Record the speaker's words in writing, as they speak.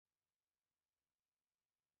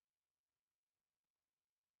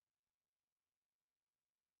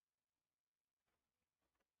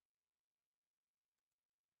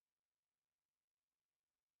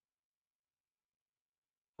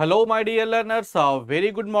Hello, my dear learners. Very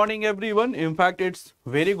good morning, everyone. In fact, it's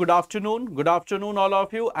very good afternoon. Good afternoon, all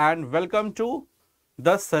of you, and welcome to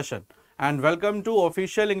the session. And welcome to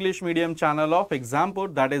official English medium channel of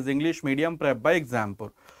Exampur, that is English medium prep by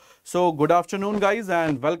Exampur. So, good afternoon, guys,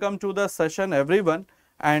 and welcome to the session, everyone.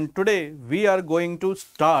 And today we are going to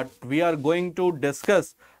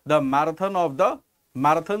discuss the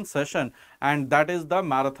marathon session, and that is the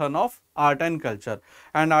marathon of art and culture.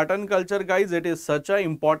 And art and culture, guys, it is such an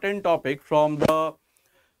important topic from the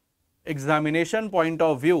examination point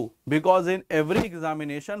of view, because in every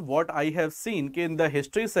examination what I have seen in the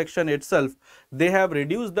history section itself, they have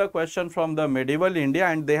reduced the question from the medieval India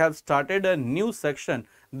and they have started a new section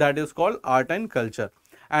that is called art and culture.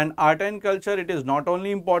 And art and culture, it is not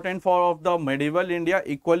only important for of the medieval India,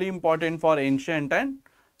 equally important for ancient and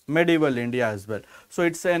medieval India as well. So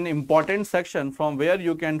it's an important section from where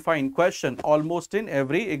you can find question almost in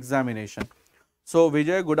every examination. So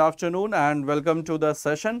Vijay, good afternoon and welcome to the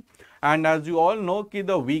session. And as you all know,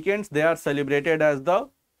 the weekends, they are celebrated as the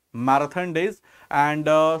marathon days, and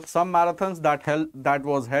some marathons that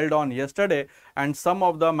was held on yesterday, and some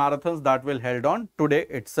of the marathons that will held on today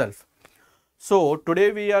itself. So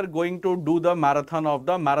today we are going to do the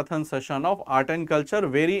marathon session of art and culture,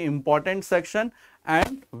 very important section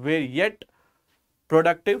and very yet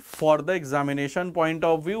productive for the examination point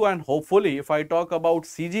of view. And hopefully, if I talk about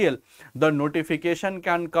CGL, the notification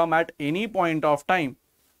can come at any point of time,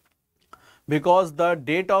 because the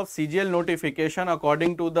date of CGL notification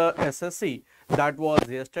according to the SSC, that was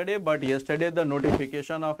yesterday, but yesterday the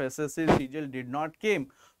notification of SSC CGL did not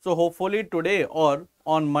came. So hopefully today or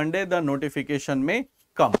on Monday the notification may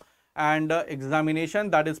come. And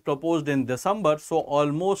examination that is proposed in December, so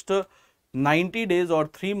almost 90 days or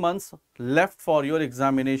 3 months left for your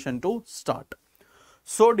examination to start.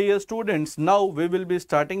 So dear students, now we will be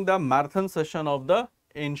starting the marathon session of the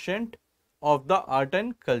ancient of the art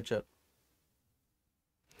and culture.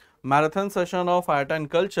 Marathon session of art and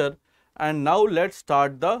culture. And now let's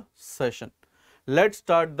start the session. Let's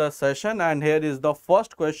start the session, and here is the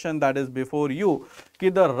first question that is before you. Ki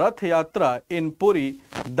the Rath Yatra in Puri,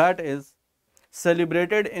 that is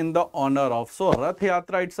celebrated in the honor of. So Rath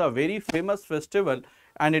Yatra, it's a very famous festival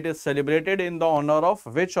and it is celebrated in the honor of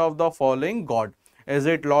which of the following god? Is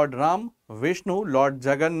it Lord Ram, Vishnu, Lord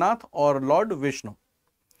Jagannath or Lord Vishnu?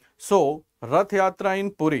 So Rath Yatra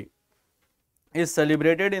in Puri is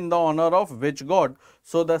celebrated in the honor of which god?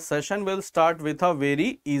 So the session will start with a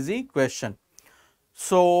very easy question.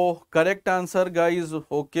 So correct answer, guys,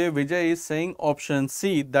 okay, Vijay is saying option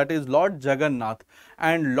C, that is Lord Jagannath,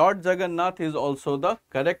 and Lord Jagannath is also the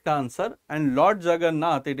correct answer. And Lord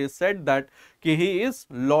Jagannath, it is said that he is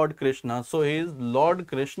Lord Krishna. So he is Lord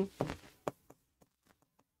Krishna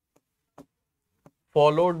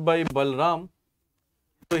followed by Balram.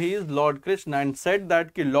 So he is Lord Krishna, and said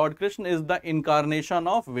that Lord Krishna is the incarnation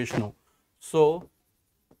of Vishnu. So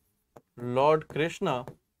Lord Krishna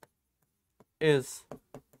is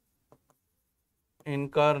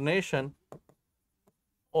incarnation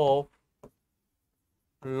of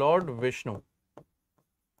Lord Vishnu.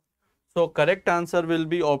 So correct answer will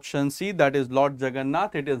be option C, that is Lord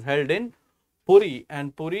Jagannath. It is held in Puri,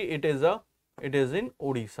 and Puri it is in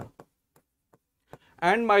Odisha.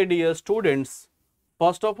 And my dear students,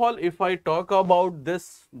 first of all, if I talk about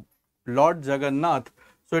this Lord Jagannath,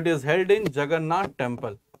 so it is held in Jagannath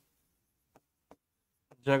temple.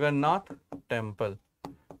 Jagannath temple.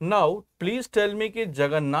 Now, please tell me कि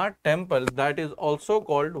Jagannath temple, that is also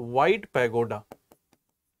called White Pagoda.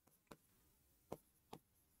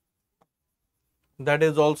 That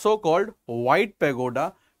is also called White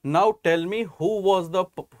Pagoda. Now tell me who was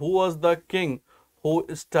the king who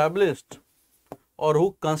established or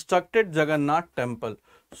who constructed Jagannath temple.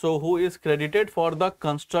 So who is credited for the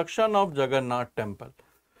construction of Jagannath temple?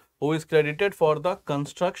 Who is credited for the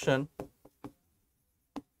construction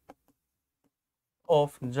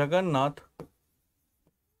of Jagannath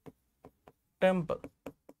temple?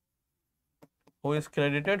 Who is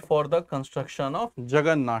credited for the construction of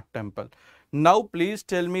Jagannath temple? Now please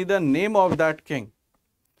tell me the name of that king.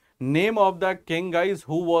 Name of that king, guys,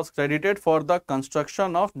 who was credited for the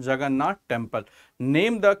construction of Jagannath temple.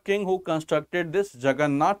 Name the king who constructed this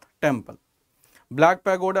Jagannath temple. Black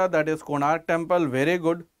Pagoda, that is Konark temple. Very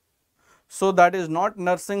good. So that is not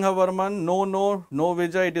Narasimhavarman. No,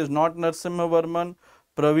 Vijay, it is not Narasimhavarman.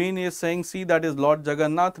 Praveen is saying C, that is Lord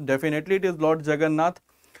Jagannath. Definitely it is Lord Jagannath.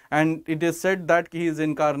 And it is said that he is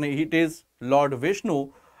incarnate. It is Lord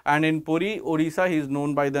Vishnu. And in Puri, Odisha, he is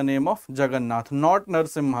known by the name of Jagannath, not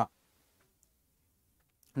Narasimha.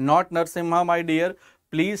 Not Narasimha, my dear.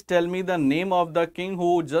 please tell me the name of the king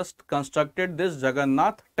who just constructed this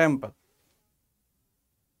Jagannath temple.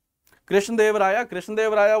 Krishna Dev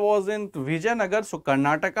Raya was in Vijayanagar, so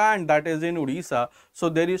Karnataka, and that is in Odisha. So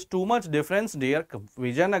there is too much difference there.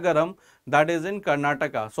 Vijayanagaram, that is in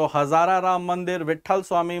Karnataka. So Hazara Ram Mandir, Vitthal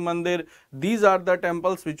Swami Mandir, these are the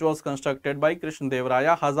temples which was constructed by Krishna Dev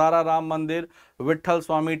Raya. Hazara Ram Mandir, Vitthal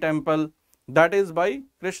Swami temple, that is by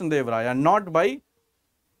Krishna Dev Raya,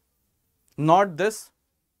 not this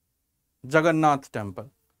Jagannath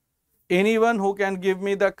temple. Anyone who can give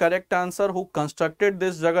me the correct answer who constructed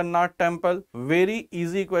this Jagannath temple? Very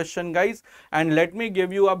easy question, guys, and let me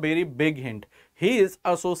give you a very big hint. He is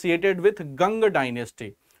associated with Ganga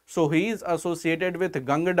dynasty. So he is associated with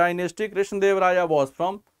Ganga dynasty. Krishna Dev Raya was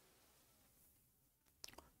from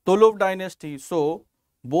Tuluv dynasty. So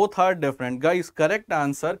both are different, guys. Correct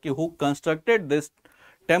answer ki who constructed this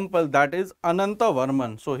temple, that is Ananta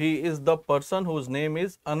Varman. So he is the person whose name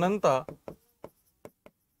is Ananta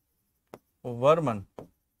Varman,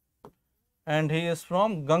 and he is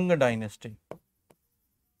from Ganga dynasty.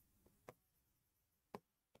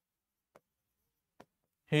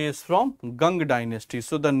 He is from Ganga dynasty.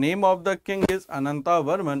 So the name of the king is Ananta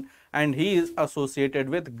Varman, and he is associated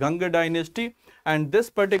with Ganga dynasty. And this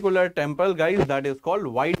particular temple, guys, that is called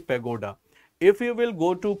White Pagoda. If you will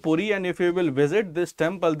go to Puri and if you will visit this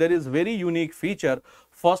temple, there is very unique feature.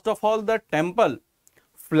 First of all, the temple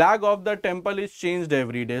flag of the temple is changed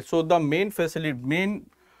every day. So the main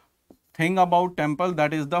thing about temple,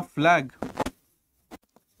 that is the flag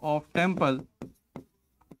of temple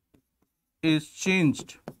is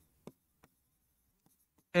changed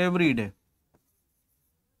every day.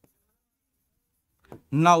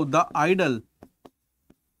 Now the idol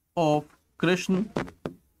of Krishna,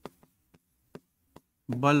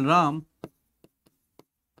 Balram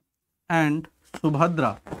and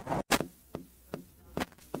Subhadra,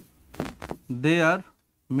 they are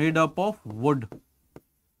made up of wood.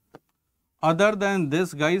 Other than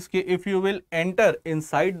this, guys, if you will enter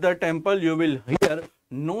inside the temple, you will hear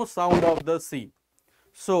no sound of the sea.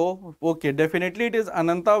 So, okay, definitely it is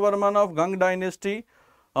Ananta Varman of Ganga dynasty,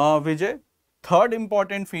 Vijay. Third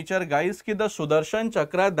important feature, guys, ki the Sudarshan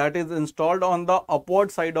Chakra that is installed on the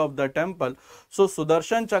upward side of the temple. So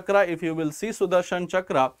Sudarshan Chakra, if you will see Sudarshan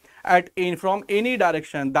Chakra from any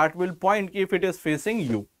direction, that will point if it is facing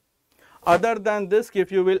you. Other than this,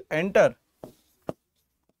 if you will enter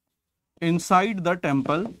inside the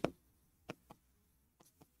temple,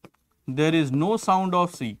 there is no sound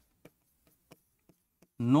of sea.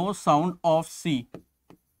 No sound of sea.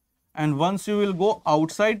 And once you will go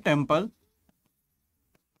outside temple,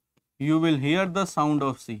 you will hear the sound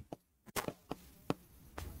of sea.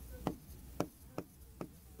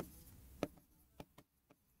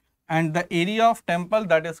 And the area of temple,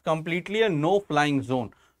 that is completely a no flying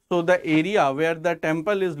zone. So the area where the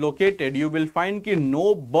temple is located, you will find that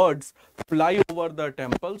no birds fly over the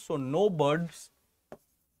temple. So no birds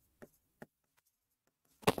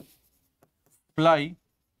fly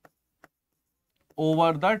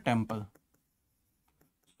over the temple.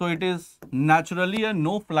 So it is naturally a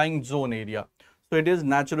no flying zone area. So it is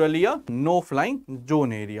naturally a no flying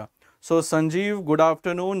zone area. So Sanjeev, good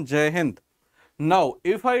afternoon, Jai Hind. Now,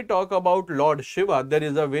 if I talk about Lord Shiva, there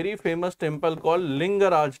is a very famous temple called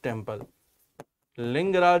Lingaraj temple.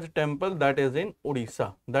 Lingaraj temple, that is in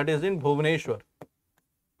Odisha, that is in Bhubaneswar.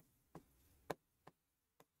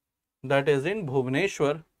 That is in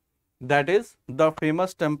Bhubaneswar. That is the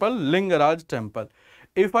famous temple, Lingaraj temple.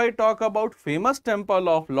 If I talk about famous temple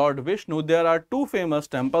of Lord Vishnu, there are two famous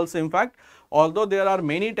temples. In fact, although there are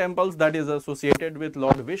many temples that is associated with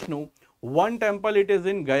Lord Vishnu, one temple it is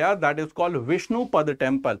in Gaya, that is called Vishnu Pad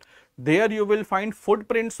temple. There you will find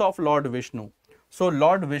footprints of Lord Vishnu. So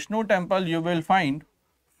Lord Vishnu temple you will find,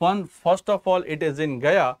 first of all it is in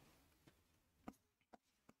Gaya,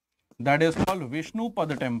 that is called Vishnu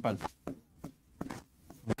Pad temple.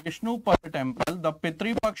 Vishnu Pad temple, the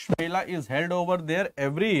Pitri Paksh Mela is held over there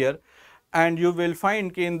every year, and you will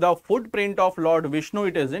find in the footprint of Lord Vishnu,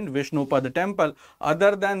 it is in Vishnu Pad temple.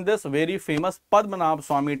 Other than this, very famous Padmanabh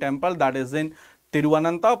Swami temple, that is in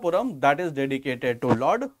Tiruvananthapuram, that is dedicated to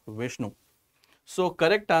Lord Vishnu. So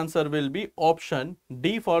correct answer will be option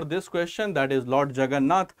D for this question, that is Lord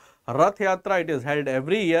Jagannath Rath Yatra. It is held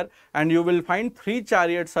every year, and you will find 3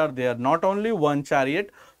 chariots are there, not only one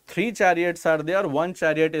chariot. 3 chariots are there. One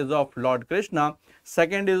chariot is of Lord Krishna,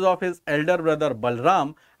 second is of his elder brother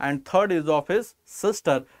Balram, and third is of his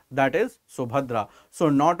sister, that is Subhadra. So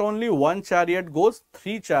not only one chariot goes,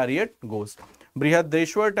 3 chariot goes.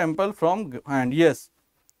 Brihadeshwar temple from, and yes,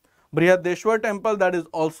 Brihadeshwar temple, that is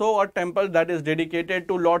also a temple that is dedicated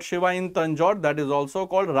to Lord Shiva in Tanjore, that is also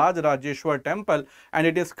called Rajrajeshwar temple, and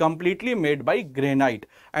it is completely made by granite.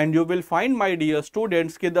 And you will find, my dear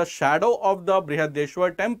students, that the shadow of the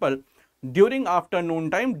Brihadeshwar temple during afternoon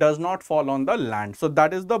time does not fall on the land. So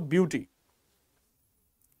that is the beauty.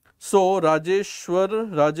 So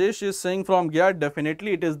Rajesh is saying from here,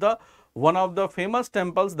 definitely it is the one of the famous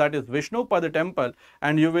temples, that is Vishnupad temple,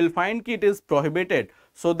 and you will find it is prohibited.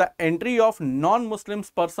 So the entry of non-Muslims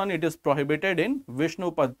person, it is prohibited in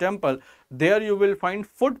Vishnupad temple. There you will find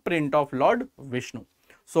footprint of Lord Vishnu.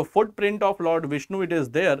 So footprint of Lord Vishnu, it is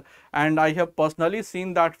there, and I have personally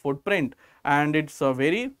seen that footprint, and it's a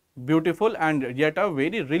very beautiful and yet a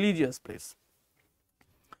very religious place.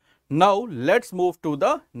 Now let's move to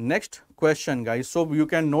the next question, guys. So you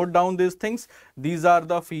can note down these things. These are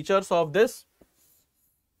the features of this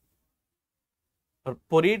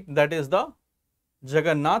Purit, that is the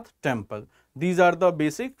Jagannath temple. These are the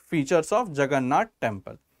basic features of Jagannath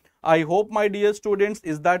temple. I hope, my dear students,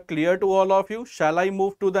 is that clear to all of you? Shall I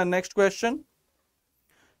move to the next question?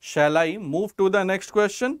 Shall I move to the next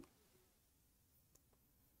question?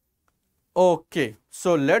 Okay,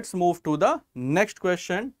 so let's move to the next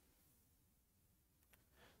question.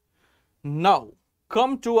 Now,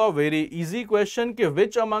 come to a very easy question,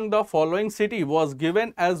 which among the following city was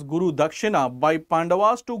given as Guru Dakshina by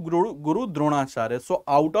Pandavas to Guru Dronacharya? So,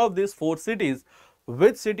 out of these 4 cities,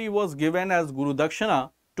 which city was given as Guru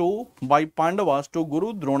Dakshina by Pandavas to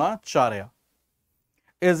Guru Dronacharya?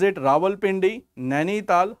 Is it Rawalpindi,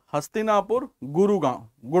 Nainital, Hastinapur,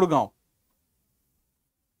 Gurgaon?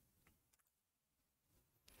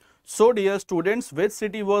 So, dear students, which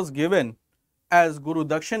city was given as Guru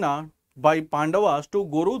Dakshina by Pandavas to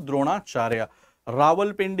Guru Dronacharya?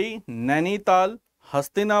 Rawalpindi, Nainital,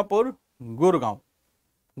 Hastinapur, Gurgaon.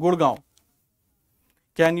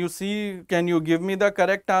 Can you give me the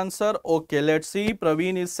correct answer? Okay, let's see.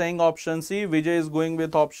 Praveen is saying option C. Vijay is going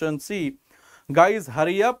with option C. Guys,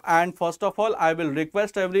 hurry up, and first of all, I will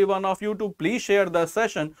request every one of you to please share the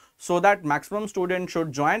session so that maximum students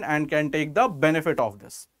should join and can take the benefit of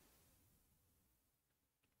this.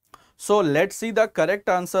 So let's see the correct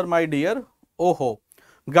answer, my dear.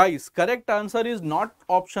 Guys, correct answer is not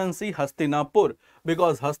option C, Hastinapur,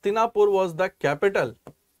 because Hastinapur was the capital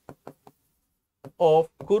of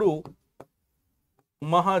Kuru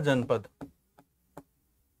Mahajanpad.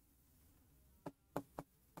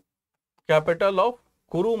 Capital of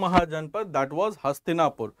Kuru Mahajanpad, that was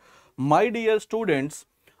Hastinapur. My dear students,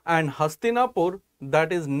 and Hastinapur,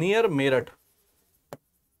 that is near Meerut.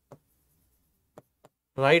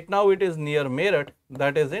 Right now it is near Meerut,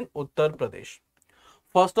 that is in Uttar Pradesh.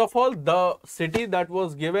 First of all, the city that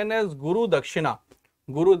was given as Guru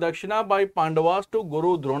Dakshina by Pandavas to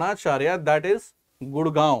Guru Dronacharya, that is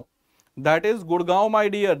Gurgaon. That is Gurgaon, my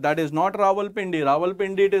dear. That is not Rawalpindi.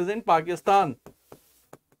 Rawalpindi, it is in Pakistan.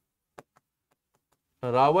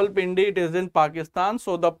 Rawalpindi, it is in Pakistan.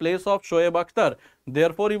 So the place of Shoaib Akhtar.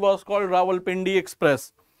 Therefore, he was called Rawalpindi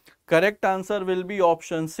Express. Correct answer will be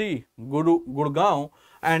option C, Gurgaon.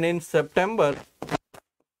 And in September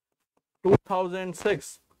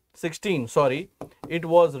 2016, it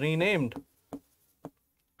was renamed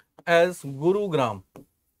as Gurugram.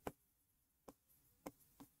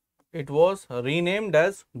 It was renamed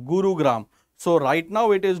as Gurugram. So right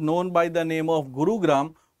now it is known by the name of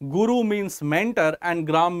Gurugram. Guru means mentor and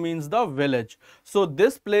Gram means the village. So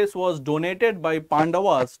this place was donated by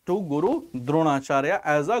Pandavas to Guru Dronacharya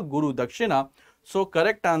as a Guru Dakshina. So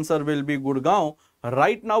correct answer will be Gurgaon.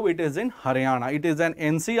 Right now it is in Haryana. It is an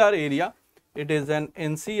NCR area. It is an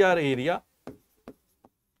NCR area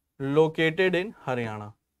located in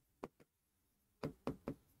Haryana.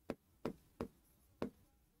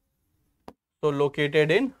 So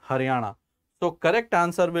located in Haryana. So correct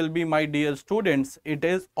answer will be, my dear students, it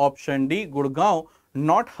is option D, Gurgaon,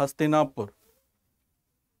 not Hastinapur.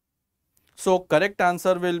 So correct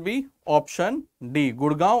answer will be option D,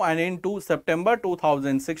 Gurgaon, and in September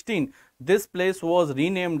 2016, this place was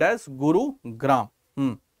renamed as Gurugram.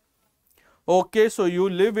 Okay, so you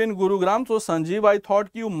live in Gurugram. So Sanjeev, I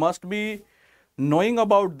thought you must be knowing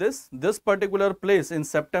about this particular place. In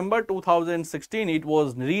September 2016, it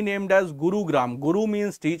was renamed as Gurugram. Guru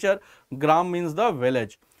means teacher, Gram means the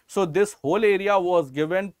village. So this whole area was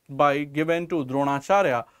given to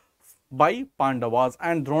Dronacharya by Pandavas,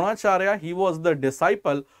 and Dronacharya, he was the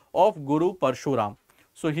disciple of Guru Parshuram.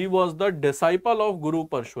 So he was the disciple of Guru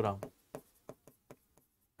Parshuram.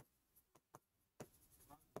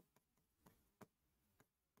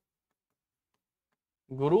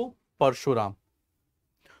 Guru Parshuram.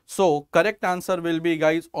 So correct answer will be,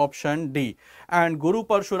 guys, option D. And Guru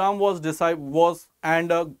Parshuram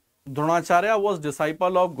Dronacharya was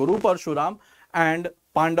disciple of Guru Parshuram, and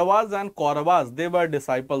Pandavas and Kauravas, they were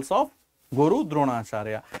disciples of Guru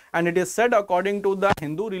Dronacharya. And it is said, according to the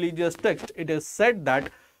Hindu religious text, it is said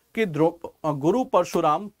that Guru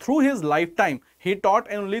Parshuram, through his lifetime, he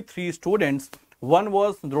taught only 3 students. One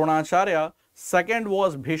was Dronacharya, second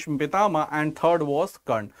was Bhishma Pitama, and third was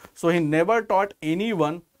Karna. So he never taught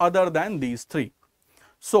anyone other than these 3.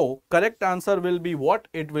 So correct answer will be what?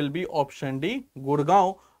 It will be option D,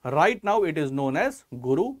 Gurgaon. Right now it is known as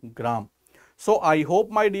Gurugram. So I hope,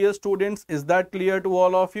 my dear students, is that clear to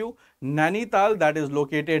all of you? Nainital, that is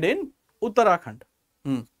located in Uttarakhand.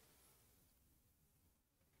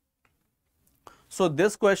 So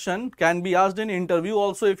this question can be asked in interview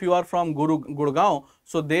also if you are from Gurgaon.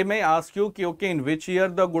 So they may ask you, okay, in which year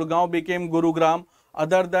the Gurgaon became Gurugram?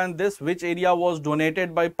 Other than this, which area was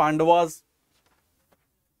donated by Pandavas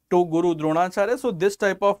to Guru Dronacharya? So this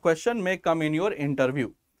type of question may come in your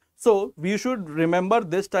interview. So we should remember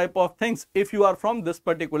this type of things if you are from this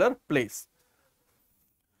particular place.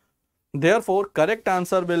 Therefore, correct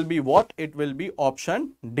answer will be what? It will be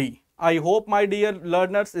option D. I hope, my dear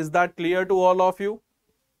learners, is that clear to all of you?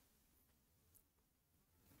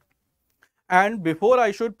 And before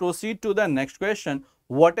I should proceed to the next question,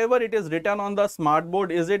 whatever it is written on the smart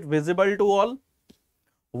board, is it visible to all?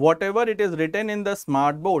 Whatever it is written in the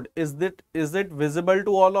smart board, is it visible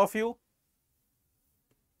to all of you?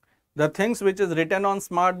 The things which is written on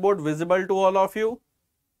smart board visible to all of you?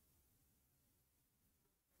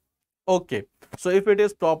 Okay, so if it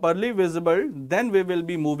is properly visible, then we will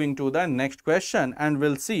be moving to the next question and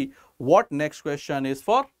we'll see what next question is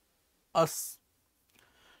for us.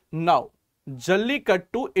 Now,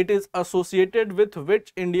 Jallikattu, it is associated with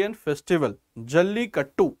which Indian festival?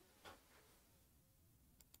 Jallikattu.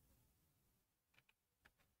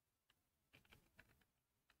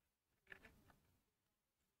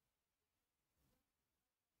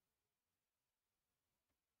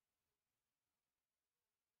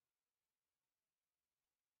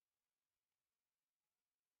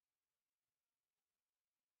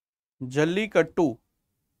 Jallikattu.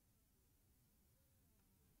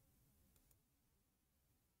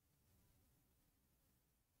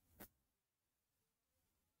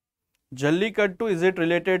 Jallikattu, is it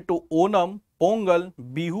related to Onam, Pongal,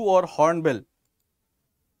 Bihu or Hornbill?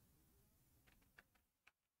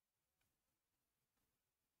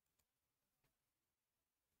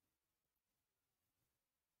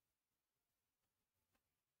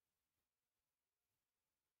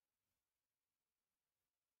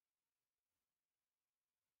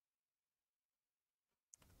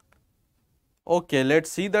 Okay, let's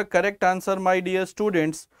see the correct answer, my dear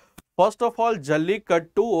students. First of all,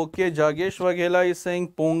 Jallikattu, okay, Jagesh Waghela is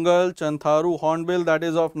saying Pongal, Chantharu, Hornbill, that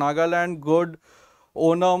is of Nagaland, good.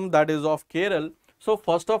 Onam, that is of Kerala. So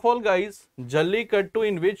first of all, guys, Jallikattu,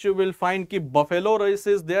 in which you will find ki buffalo race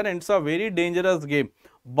is there, and it's a very dangerous game.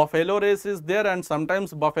 Buffalo race is there and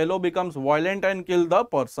sometimes buffalo becomes violent and kill the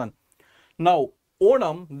person. Now,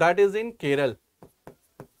 Onam, that is in Kerala.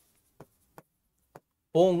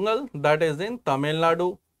 Pongal, that is in Tamil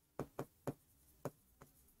Nadu.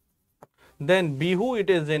 Then Bihu, it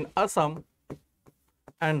is in Assam,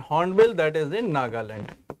 and Hornbill, that is in Nagaland.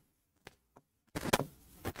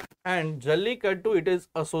 And Jallikattu, it is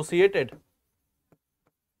associated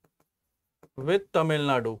with Tamil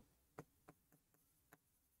Nadu.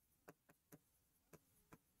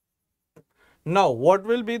 Now, what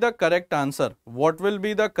will be the correct answer? What will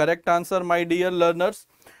be the correct answer, my dear learners?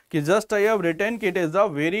 Just I have written it is a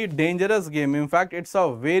very dangerous game. In fact, it's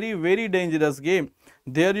a very, very dangerous game.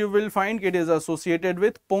 There you will find it is associated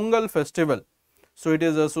with Pongal festival. So, it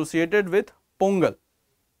is associated with Pongal.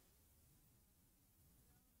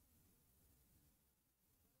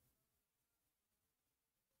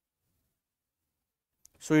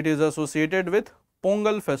 So, it is associated with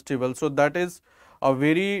Pongal festival. So, that is a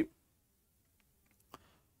very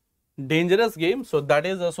dangerous game. So, that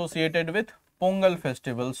is associated with Pongal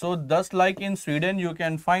festival. So, just like in Sweden, you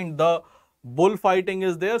can find the bullfighting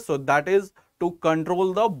is there. So, that is to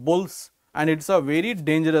control the bulls, and it's a very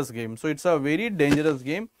dangerous game. So, it's a very dangerous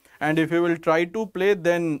game, and if you will try to play,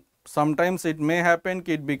 then sometimes it may happen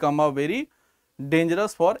it become a very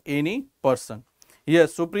dangerous for any person.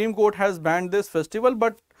 Yes, Supreme Court has banned this festival,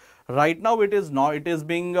 but right now it is not. It is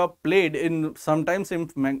being played in sometimes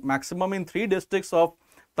in maximum in 3 districts of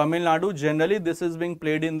Tamil Nadu. Generally, this is being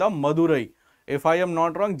played in the Madurai. If I am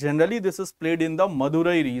not wrong, generally this is played in the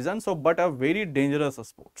Madurai region. So, but a very dangerous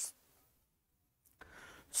sports.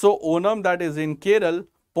 So, Onam, that is in Kerala,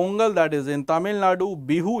 Pongal, that is in Tamil Nadu,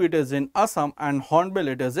 Bihu, it is in Assam, and Hornbill,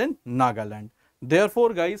 it is in Nagaland.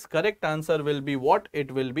 Therefore, guys, correct answer will be what?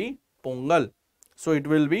 It will be Pongal. So, it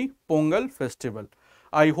will be Pongal festival.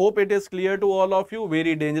 I hope it is clear to all of you.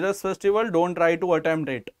 Very dangerous festival. Don't try to attempt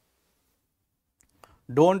it.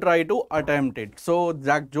 Don't try to attempt it. So,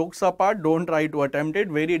 jokes apart, don't try to attempt it.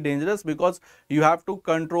 Very dangerous because you have to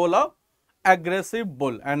control a aggressive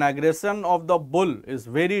bull, and aggression of the bull is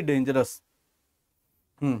very dangerous.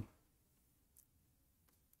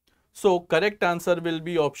 So, correct answer will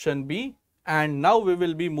be option B. And now we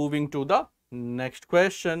will be moving to the next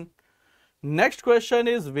question. Next question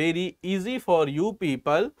is very easy for you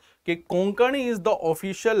people. Konkani is the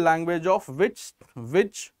official language of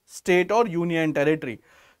which state or union territory?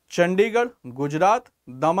 Chandigarh, Gujarat,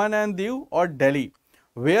 Daman and Diu, or Delhi?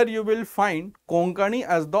 Where you will find Konkani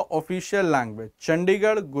as the official language?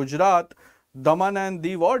 Chandigarh, Gujarat, Daman and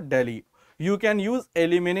Diu, or Delhi? You can use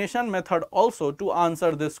elimination method also to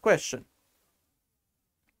answer this question.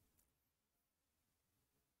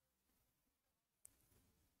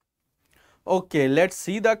 Okay, let's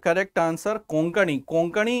see the correct answer. Konkani.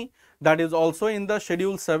 Konkani, that is also in the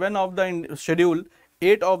schedule 7 of the schedule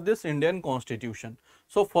 8 of this Indian constitution.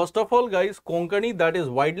 So, first of all guys, Konkani, that is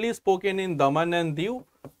widely spoken in Daman and Diu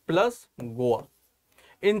plus Goa.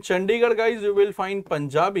 In Chandigarh guys, you will find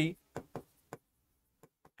Punjabi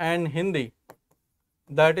and Hindi,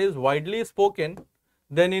 that is widely spoken.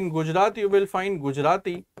 Then in Gujarat you will find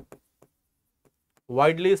Gujarati,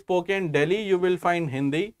 widely spoken. Delhi you will find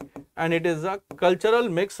Hindi, and it is a cultural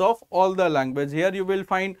mix of all the language. Here you will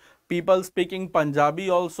find people speaking Punjabi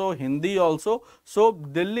also, Hindi also. So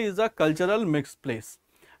Delhi is a cultural mixed place,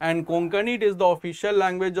 and Konkani, it is the official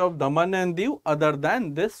language of Daman and Diu other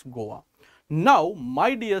than this Goa. Now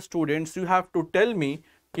my dear students, you have to tell me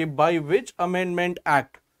by which amendment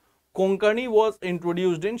act Konkani was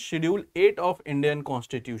introduced in schedule 8 of Indian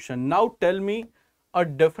constitution. Now tell me a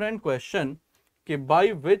different question,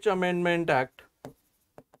 by which amendment act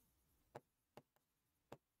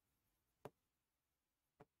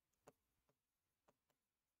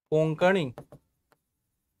Konkani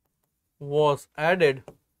was added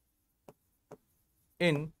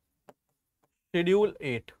in schedule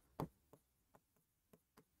 8.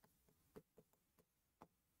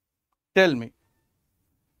 Tell me.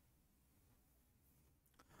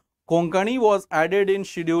 Konkani was added in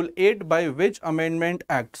schedule 8 by which amendment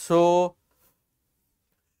act? So,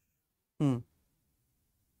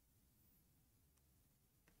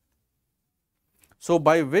 So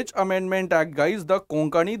by which amendment act guys the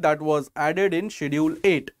Konkani that was added in schedule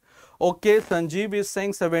 8? Okay, Sanjeev is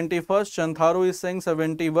saying 71st, Chantharu is saying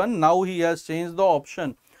 71. Now he has changed the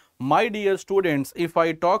option. My dear students, if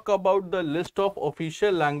I talk about the list of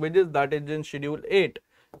official languages that is in schedule 8,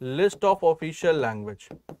 list of official language.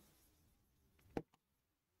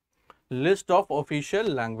 List of official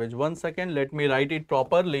language. 1 second, let me write it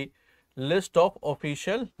properly. List of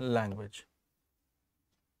official language.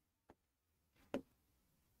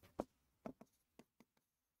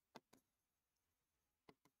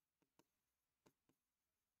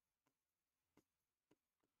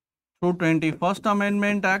 Through 21st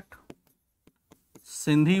Amendment Act,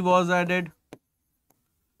 Sindhi was added.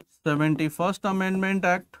 71st Amendment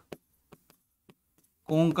Act,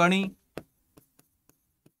 Konkani,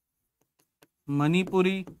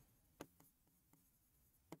 Manipuri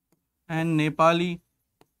and Nepali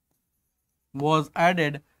was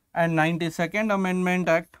added, and 92nd Amendment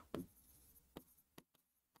Act,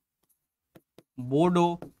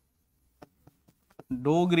 Bodo,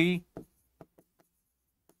 Dogri,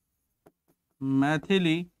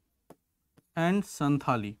 Maithili and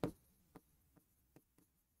Santhali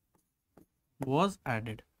was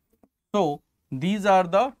added. So these are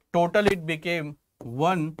the total, it became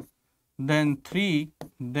 1, then 3,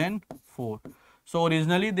 then 4. So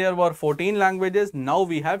originally there were 14 languages, now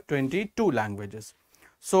we have 22 languages.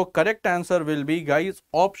 So correct answer will be guys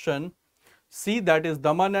option C, that is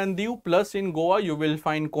Daman and Diu, plus in Goa you will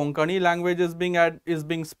find Konkani language is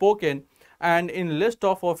being spoken. And in list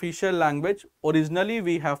of official language, originally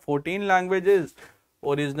we have 14 languages.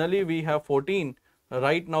 Originally we have 14.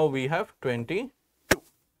 Right now we have 22.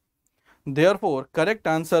 Therefore, correct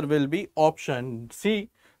answer will be option C,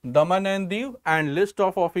 Daman and Diu, and list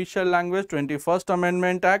of official language, 21st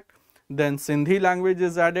Amendment Act. Then Sindhi language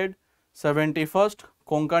is added. 71st,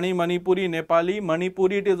 Konkani, Manipuri, Nepali.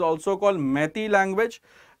 Manipuri, it is also called Methi language.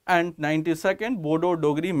 And 92nd, Bodo,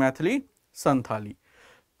 Dogri, Maithili, Santhali.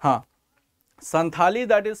 Santhali,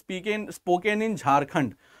 that is spoken in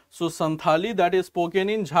Jharkhand. So Santhali, that is spoken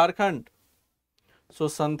in Jharkhand. So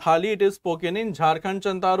Santhali, it is spoken in Jharkhand,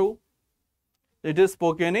 Chantaru. It is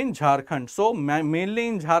spoken in Jharkhand. So mainly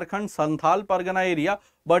in Jharkhand, Santhal Pargana area,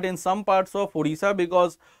 but in some parts of Odisha,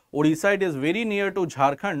 because Odisha it is very near to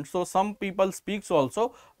Jharkhand, so some people speaks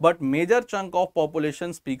also, but major chunk of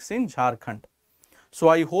population speaks in Jharkhand. So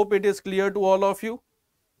I hope it is clear to all of you.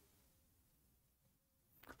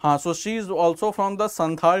 So she is also from the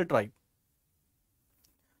Santhal tribe.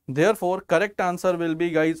 Therefore, correct answer will be,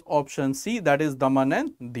 guys, option C, that is Daman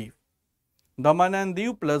and Diu. Daman and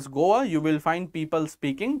Diu plus Goa, you will find people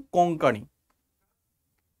speaking Konkani.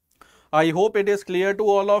 I hope it is clear to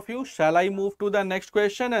all of you. Shall I move to the next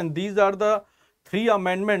question? And these are the 3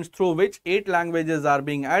 amendments through which 8 languages are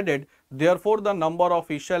being added. Therefore, the number of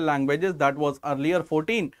official languages that was earlier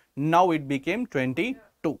 14, now it became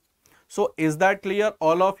 22. So, is that clear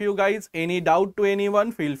all of you guys? Any doubt to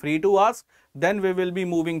anyone? Feel free to ask. Then we will be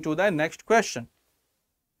moving to the next question.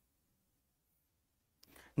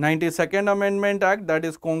 92nd Amendment Act, that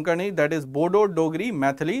is Konkani, that is Bodo, Dogri,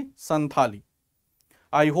 Maithili, Santhali.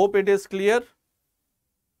 I hope it is clear.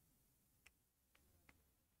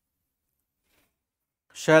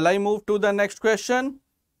 Shall I move to the next question?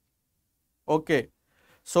 Okay.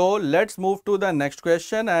 So, let's move to the next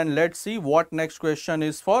question and let's see what next question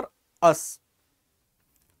is for us.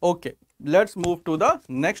 Okay. Let's move to the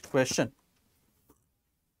next question.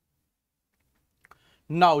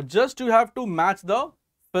 Now, just you have to match the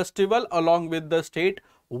festival along with the state.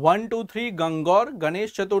 1, 2, 3, Gangaur,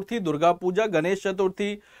 Ganesh Chaturthi, Durga Puja. Ganesh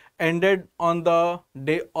Chaturthi ended on the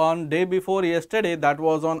day before yesterday, that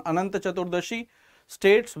was on Anant Chaturdashi.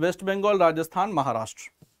 States West Bengal, Rajasthan, Maharashtra.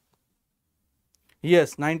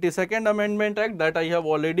 Yes, 92nd Amendment Act, that I have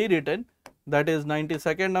already written. That is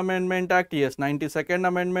 92nd Amendment Act. Yes, 92nd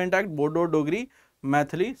Amendment Act, Bodo, Dogri,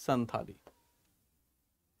 Maithili, Santhali.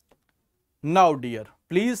 Now dear,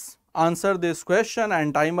 please answer this question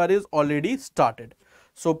and timer is already started.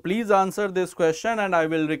 So please answer this question and I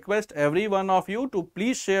will request every one of you to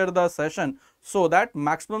please share the session so that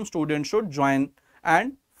maximum students should join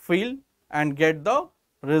and feel and get the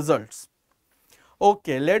results.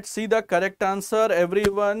 Okay, let's see the correct answer.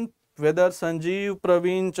 Everyone, whether Sanjeev,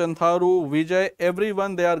 Praveen, Chantharu, Vijay,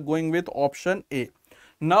 everyone, they are going with option A.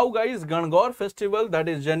 Now guys, Gangaur festival, that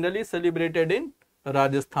is generally celebrated in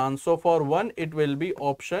Rajasthan. So for 1, it will be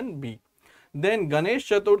option B. Then Ganesh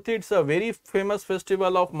Chaturthi, it's a very famous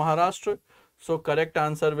festival of Maharashtra. So correct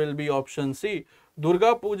answer will be option C.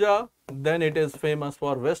 Durga Puja, then it is famous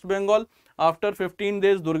for West Bengal. After 15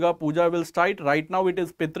 days, Durga Puja will start. Right now it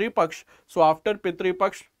is Pitri Paksh. So after Pitri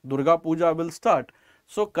Paksh, Durga Puja will start.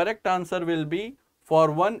 So correct answer will be,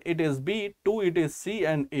 for 1 it is B, 2 it is C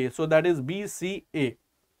and A. So that is B, C, A.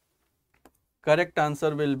 Correct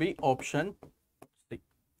answer will be option C.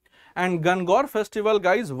 And Gangaur festival,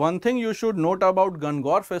 guys, one thing you should note about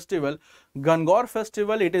Gangaur festival,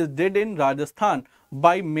 it is did in Rajasthan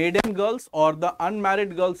by maiden girls or the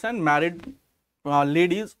unmarried girls and married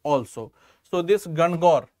ladies also. So this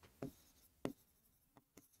Gangaur,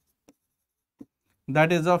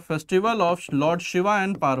 that is a festival of Lord Shiva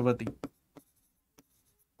and Parvati.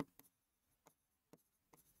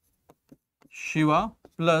 Shiva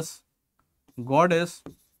plus goddess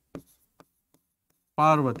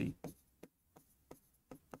Parvati,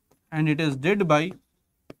 and it is did by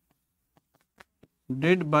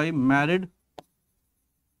married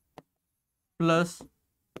plus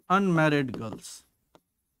unmarried girls.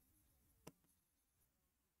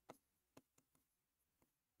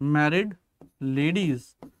 Married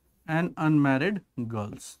ladies and unmarried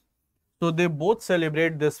girls. So they both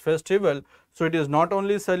celebrate this festival. So it is not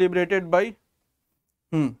only celebrated by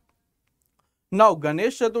Now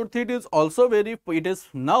Ganesh Chaturthi is also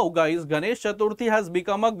now guys, Ganesh Chaturthi has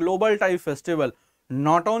become a global type festival.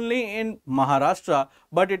 Not only in Maharashtra,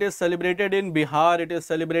 but it is celebrated in Bihar, it is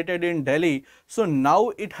celebrated in Delhi. So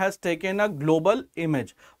now it has taken a global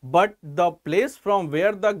image. But the place from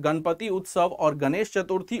where the Ganpati Utsav or Ganesh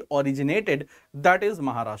Chaturthi originated, that is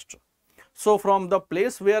Maharashtra. So from the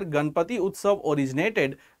place where Ganpati Utsav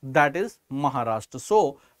originated, that is Maharashtra.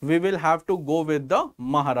 So we will have to go with the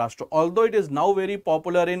Maharashtra. Although it is now very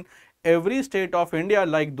popular in every state of India,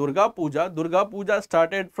 like Durga Puja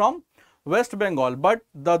started from West Bengal, but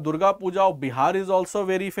the Durga Puja of Bihar is also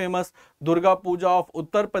very famous. Durga Puja of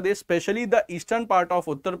Uttar Pradesh, especially the eastern part of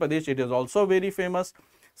Uttar Pradesh, it is also very famous.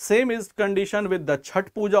 Same is condition with the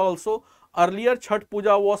Chhat Puja also. Earlier Chhat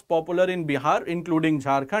Puja was popular in Bihar, including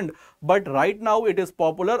Jharkhand, but right now it is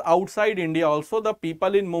popular outside India also. The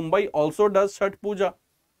people in Mumbai also does Chhat Puja.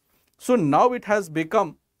 So now it has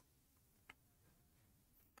become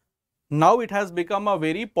Now it has become a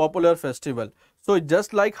very popular festival. So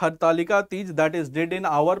just like Hartalika Teej that is did in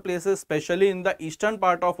our places, especially in the eastern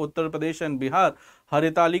part of Uttar Pradesh and Bihar,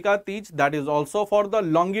 Hartalika Teej that is also for the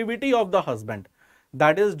longevity of the husband.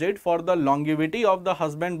 That is did for the longevity of the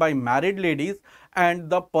husband by married ladies, and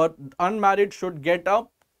the unmarried should get a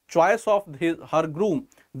choice of her groom,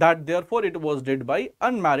 that therefore it was did by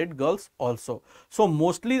unmarried girls also. So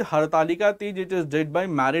mostly Hartalika Teej it is did by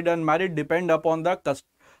married, unmarried depends upon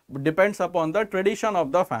the tradition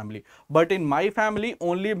of the family. But in my family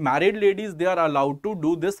only married ladies they are allowed to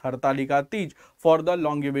do this Hartalika Teej for the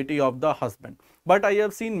longevity of the husband. But I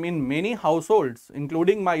have seen in many households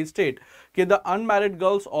including my state that the unmarried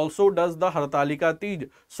girls also does the Hartalika Teej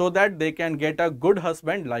so that they can get a good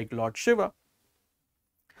husband like Lord Shiva.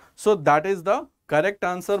 So that is the correct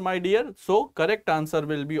answer, my dear. So correct answer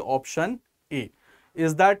will be option A.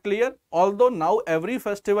 Is that clear? Although now every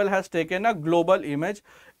festival has taken a global image.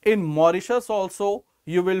 In Mauritius also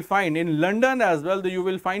you will find, in London as well, you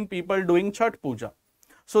will find people doing Chhath Puja.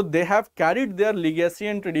 So they have carried their legacy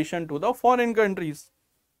and tradition to the foreign countries.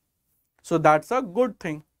 So that's a good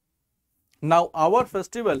thing. Now our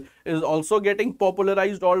festival is also getting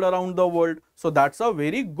popularized all around the world. So that's a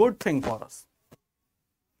very good thing for us.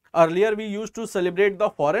 Earlier we used to celebrate the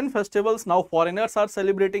foreign festivals, now foreigners are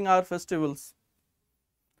celebrating our festivals.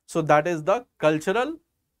 So that is the cultural,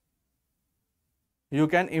 you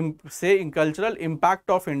can say in cultural impact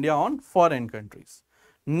of India on foreign countries.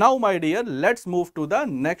 Now my dear, let's move to the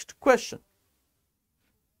next question.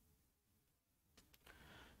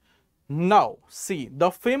 Now see,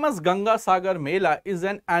 the famous Ganga Sagar Mela is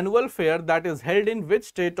an annual fair that is held in which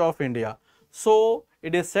state of India? So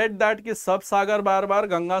it is said that ki sab sagar bar bar,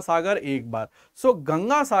 Ganga Sagar ek bar. So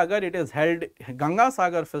Ganga Sagar, it is held, Ganga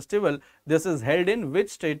Sagar festival, this is held in which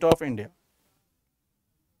state of India?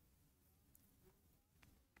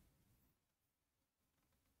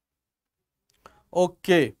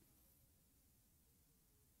 Okay.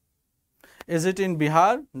 Is it in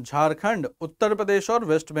Bihar, Jharkhand, Uttar Pradesh or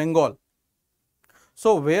West Bengal?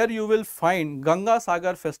 So where you will find Ganga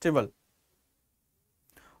Sagar festival?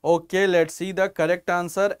 Okay, let's see the correct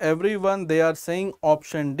answer. Everyone they are saying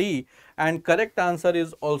option D, and correct answer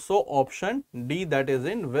is also option D, that is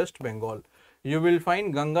in West Bengal. You will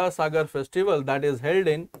find Ganga Sagar festival that is held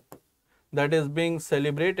in, that is being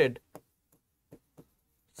celebrated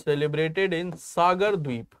in Sagar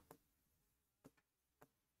Dweep.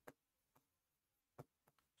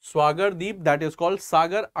 Sagar Deep, that is called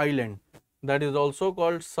Sagar Island. That is also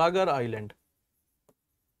called Sagar Island.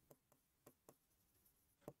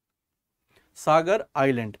 Sagar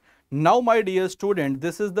Island. Now my dear student,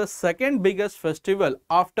 this is the second biggest festival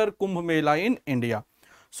after Kumbh Mela in India.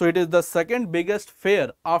 So it is the second biggest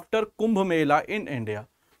fair after Kumbh Mela in India.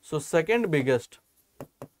 So second biggest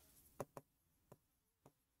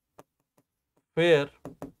fair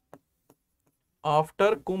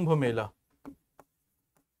after Kumbh Mela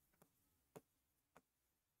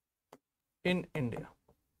in India.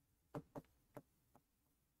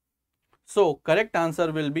 So correct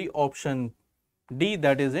answer will be option D,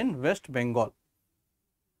 that is in West Bengal.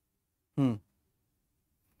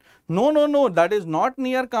 No, that is not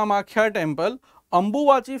near Kamakhya temple.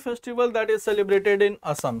 Ambuvachi festival that is celebrated in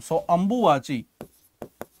Assam. So Ambuvachi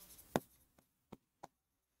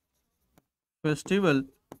festival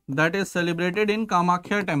that is celebrated in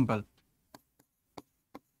Kamakhya temple.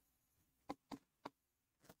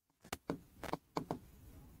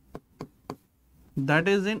 That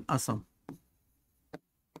is in Assam.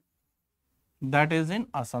 That is in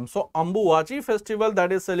Assam. So Ambuvachi festival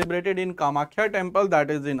that is celebrated in Kamakhya temple,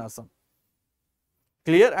 that is in Assam.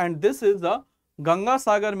 Clear? And this is the Ganga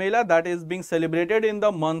Sagar Mela that is being celebrated in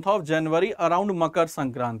the month of January around Makar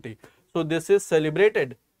Sankranti. So this is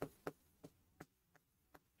celebrated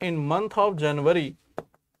in month of January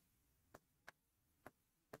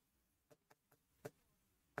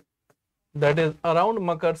that is around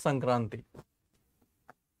Makar Sankranti.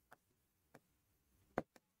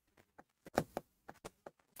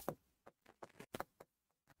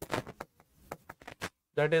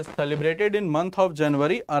 That is celebrated in month of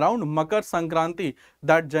January around Makar Sankranti,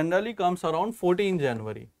 that generally comes around 14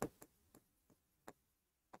 January.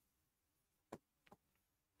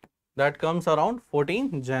 That comes around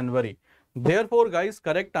 14 January. Therefore guys,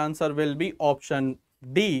 correct answer will be option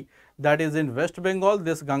D, that is in West Bengal.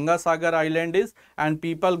 This Ganga Sagar Island is, and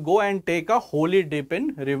people go and take a holy dip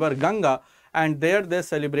in river Ganga, and there they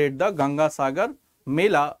celebrate the Ganga Sagar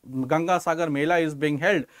Mela. Ganga Sagar Mela is being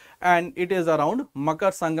held, and it is around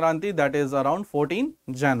Makar Sankranti, that is around 14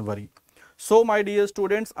 January. So my dear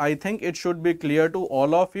students, I think it should be clear to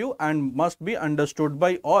all of you and must be understood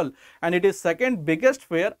by all, and it is second biggest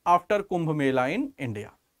fair after Kumbh Mela in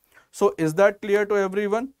India. So is that clear to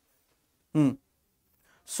everyone?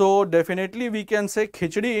 So definitely we can say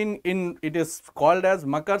khichdi in it is called as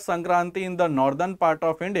Makar Sankranti in the northern part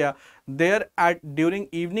of India. There at during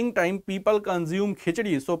evening time people consume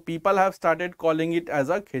khichdi, so people have started calling it as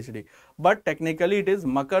a khichdi. But technically it is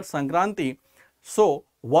Makar Sankranti. So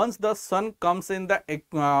once the sun comes in the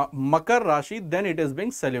Makar Rashi, then it is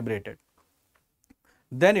being celebrated.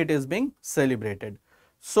 Then it is being celebrated.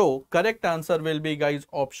 So correct answer will be, guys,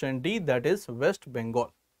 option D, that is West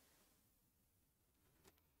Bengal.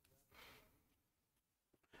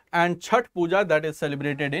 And Chhath Puja, that is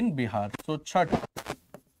celebrated in Bihar. So Chhath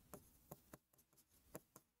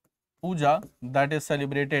Puja, that is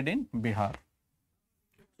celebrated in Bihar.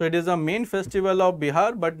 So it is a main festival of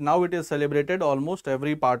Bihar, but now it is celebrated almost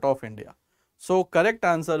every part of India. So correct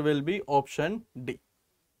answer will be option D.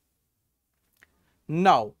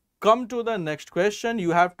 Now come to the next question. You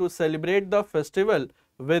have to celebrate the festival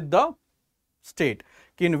with the state.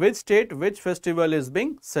 In which state which festival is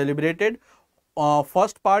being celebrated?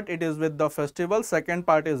 First part it is with the festival, second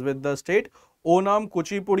part is with the state. Onam,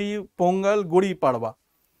 Kuchipudi, Pongal, Gudi Padwa.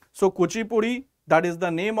 So Kuchipudi, that is the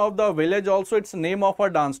name of the village, also it's name of a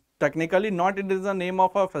dance. Technically not it is the name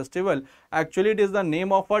of a festival, actually it is the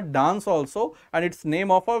name of a dance also, and it's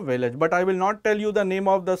name of a village. But I will not tell you the name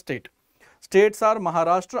of the state. States are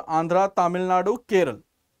Maharashtra, Andhra, Tamil Nadu, Kerala.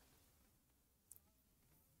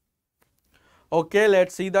 Okay,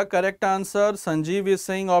 let's see the correct answer. Sanjeev is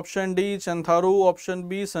saying option D, Chantharu option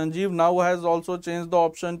B. Sanjeev now has also changed the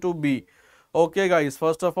option to B. Okay guys,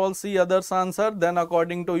 first of all see others answer, then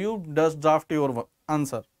according to you just draft your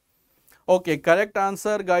answer. Okay, correct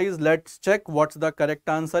answer guys, let's check what's the correct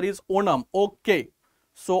answer is Onam. Okay,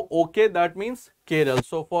 so okay, that means Kerala.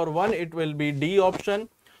 So for one it will be D option.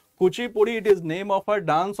 Kuchipudi, it is name of a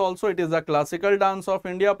dance also, it is a classical dance of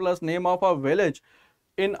India plus name of a village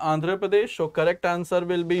in Andhra Pradesh. So correct answer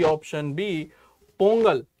will be option B,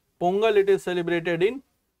 Pongal. Pongal, it is celebrated in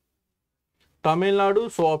Tamil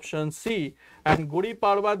Nadu, so option C. And Gudi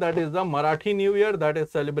Padwa, that is the Marathi New Year, that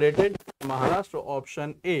is celebrated in Maharashtra,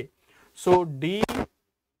 option A. So D,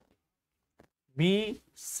 B,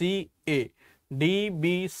 C, A. D,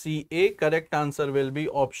 B, C, A, correct answer will be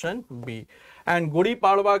option B. And Gudi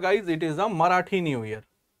Padwa guys, it is a Marathi New Year.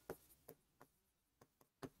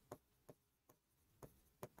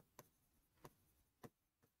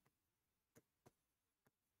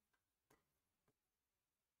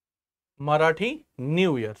 Marathi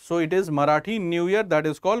New Year. So it is Marathi New Year, that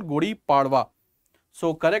is called Gudi Padwa.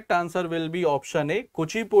 So correct answer will be option A.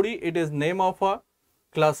 Kuchipudi, it is name of a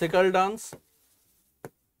classical dance.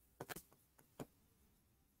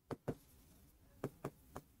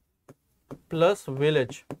 Plus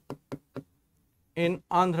village in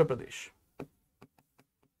Andhra Pradesh.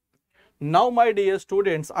 Now my dear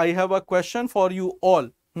students, I have a question for you all.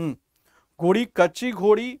 Gudi Kachi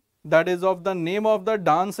Ghodi, that is of the name of the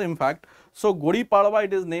dance in fact. So Gudi Padwa,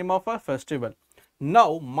 it is name of a festival.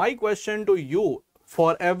 Now my question to you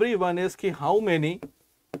for everyone is ki how many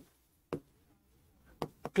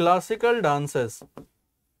classical dances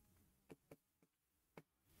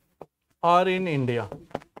are in India?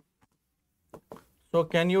 So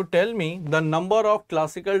can you tell me the number of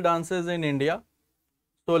classical dances in India?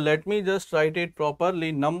 So let me just write it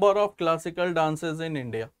properly. Number of classical dances in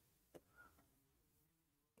India.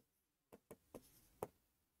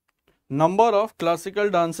 Number of classical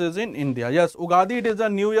dances in India. Yes, Ugadi, it is a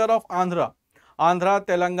new year of Andhra. Andhra,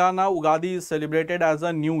 Telangana, Ugadi is celebrated as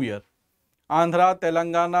a new year. Andhra,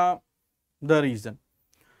 Telangana, the reason.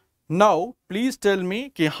 Now, please tell me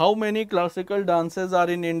ki how many classical dances are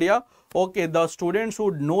in India? Okay, the students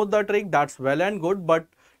who know the trick, that's well and good. But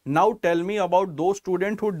now tell me about those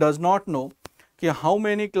students who does not know ki how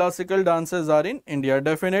many classical dances are in India.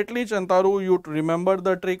 Definitely, Chantaru, you remember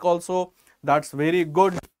the trick also. That's very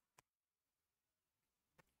good.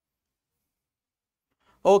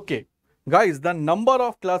 Okay, guys, the number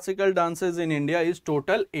of classical dances in India is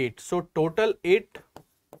total 8. So, total 8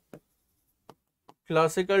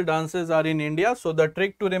 classical dances are in India. So, the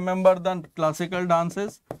trick to remember the classical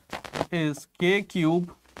dances is K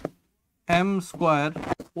cube M square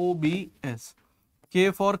OBS.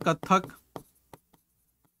 K for Kathak,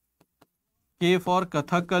 K for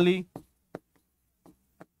Kathakali,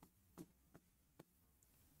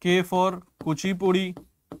 K for Kuchipudi,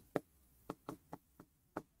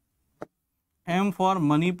 M for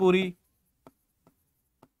Manipuri,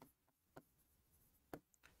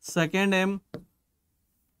 second M,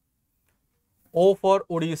 O for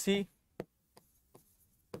Odissi,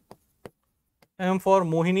 M for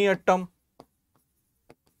Mohiniyattam.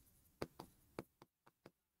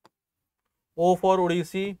 O for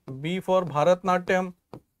Odissi, B for Bharatnatyam,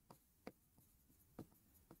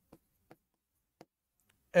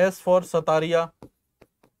 S for Sataria.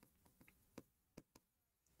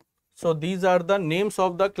 So these are the names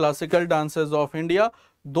of the classical dances of India.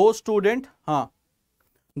 Those student who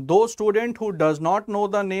does not know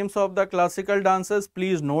the names of the classical dances,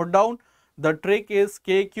 please note down. The trick is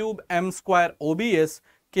K cube M square OBS.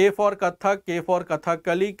 K for Kathak, K for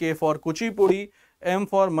Kathakali, K for Kuchipudi, M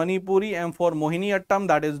for Manipuri, M for Mohiniyattam,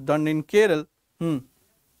 that is done in Kerala.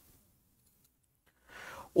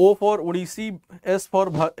 O for Odissi, S for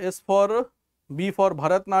B for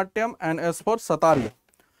Bharatnatyam, and S for Sataria.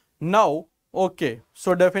 Now, okay,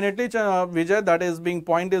 so definitely Vijay, that is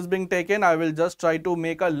point is being taken. I will just try to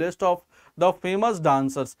make a list of the famous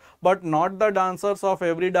dancers, but not the dancers of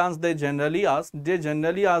every dance they generally ask. They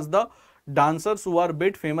generally ask the dancers who are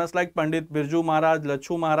bit famous like Pandit Birju Maharaj,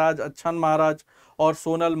 Lachu Maharaj, Achan Maharaj, or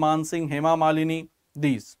Sonal Mansingh, Hema Malini,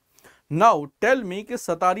 these. Now tell me कि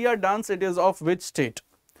Sataria dance it is of which state?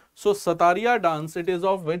 So Sataria dance it is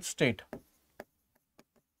of which state?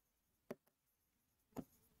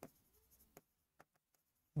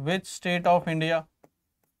 Which state of India?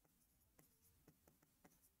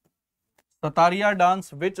 Sataria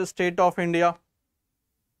dance which state of India?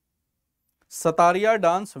 Sataria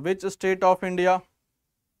dance which state of India?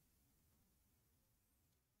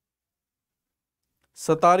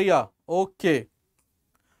 Sataria, okay.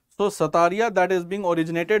 So Sataria that is being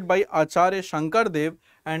originated by Acharya Shankar Dev,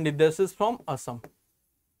 and this is from Assam.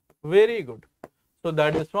 Very good. So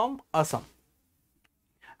that is from Assam.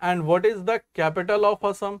 And what is the capital of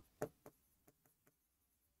Assam?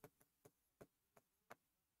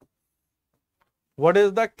 What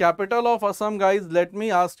is the capital of Assam, guys? Let me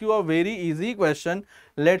ask you a very easy question.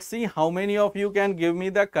 Let's see how many of you can give me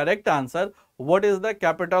the correct answer. What is the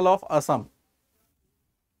capital of Assam?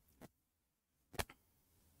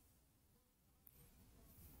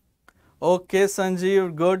 Okay,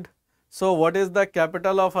 Sanjeev, good. So what is the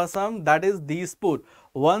capital of Assam? That is Dispur.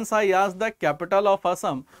 Once I ask the capital of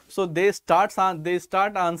Assam, so they start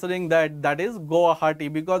answering that is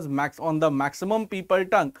Guwahati, because on the maximum people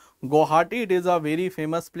tongue, Guwahati it is a very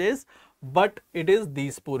famous place, but it is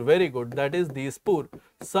Dispur. Very good. That is Dispur.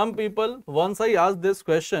 Some people, once I ask this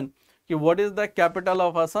question, कि what is the capital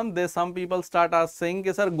of Assam? Some people start saying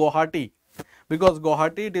कि sir Guwahati, because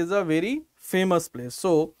Guwahati it is a very famous place.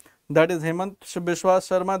 So that is Hemant Biswa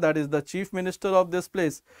Sharma, that is the chief minister of this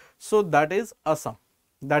place. So that is Assam,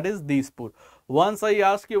 that is Dispur. Once I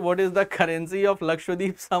asked you what is the currency of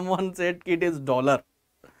Lakshadweep, someone said it is dollar.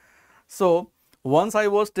 So once I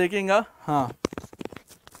was taking a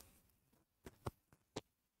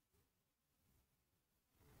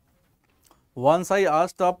once I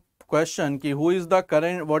asked a question ki what is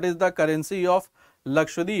the currency of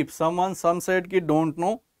Lakshadweep, some said ki don't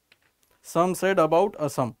know, some said about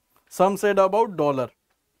Assam, some said about dollar.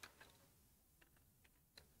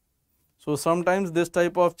 So sometimes this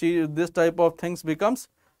type of things becomes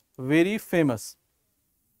very famous.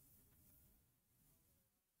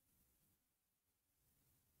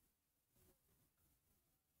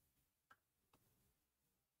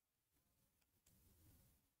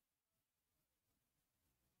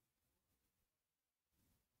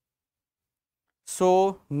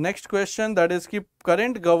 So next question, that is ki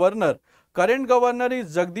current governor is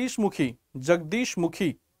Jagdish Mukhi.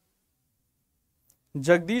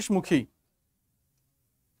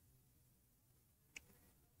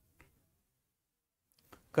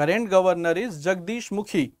 Current governor is Jagdish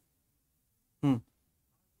Mukhi.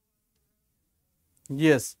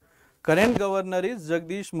 Yes, current governor is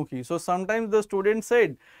Jagdish Mukhi. So sometimes the student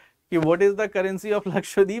said, what is the currency of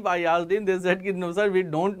Lakshadweep? I asked him, they said, no sir, we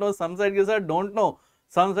don't know. Some said, sir, don't know.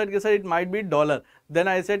 Some said, sir, it might be dollar. Then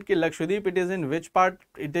I said, Lakshadweep, it is in which part?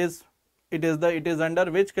 It is under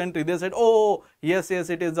which country? They said, oh, yes,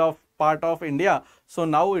 it is of part of India. So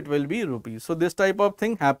now it will be rupees. So this type of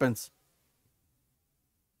thing happens.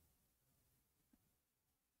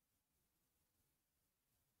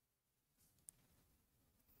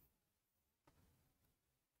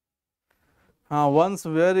 Once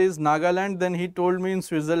where is Nagaland, then he told me in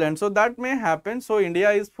Switzerland. So that may happen. So India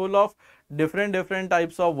is full of different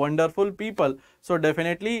types of wonderful people. So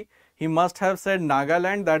definitely he must have said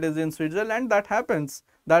Nagaland, that is in Switzerland. That happens.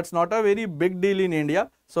 That's not a very big deal in India.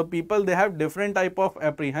 So people, they have different type of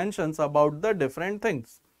apprehensions about the different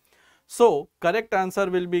things. So correct answer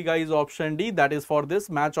will be, guys, option D, that is for this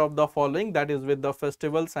match of the following, that is with the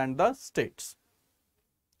festivals and the states.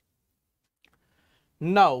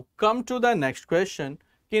 Now come to the next question,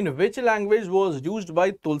 In which language was used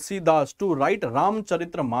by Tulsidas to write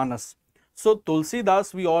Ramcharitramanas? So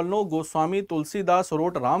Tulsidas, we all know Goswami Tulsidas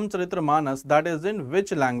wrote Ramcharitramanas. That is in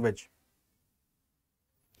which language?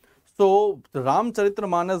 So the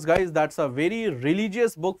Ramcharitramanas, guys, that's a very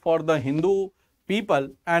religious book for the Hindu people,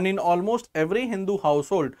 and in almost every Hindu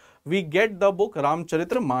household we get the book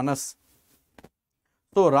Ramcharitramanas.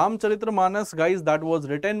 So Ramcharitramanas, guys, that was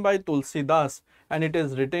written by Tulsidas, and it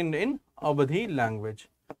is written in Awadhi language.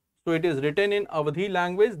 So it is written in Awadhi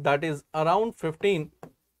language, that is around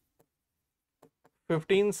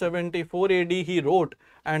 1574 AD he wrote,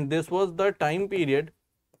 and this was the time period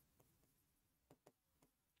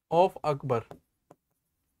of Akbar.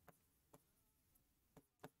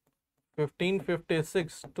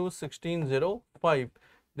 1556 to 1605.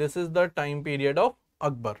 This is the time period of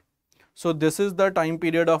Akbar. So this is the time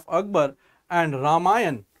period of Akbar. And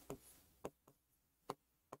Ramayana,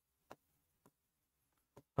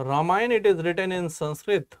 it is written in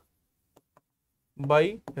Sanskrit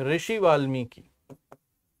by Rishi Valmiki.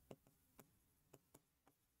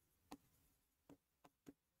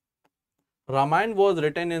 Ramayana was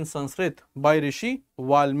written in Sanskrit by Rishi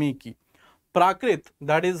Valmiki. Prakrit,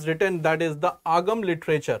 that is written, that is the Agam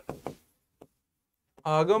literature.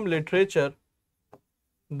 Agam literature,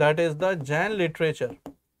 that is the Jain literature,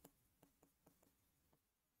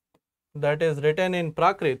 that is written in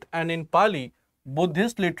Prakrit, and in Pali,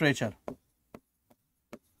 Buddhist literature.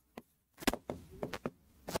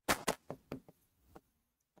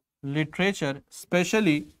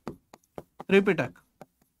 Especially Tripitak,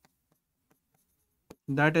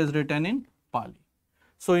 that is written in Pali.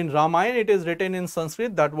 So in Ramayana it is written in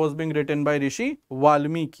Sanskrit, that was being written by Rishi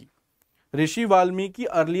Valmiki. Rishi Valmiki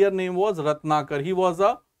earlier name was Ratnakar. He was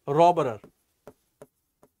a robber.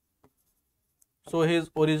 So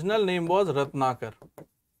his original name was Ratnakar.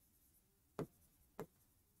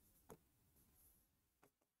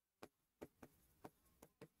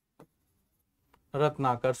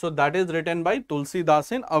 Ratnakar. So that is written by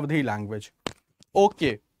Tulsidas in Awadhi language.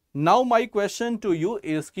 Okay. Now my question to you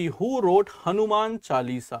is ki who wrote Hanuman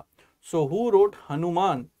Chalisa? So who wrote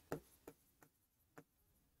Hanuman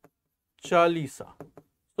Chalisa?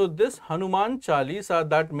 So this Hanuman Chalisa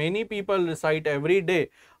that many people recite every day,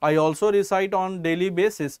 I also recite on daily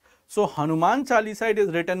basis. So Hanuman Chalisa, it is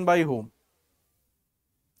written by whom?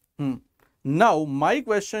 Now my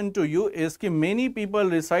question to you is ki many people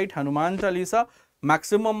recite Hanuman Chalisa.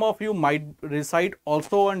 Maximum of you might recite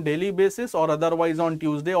also on daily basis or otherwise on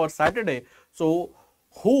Tuesday or Saturday. So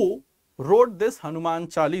who wrote this Hanuman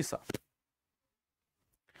Chalisa?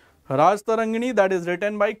 Raj Tarangini, that is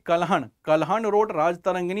written by Kalhan. Kalhan wrote Raj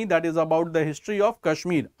Tarangini, that is about the history of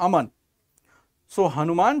Kashmir, Aman. So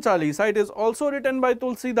Hanuman Chalisa, it is also written by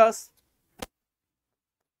Tulsidas.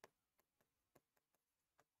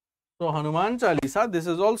 So Hanuman Chalisa, this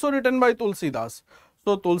is also written by Tulsidas.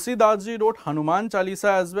 So Tulsidas ji wrote Hanuman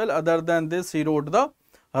Chalisa as well. Other than this, he wrote the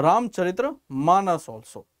Ramcharitra Manas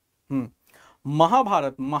also.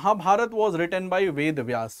 Mahabharat. Mahabharat was written by Ved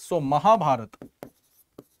Vyas. So Mahabharat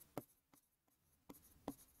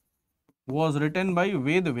was written by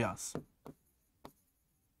Ved Vyas.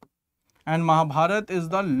 And Mahabharat is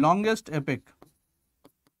the longest epic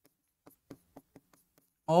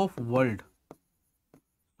of world.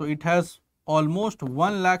 So it has almost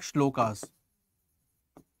 1 lakh shlokas.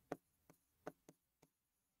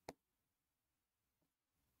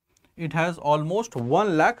 It has almost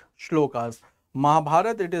 1 lakh shlokas.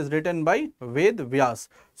 Mahabharat, it is written by Ved Vyas.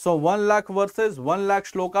 So 1 lakh verses, 1 lakh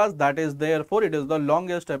shlokas, that is therefore it is the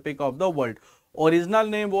longest epic of the world. Original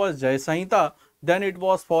name was Jai Samhita, then it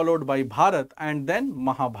was followed by Bharat and then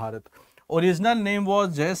Mahabharat. Original name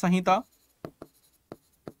was Jai Samhita,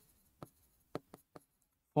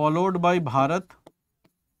 followed by Bharat,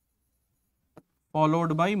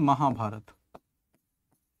 followed by Mahabharat.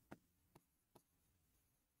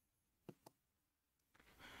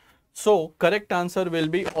 So correct answer will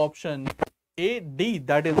be option A, D,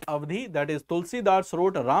 that is Awadhi, that is Tulsidas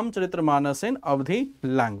wrote Ramcharitramanas in Awadhi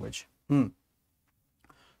language.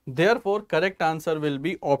 Therefore correct answer will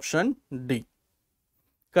be option D.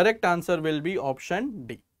 Correct answer will be option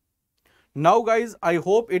D. Now guys, I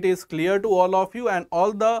hope it is clear to all of you, and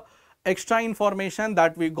all the extra information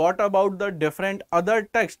that we got about the different other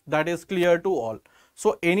texts, that is clear to all.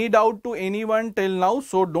 So any doubt to anyone till now,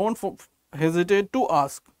 so don't hesitate to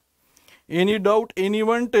ask. Any doubt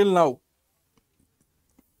anyone till now?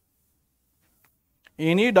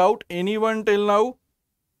 Any doubt anyone till now?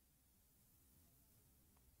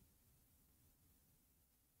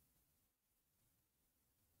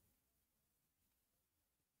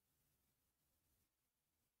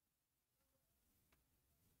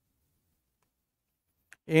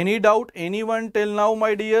 Any doubt, anyone till now,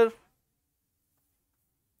 my dear?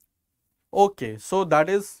 Okay, so that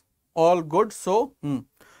is all good. So,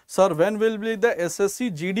 sir, when will be the SSC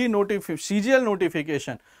GD CGL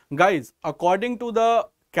notification? Guys, according to the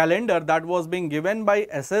calendar that was being given by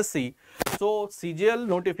SSC, so CGL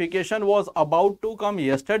notification was about to come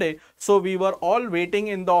yesterday. So, we were all waiting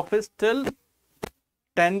in the office till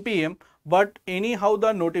 10 p.m. but anyhow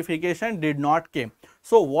the notification did not came.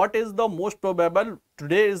 So what is the most probable?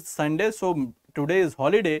 Today is Sunday, so today is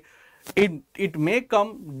holiday. It may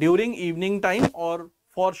come during evening time or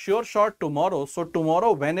for sure short tomorrow. So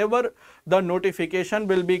tomorrow whenever the notification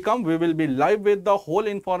will become, we will be live with the whole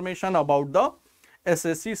information about the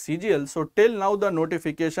SSC CGL. So till now the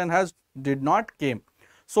notification has did not came.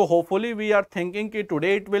 So hopefully we are thinking that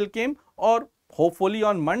today it will came or hopefully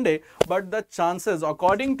on Monday, but the chances,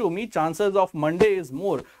 according to me, chances of Monday is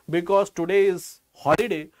more because today is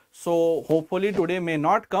holiday. So hopefully today may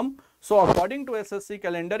not come. So according to SSC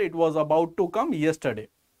calendar, it was about to come yesterday,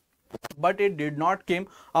 but it did not came.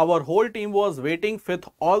 Our whole team was waiting with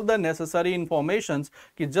all the necessary informations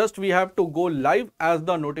कि just we have to go live as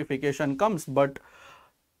the notification comes, but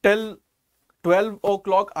till 12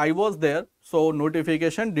 o'clock I was there, so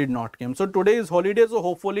notification did not come. So today is holiday, so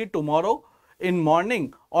hopefully tomorrow in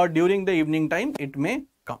morning or during the evening time it may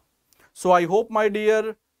come. So I hope my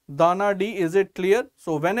dear Dana D, is it clear?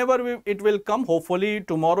 So whenever it will come, hopefully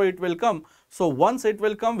tomorrow it will come. So once it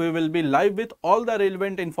will come, we will be live with all the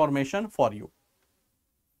relevant information for you.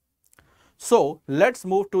 So let's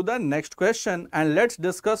move to the next question and let's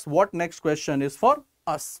discuss what next question is for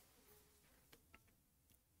us.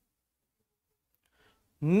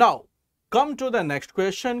 Now come to the next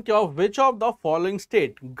question, of which of the following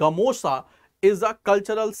state gamosa is a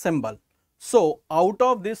cultural symbol? So out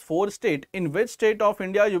of these 4 states, in which state of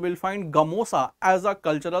India you will find gamosa as a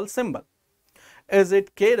cultural symbol? Is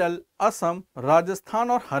it Kerala, Assam,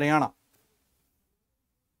 Rajasthan or Haryana?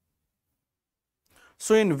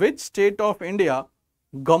 So in which state of India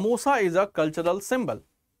gamosa is a cultural symbol?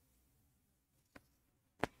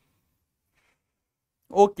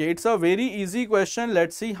 Okay, it's a very easy question.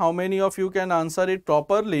 Let's see how many of you can answer it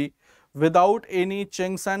properly without any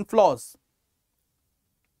chinks and flaws.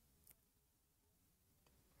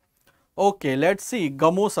 Okay, let's see.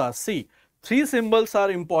 Gamosa. See, 3 symbols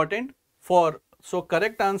are important for, so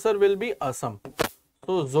correct answer will be Assam.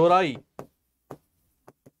 So Zorai,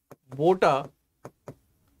 Bota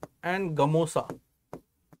and Gamosa.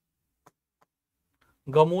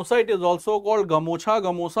 Gamosa, it is also called Gamocha,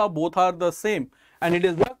 Gamosa, both are the same, and it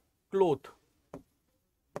is a cloth.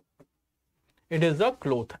 It is a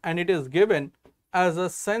cloth and it is given as a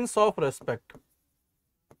sense of respect.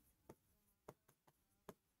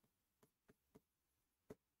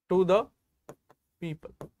 To the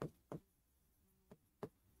people.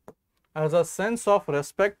 As a sense of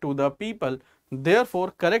respect to the people.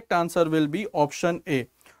 Therefore, correct answer will be option A.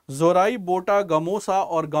 Zorai, Bota, Gamosa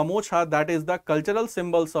or Gamocha, that is the cultural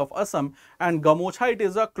symbols of Assam, and Gamocha, it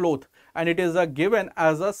is a cloth and it is a given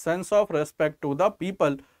as a sense of respect to the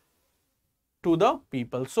people.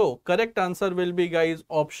 So correct answer will be, guys,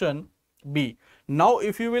 option B. Now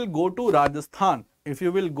if you will go to Rajasthan,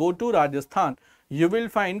 you will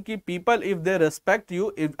find कि people, if they respect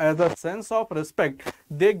you, if as a sense of respect,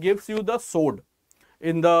 they gives you the sword.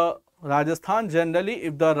 In the Rajasthan,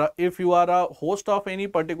 generally, if you are a host of any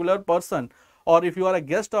particular person or if you are a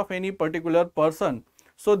guest of any particular person,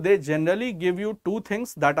 so they generally give you 2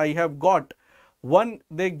 things that I have got. One,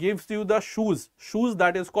 they gives you the shoes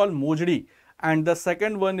that is called mojdi, and the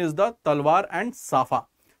second one is the talwar and safa.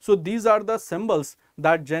 So these are the symbols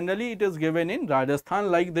that generally it is given in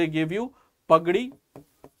Rajasthan, like they give you pagdi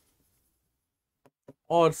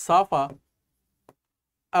or safa,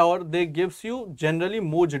 or they gives you generally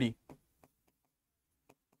mojdi.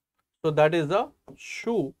 So that is the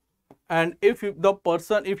shoe. And if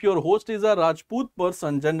your host is a Rajput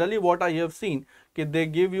person, generally what I have seen, they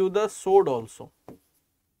give you the sword also.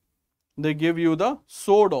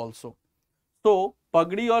 So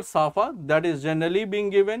pagdi or safa, that is generally being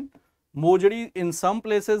given. Mojdi in some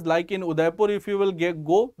places, like in Udaipur, if you will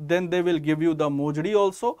go, then they will give you the mojdi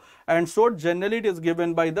also. And sword generally it is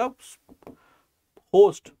given by the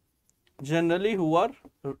host, generally who are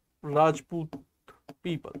Rajput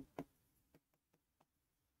people.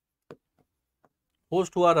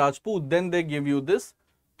 Host who are Rajput, then they give you this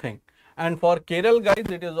thing. And for Kerala,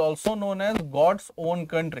 guys, it is also known as God's own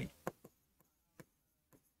country,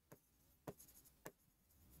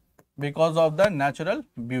 because of the natural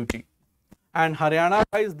beauty. And Haryana,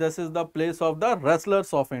 guys, this is the place of the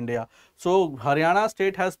wrestlers of India. So Haryana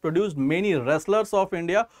state has produced many wrestlers of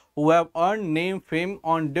India who have earned name, fame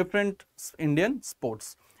on different Indian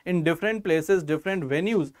sports. In different places, different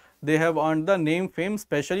venues, they have earned the name, fame,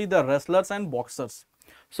 especially the wrestlers and boxers.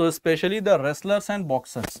 So especially the wrestlers and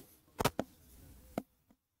boxers.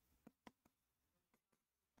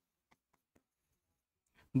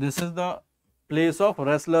 This is the place of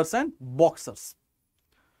wrestlers and boxers.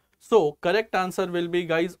 So correct answer will be,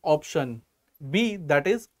 guys, option B, that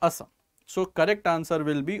is Assam. So correct answer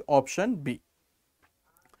will be option B.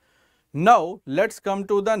 Now let's come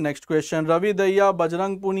to the next question. Ravi Daya,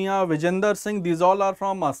 Bajrang Punia, Vijender Singh, these all are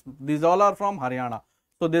from us. These all are from Haryana.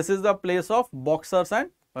 So this is the place of boxers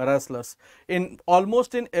and wrestlers. In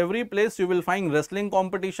almost in every place you will find wrestling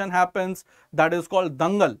competition happens. That is called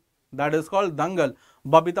dangal. That is called dangal.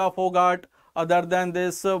 Babita Fogart. Other than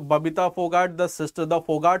this, Babita Fogart, the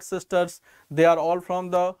Fogart sisters, they are all from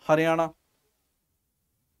the Haryana.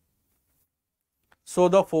 So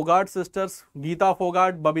the Fogart sisters, Geeta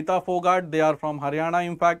Fogart, Babita Fogart, they are from Haryana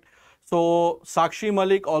in fact. So Sakshi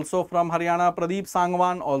Malik also from Haryana, Pradeep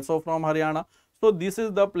Sangwan also from Haryana. So this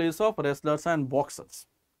is the place of wrestlers and boxers.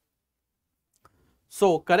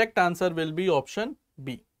 So correct answer will be option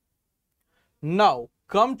B. Now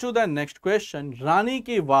come to the next question. Rani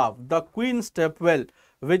Ki Vav, the Queen Stepwell,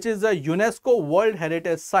 which is a UNESCO World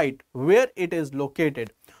Heritage Site, where it is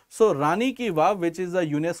located. So Rani Ki Vav, which is a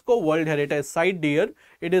UNESCO World Heritage Site, dear,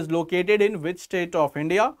 it is located in which state of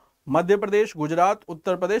India? Madhya Pradesh, Gujarat,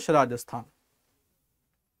 Uttar Pradesh, Rajasthan.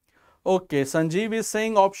 Okay, Sanjeev is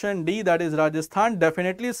saying option D, that is Rajasthan.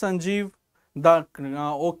 Definitely Sanjeev.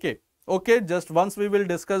 Okay, just once we will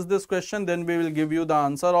discuss this question, then we will give you the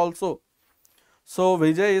answer also. So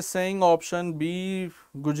Vijay is saying option B,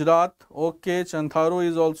 Gujarat. Okay, Chantharu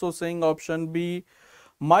is also saying option B.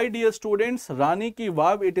 My dear students, Rani Ki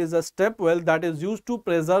Vav, it is a step well that is used to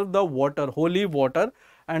preserve the water, holy water,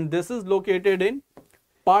 and this is located in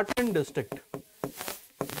Patan district.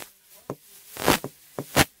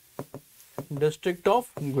 District of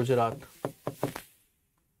Gujarat.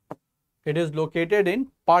 It is located in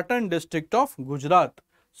Patan district of Gujarat.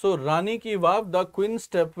 So Rani Ki Vav, the Queen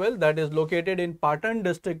Stepwell, that is located in Patan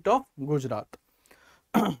district of Gujarat.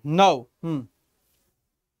 Now,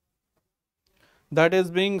 that is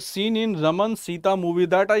being seen in Raman Sita movie,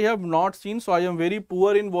 that I have not seen, so I am very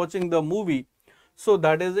poor in watching the movie. So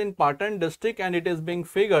that is in Patan district and it is being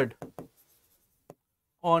figured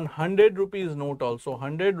on 100 rupees note also,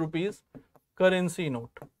 100 rupees currency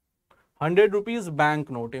note, 100 rupees bank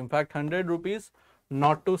note. In fact, 100 rupees,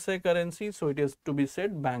 not to say currency, so it is to be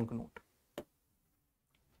said bank note.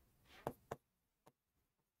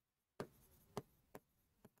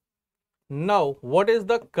 Now, what is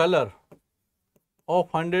the color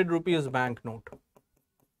of 100 rupees bank note?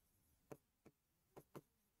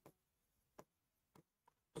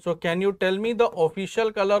 So, can you tell me the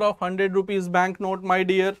official color of 100 rupees bank note, my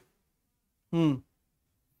dear?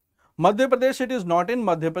 Madhya Pradesh, it is not in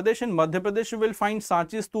Madhya Pradesh. In Madhya Pradesh, you will find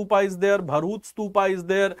Sanchi Stupa is there, Bharut Stupa is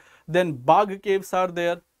there, then Bagh caves are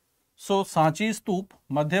there. So, Sanchi Stup,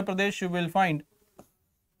 Madhya Pradesh, you will find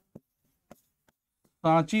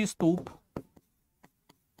Sanchi Stup,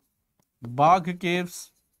 Bagh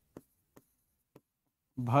caves,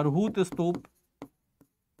 Bharhut Stup,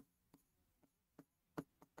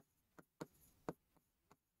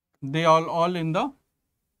 they are all in the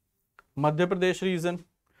Madhya Pradesh region.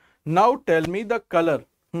 Now tell me the color.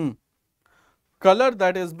 Color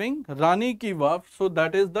that is being Rani Ki Vav, so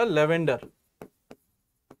that is the lavender.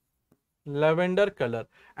 Lavender color.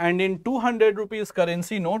 And in 200 rupees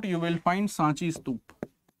currency note, you will find Sanchi Stup.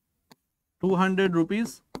 200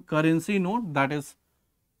 rupees currency note, that is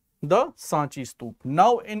the Sanchi Stup.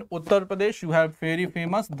 Now in Uttar Pradesh, you have very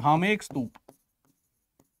famous Dhamek Stup.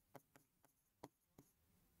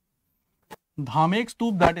 Dhamek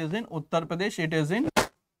Stup, that is in Uttar Pradesh, it is in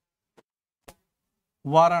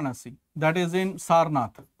Varanasi, that is in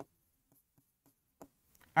Sarnath.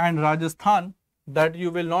 And Rajasthan, that you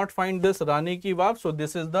will not find this Rani Ki Vav, so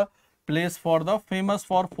this is the place for the famous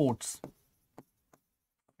for forts.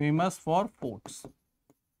 Famous for forts.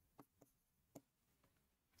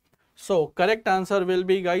 So correct answer will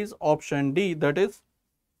be, guys, option D, that is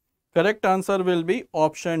correct answer will be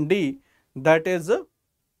option D, that is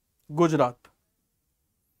Gujarat.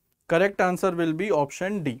 Correct answer will be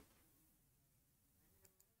option D.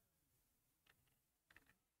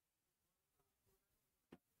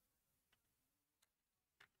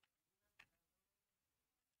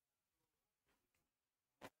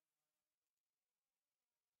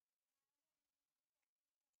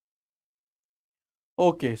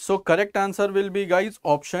 Okay, so correct answer will be guys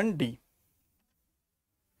option D.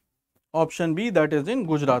 Option B, that is in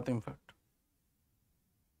Gujarat in fact.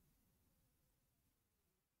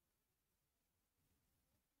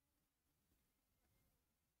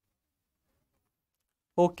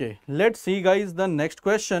 Okay, let's see guys the next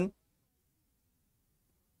question.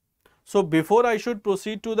 So before I should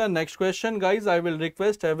proceed to the next question guys, I will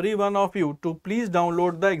request every one of you to please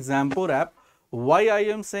download the Exampur app. Why I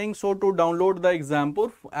am saying so to download the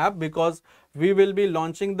Exampur app? Because we will be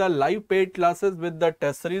launching the live paid classes with the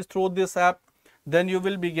test series through this app. Then you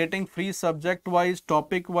will be getting free subject wise,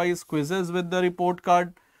 topic wise quizzes with the report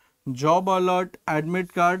card, job alert,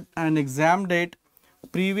 admit card and exam date,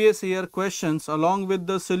 previous year questions along with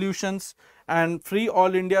the solutions and free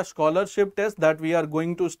all India scholarship test that we are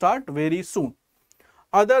going to start very soon.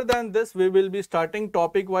 Other than this, we will be starting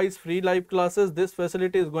topic wise free live classes. This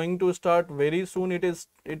facility is going to start very soon.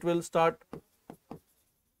 It will start.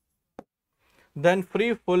 Then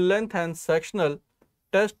free full length and sectional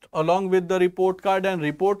test along with the report card, and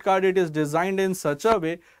report card it is designed in such a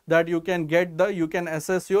way that you can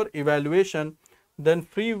assess your evaluation. Then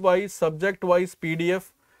free wise subject wise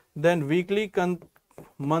PDF, then weekly,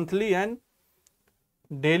 monthly and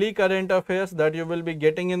daily current affairs that you will be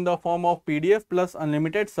getting in the form of PDF plus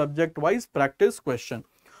unlimited subject wise practice question.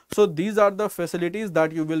 So these are the facilities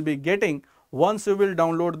that you will be getting once you will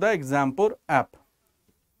download the Exampur app.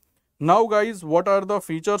 Now guys, what are the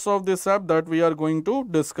features of this app that we are going to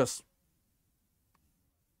discuss?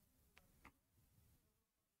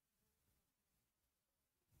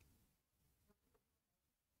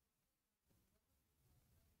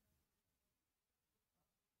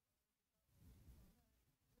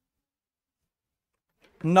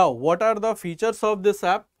 Now, what are the features of this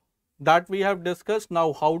app that we have discussed?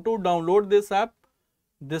 Now, how to download this app?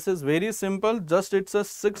 This is very simple, just it's a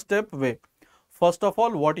 6-step way. First of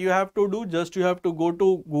all, what you have to do, just you have to go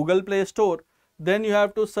to Google Play Store, then you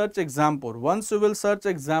have to search Exampur. Once you will search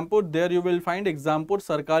Exampur, there you will find Exampur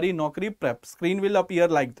Sarkari Naukri Prep. Screen will appear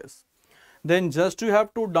like this. Then just you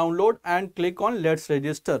have to download and click on let's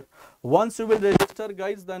register. Once you will register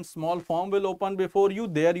guys, then small form will open before you.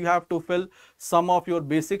 There you have to fill some of your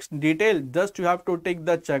basics detail. Just you have to tick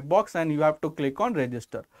the checkbox and you have to click on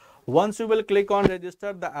register. Once you will click on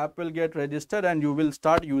register, the app will get registered and you will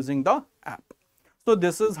start using the app. So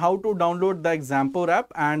this is how to download the Exampur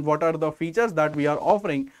app and what are the features that we are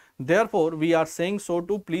offering. Therefore, we are saying so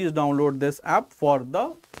to please download this app for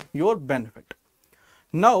your benefit.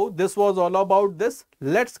 Now, this was all about this.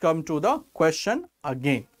 Let's come to the question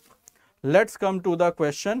again. Let's come to the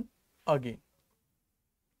question again.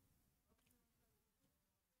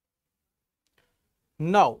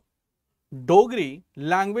 Now, Dogri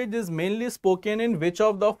language is mainly spoken in which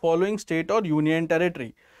of the following state or union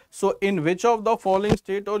territory? So, in which of the following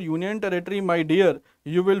state or union territory, my dear,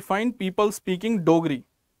 you will find people speaking Dogri?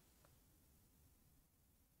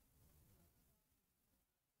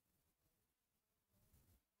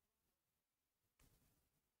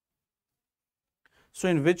 So,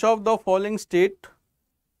 in which of the following state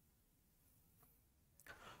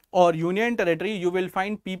or union territory you will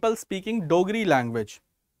find people speaking Dogri language?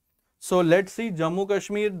 So, let's see Jammu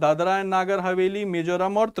Kashmir, Dadra and Nagar Haveli,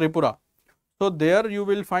 Mizoram or Tripura. So, there you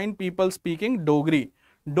will find people speaking Dogri.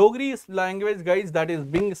 Dogri is language guys that is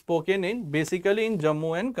being spoken in basically in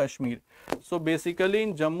Jammu and Kashmir. So, basically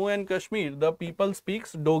in Jammu and Kashmir the people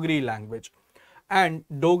speaks Dogri language, and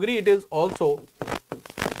Dogri it is also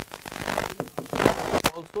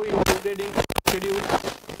included in schedule.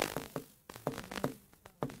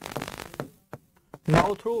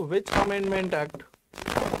 Now, through which Amendment Act?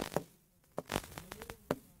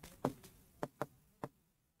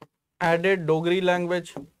 Added Dogri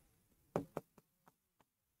language?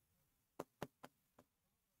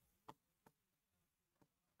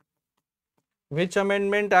 Which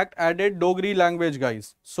Amendment Act added Dogri language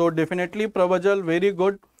guys? So definitely Pravajal, very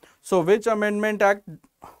good. So which Amendment Act?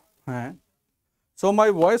 So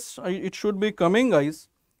my voice, it should be coming guys.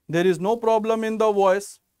 There is no problem in the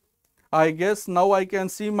voice. I guess now I can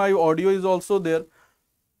see my audio is also there.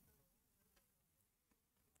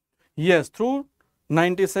 Yes, through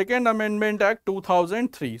 92nd Amendment Act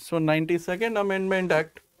 2003. So 92nd Amendment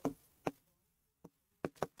Act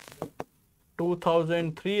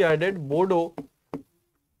 2003 added Bodo,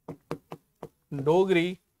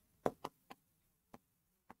 Dogri,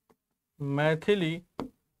 Maithili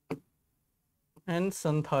and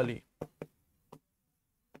Santhali.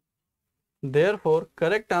 Therefore,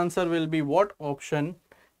 correct answer will be what? Option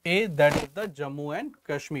A, that is the Jammu and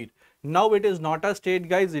Kashmir. Now it is not a state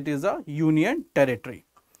guys, it is a union territory.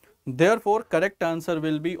 Therefore, correct answer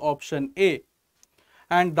will be option A.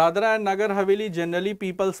 And Dadra and Nagar Haveli, generally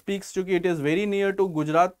people speaks, because it is very near to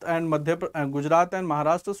Gujarat and Gujarat and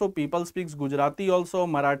Maharashtra, so people speaks Gujarati also,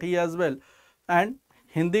 Marathi as well, and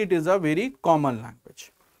Hindi, it is a very common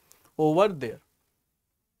language over there.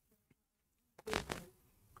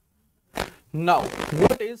 Now,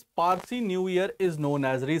 what is Parsi New Year is known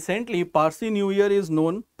as? Recently, Parsi New Year is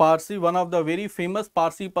known, Parsi, one of the very famous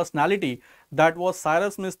Parsi personality, that was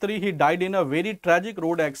Cyrus Mistry. He died in a very tragic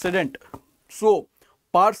road accident. So,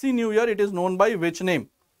 Parsi New Year, it is known by which name?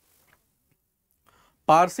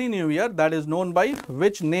 Parsi New Year, that is known by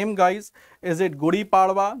which name, guys? Is it Gudi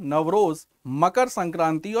Padwa, Navroz, Makar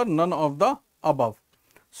Sankranti, or none of the above?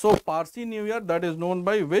 So, Parsi New Year, that is known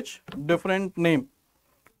by which different name?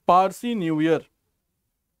 Parsi New Year.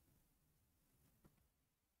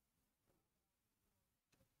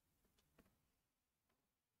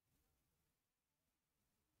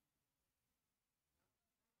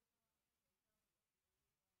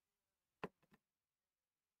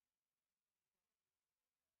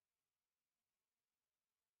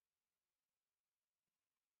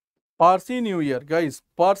 Parsi New Year, guys.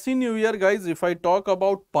 Parsi New Year, guys, if I talk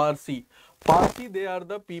about Parsi, they are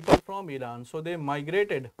the people from Iran. So, they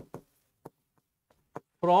migrated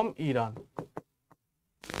from Iran.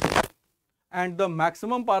 And the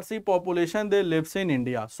maximum Parsi population, they lives in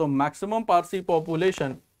India. So, maximum Parsi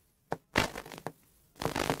population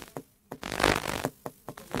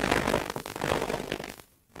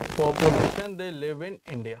they live in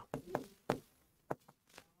India.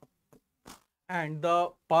 And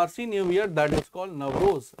the Parsi New Year, that is called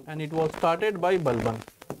Navroz, and it was started by Balban.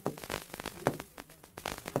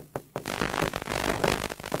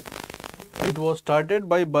 It was started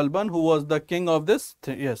by Balban, who was the king of this.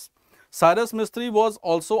 Yes. Cyrus Mistry was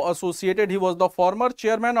also associated. He was the former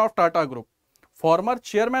chairman of Tata Group. Former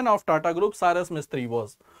chairman of Tata Group, Cyrus Mistry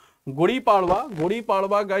was. Gudi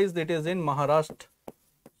Padwa, guys, that is in Maharashtra.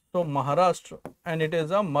 So, Maharashtra, and it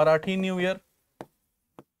is a Marathi New Year.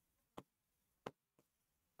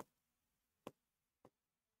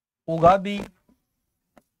 Ugadi,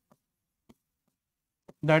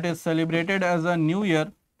 that is celebrated as a new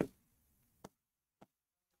year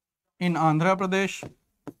in Andhra Pradesh.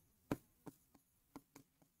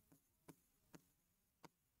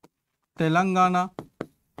 Telangana,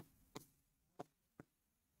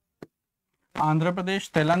 Andhra Pradesh,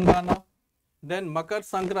 Telangana. Then Makar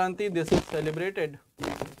Sankranti, this is celebrated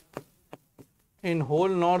in whole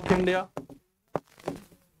North India.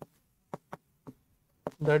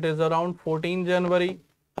 That is around 14 January.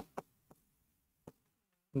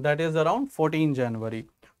 That is around 14 January.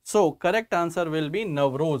 So, correct answer will be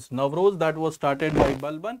Navroz. Navroz, that was started by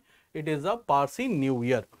Balban. It is a Parsi New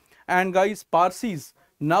Year. And guys, Parsis,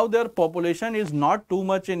 now their population is not too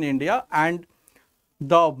much in India, and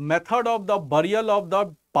the method of the burial of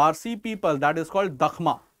the Parsi people, that is called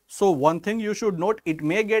Dakhma. So, one thing you should note, it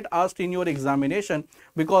may get asked in your examination,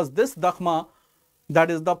 because this Dakhma, that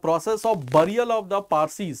is the process of burial of the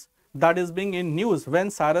Parsis, that is being in news when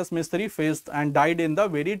Cyrus Mistry faced and died in the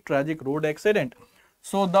very tragic road accident.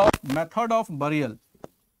 So, the method of burial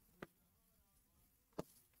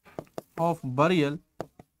of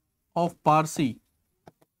Parsi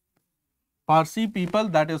people,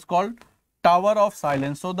 that is called Tower of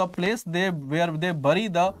Silence. So, the place where they bury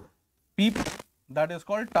the people, that is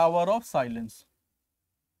called Tower of Silence.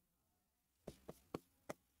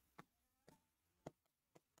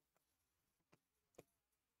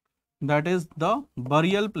 That is the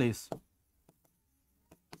burial place.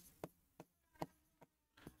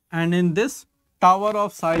 And in this Tower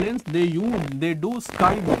of Silence, they do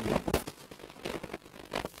sky burial.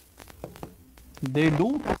 They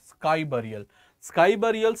do sky burial. Sky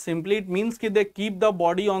burial, simply it means that they keep the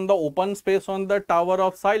body on the open space on the Tower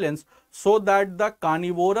of Silence, so that the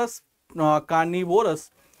carnivorous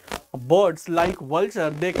birds like vulture,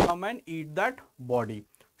 they come and eat that body.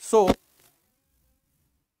 So,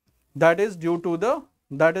 that is due to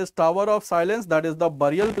that is Tower of Silence, that is the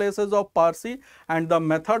burial places of Parsi, and the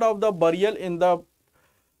method of the burial in the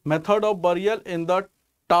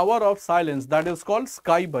Tower of Silence, that is called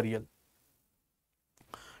sky burial.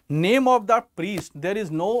 Name of the priest, there is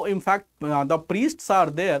no, in fact, the priests are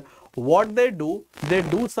there. What they do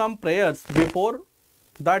some prayers before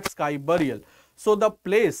that sky burial. So, the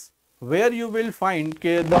place where you will find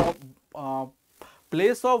the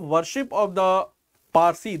place of worship of the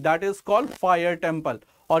Parsi, that is called fire temple,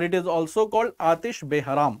 or it is also called Atish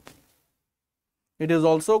Behram. It is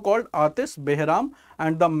also called Atish Behram,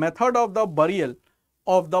 and the method of the burial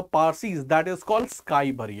of the Parsis, that is called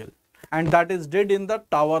sky burial, and that is did in the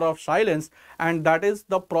Tower of Silence, and that is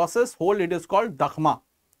the process whole, it is called Dakhma.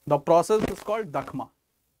 The process is called Dakhma.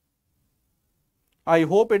 I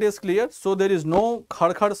hope it is clear. So there is no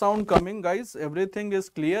khad khad sound coming, guys. Everything is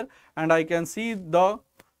clear and I can see the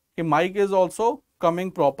mic is also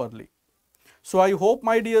coming properly. So I hope,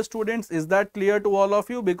 my dear students, is that clear to all of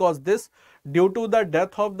you? Because this, due to the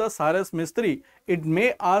death of the Cyrus Mistry, it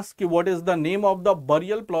may ask you what is the name of the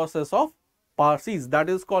burial process of Parsis. That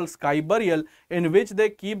is called sky burial, in which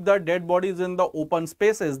they keep the dead bodies in the open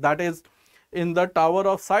spaces, that is in the Tower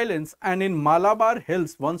of Silence. And in Malabar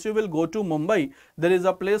Hills, once you will go to Mumbai, there is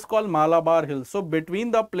a place called Malabar Hills. So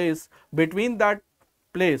between that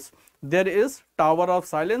place, there is Tower of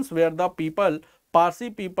Silence, where the people, Parsi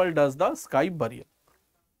people, does the sky burial.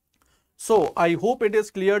 So I hope it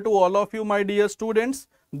is clear to all of you, my dear students.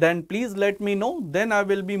 Then please let me know. Then I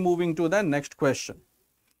will be moving to the next question.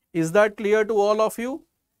 Is that clear to all of you?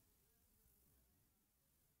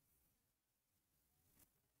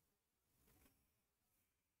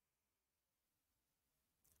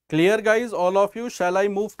 Clear, guys, all of you? Shall I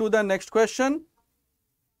move to the next question?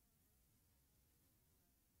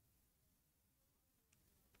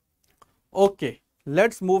 Okay,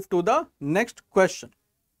 let's move to the next question.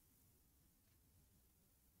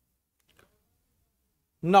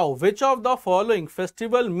 Now, which of the following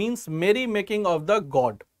festival means merry making of the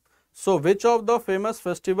god? So, which of the famous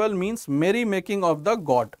festival means merry making of the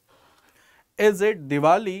god? Is it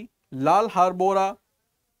Diwali, Lal Harbora,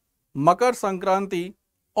 Makar Sankranti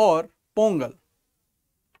or Pongal?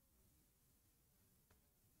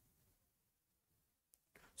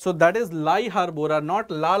 So, that is Lai Harbora, not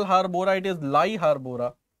Lal Harbora, it is Lai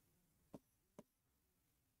Harbora.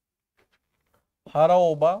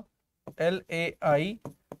 Haraoba, L-A-I-H-A-R-A-O-B-A.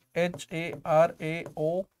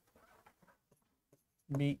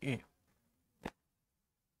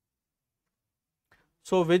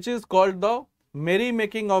 So, which is called the merry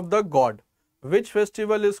making of the god? Which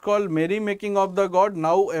festival is called merry making of the god?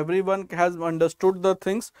 Now everyone has understood the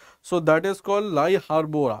things. So, that is called Lai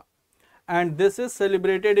Harbora. And this is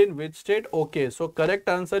celebrated in which state? Okay, so correct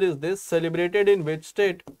answer is this. Celebrated in which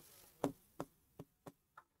state?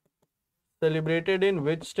 Celebrated in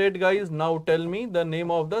which state, guys? Now tell me the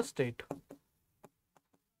name of the state.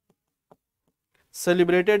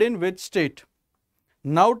 Celebrated in which state?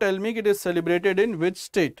 Now tell me it is celebrated in which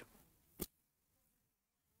state?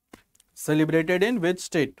 Celebrated in which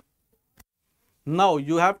state? Now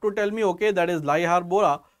you have to tell me, okay, that is Lai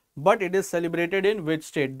Harbora, but it is celebrated in which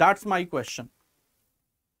state? That's my question.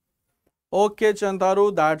 Okay,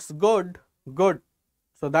 Chantaru, that's good. Good.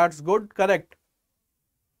 So that's good, correct.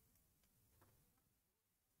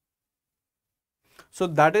 So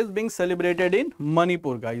that is being celebrated in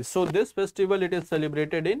Manipur, guys. So this festival, it is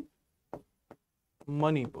celebrated in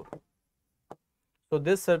Manipur. So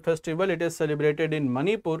this festival, it is celebrated in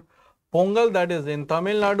Manipur. Pongal, that is in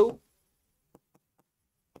Tamil Nadu.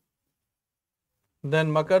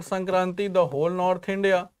 Then Makar Sankranti, the whole North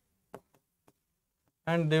India.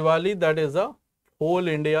 And Diwali, that is a whole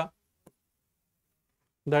India.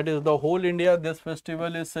 That is the whole India. This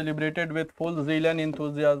festival is celebrated with full zeal and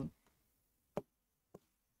enthusiasm.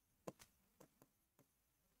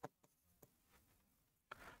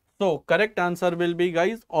 So correct answer will be,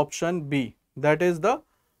 guys, option B. That is the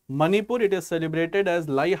Manipur. It is celebrated as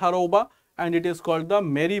Lai Haroba and it is called the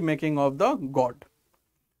merry making of the god.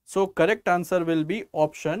 So correct answer will be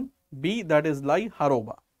option B, that is Lai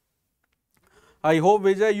Haroba. I hope,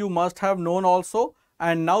 Vijay, you must have known also,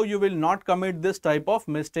 and now you will not commit this type of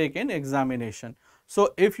mistake in examination.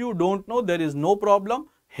 So if you don't know, there is no problem.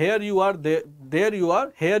 Here you are, there you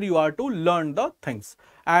are, here you are to learn the things.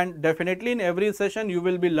 And definitely in every session you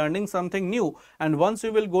will be learning something new, and once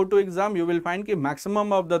you will go to exam, you will find the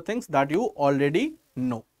maximum of the things that you already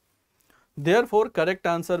know. Therefore, correct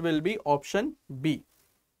answer will be option B.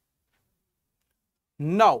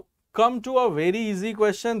 Now, come to a very easy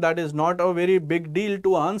question that is not a very big deal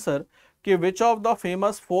to answer. Ki which of the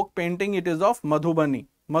famous folk painting it is of Madhubani?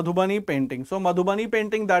 Madhubani painting. So, Madhubani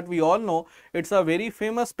painting that we all know, it's a very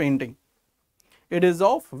famous painting. It is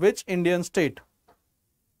of which Indian state?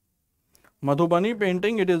 Madhubani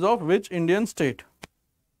painting, it is of which Indian state?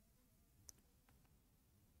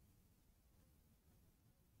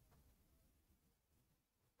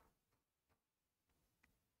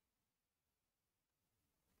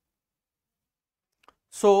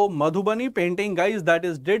 So, Madhubani painting, guys, that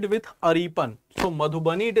is did with Aripan. So,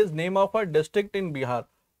 Madhubani, it is name of a district in Bihar.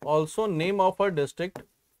 Also name of a district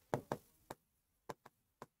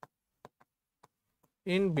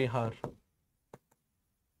in Bihar.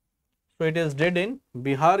 So, it is did in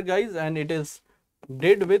Bihar, guys, and it is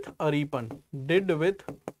did with Aripan. Did with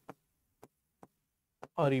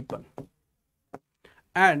Aripan.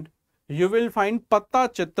 And you will find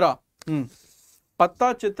Patta Chitra.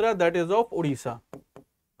 Patta Chitra, that is of Odisha.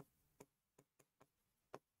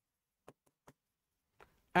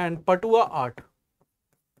 And Patua art.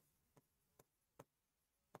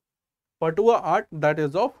 Patua art, that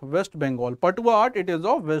is of West Bengal. Patua art, it is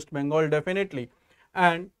of West Bengal definitely.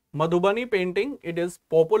 And Madhubani painting, it is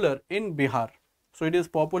popular in Bihar. So it is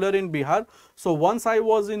popular in Bihar. So once I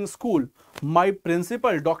was in school, my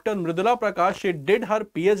principal, Dr. Mridula Prakash, she did her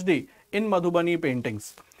PhD in Madhubani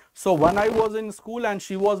paintings. So when I was in school and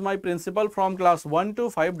she was my principal from class 1 to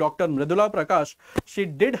 5, Dr. Mridula Prakash, she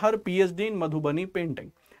did her PhD in Madhubani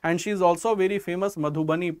painting. And she is also a very famous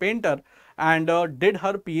Madhubani painter and did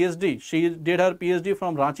her PhD. She did her PhD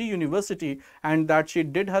from Ranchi University, and that she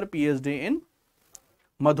did her PhD in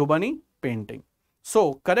Madhubani painting.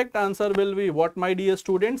 So correct answer will be what, my dear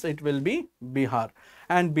students? It will be Bihar.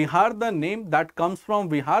 And Bihar, the name that comes from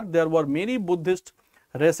Bihar, there were many Buddhist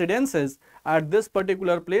residences at this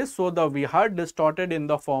particular place. So the Bihar distorted in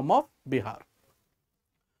the form of Bihar.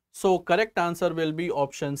 So correct answer will be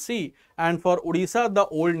option C. And for Odisha, the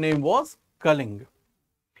old name was Kaling.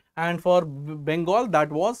 And for Bengal,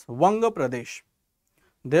 that was Vanga Pradesh.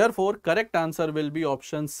 Therefore, correct answer will be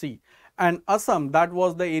option C. And Assam, that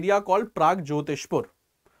was the area called Pragjotishpur.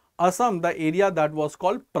 Assam, the area that was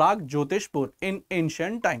called Pragjotishpur in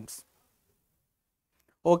ancient times.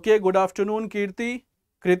 Okay, good afternoon, Kirti.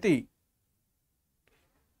 Kriti.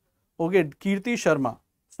 Okay, Kirti Sharma.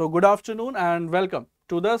 So good afternoon and welcome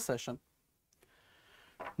to the session.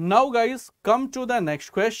 Now guys, come to the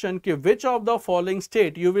next question. Which of the following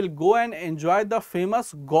state you will go and enjoy the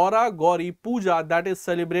famous Gaura Gauri Puja that is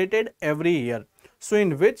celebrated every year? So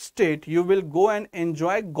in which state you will go and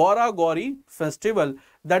enjoy Gaura Gauri festival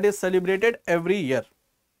that is celebrated every year?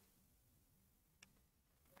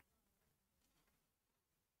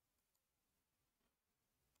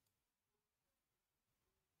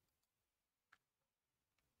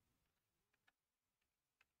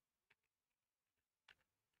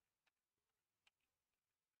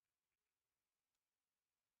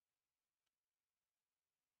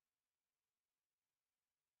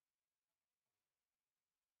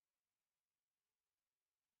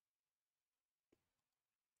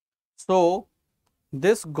 So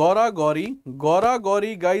this Gaura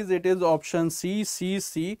Gauri guys, it is option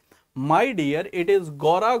C. My dear, it is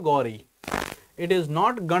Gaura Gauri. It is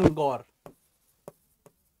not Gangor.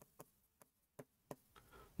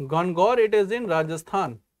 Gangor, it is in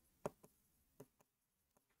Rajasthan.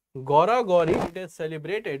 Gaura Gauri, it is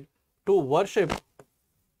celebrated to worship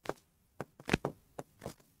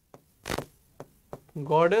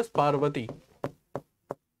goddess Parvati.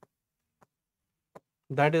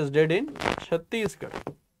 That is did in Chhattisgarh.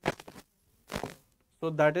 So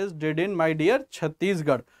that is did in, my dear,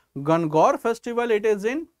 Chhattisgarh. Gangor festival, it is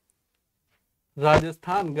in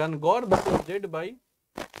Rajasthan. Gangor, that is did by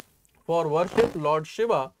for worship Lord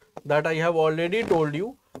Shiva, that I have already told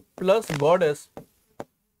you, plus goddess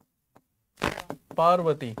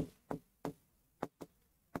Parvati.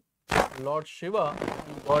 Lord Shiva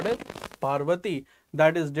and goddess Parvati,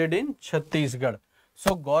 that is did in Chhattisgarh.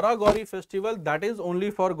 So Gaura Gauri festival, that is only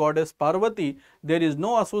for goddess Parvati. There is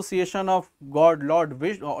no association of God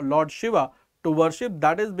Lord Shiva to worship.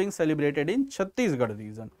 That is being celebrated in Chhattisgarh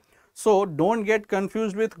region. So don't get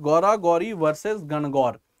confused with Gaura Gauri versus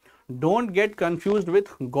Gangor. Don't get confused with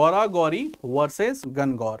Gaura Gauri versus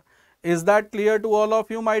Gangor. Is that clear to all of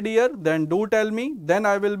you, my dear? Then do tell me. Then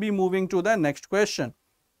I will be moving to the next question.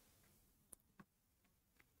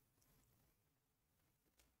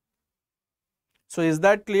 So is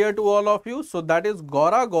that clear to all of you? So that is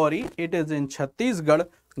Gaura Gauri, it is in Chhattisgarh.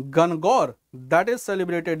 Gangor, that is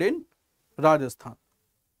celebrated in Rajasthan.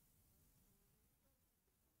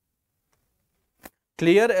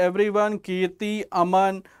 Clear everyone, Kirti,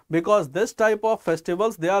 Aman, because this type of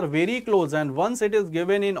festivals, they are very close, and once it is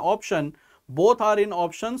given in option, both are in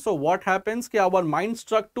option. So what happens, ki our mind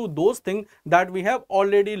struck to those things that we have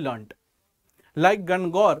already learnt. Like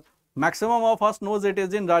Gangor, maximum of us knows it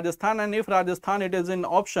is in Rajasthan, and if Rajasthan it is in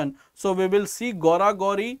option, so we will see Gaura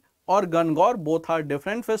Gauri or Gangor, both are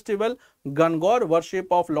different festival. Gangor, worship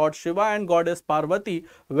of Lord Shiva and goddess Parvati,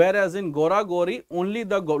 whereas in Gaura Gauri only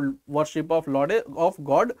the worship of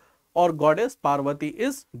God or goddess Parvati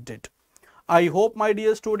is did. I hope, my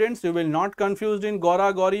dear students, you will not confused in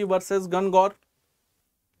Gaura Gauri versus Gangor.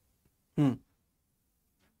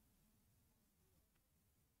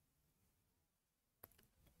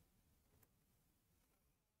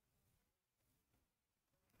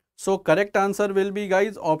 So correct answer will be,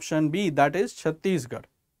 guys, option B, that is Chhattisgarh.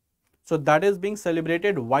 So that is being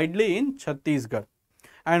celebrated widely in Chhattisgarh.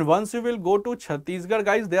 And once you will go to Chhattisgarh,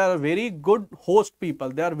 guys, they are very good host people.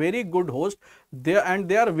 They are very good host. They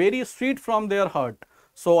are very sweet from their heart.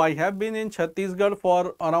 So I have been in Chhattisgarh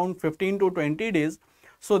for around 15 to 20 days.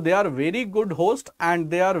 So they are very good host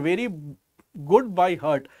and they are very good by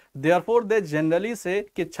heart. Therefore, they generally say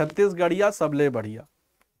कि छत्तीसगढ़िया सबले बढ़िया.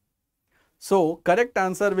 So correct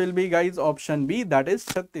answer will be, guys, option B, that is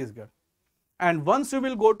Chhattisgarh. And once you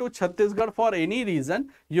will go to Chhattisgarh for any reason,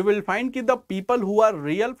 you will find that the people who are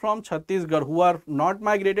real from Chhattisgarh, who are not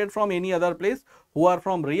migrated from any other place, who are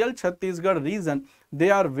from real Chhattisgarh region,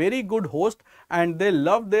 they are very good host and they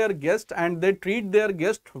love their guests and they treat their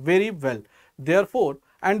guests very well. Therefore,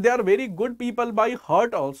 and they are very good people by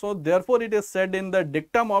heart also. Therefore, it is said in the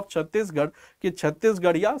dictum of Chhattisgarh कि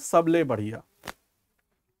छत्तीसगढ़िया सबले बढ़िया.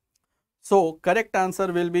 So correct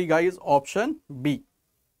answer will be, guys, option B,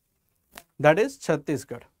 that is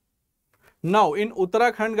Chhattisgarh. Now in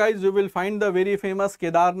Uttarakhand, guys, you will find the very famous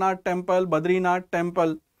Kedarnath temple, Badrinath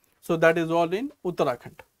temple. So that is all in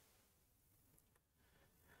Uttarakhand.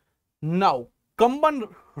 Now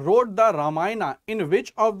Kamban wrote the Ramayana in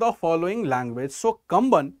which of the following language? So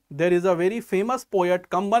Kamban, there is a very famous poet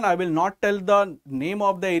Kamban. I will not tell the name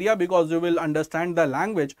of the area because you will understand the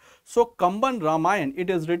language. So Kamban Ramayana, it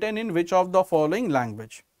is written in which of the following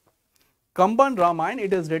language? Kamban Ramayana,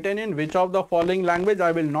 it is written in which of the following language?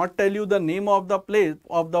 I will not tell you the name of the place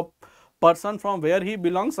of the person from where he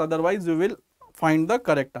belongs, otherwise you will find the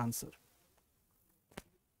correct answer.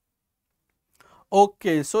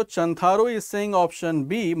 Okay, so Chantharu is saying option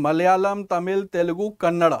B, Malayalam, Tamil, Telugu,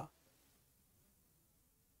 Kannada.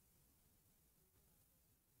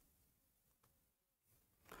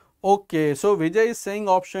 Okay, so Vijay is saying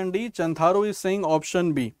option D, Chantharu is saying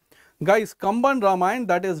option B. Guys, Kamban Ramayana,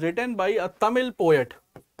 that is written by a Tamil poet.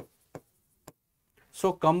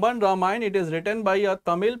 So Kamban Ramayana, it is written by a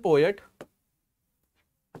Tamil poet.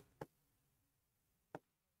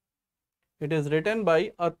 It is written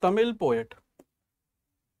by a Tamil poet.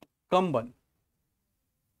 Kamban.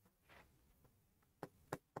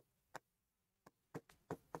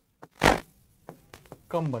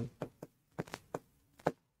 Kamban.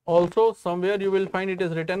 Also somewhere you will find it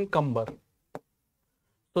is written Kambar.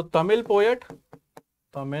 So Tamil poet,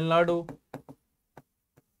 Tamil Nadu.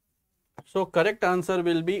 So correct answer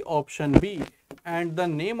will be option B, and the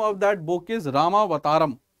name of that book is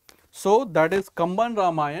Ramavataram. So that is Kamban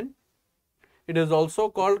Ramayana. It is also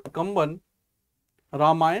called Kamban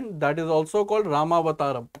Ramayana, that is also called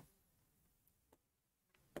Ramavataram.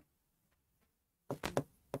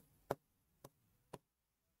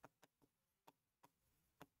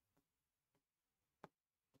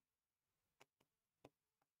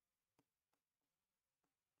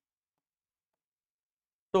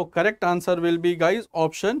 So correct answer will be, guys,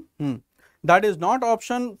 option. That is not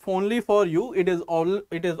option only for you. It is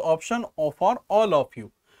option for all of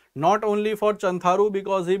you. Not only for Chantharu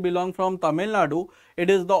because he belongs from Tamil Nadu. It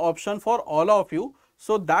is the option for all of you.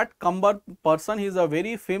 So that Kambar person, he is a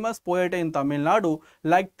very famous poet in Tamil Nadu,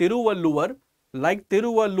 like Tiruvalluvar.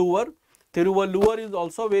 Tiruvalluvar is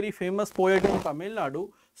also very famous poet in Tamil Nadu.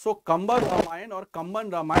 So Kambar Ramayana or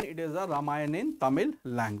Kamban Ramayana, it is a Ramayana in Tamil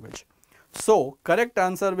language. So correct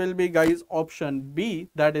answer will be, guys, option B,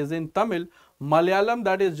 that is in Tamil. Malayalam,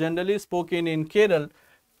 that is generally spoken in Kerala.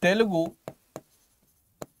 Telugu,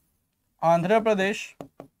 Andhra Pradesh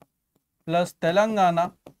plus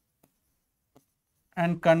Telangana,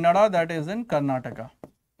 and Kannada, that is in Karnataka.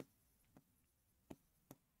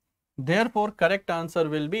 Therefore correct answer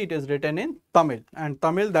will be, it is written in Tamil, and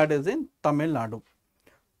Tamil, that is in Tamil Nadu.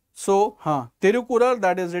 So, Tirukural,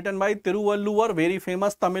 that is written by Tiruvalluvar, very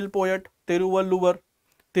famous Tamil poet, Tiruvalluvar.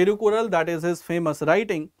 Tirukural, that is his famous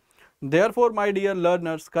writing. Therefore, my dear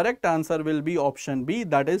learners, correct answer will be option B,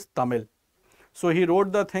 that is Tamil. So, he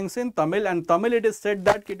wrote the things in Tamil, and Tamil, it is said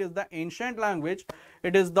that it is the ancient language.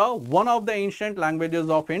 It is the one of the ancient languages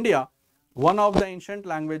of India. One of the ancient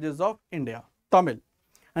languages of India, Tamil.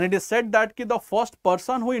 And it is said that the first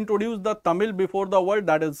person who introduced the Tamil before the world,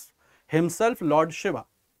 that is himself, Lord Shiva.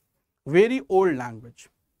 Very old language.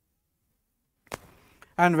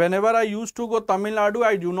 And whenever I used to go Tamil Nadu,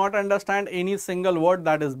 I do not understand any single word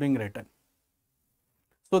that is being written.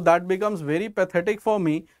 So that becomes very pathetic for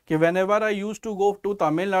me कि whenever I used to go to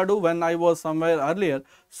Tamil Nadu when I was somewhere earlier,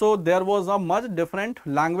 so there was a much different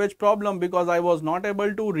language problem because I was not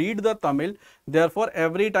able to read the Tamil. Therefore,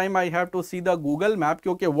 every time I have to see the Google map कि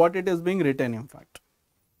okay, what it is being written in fact.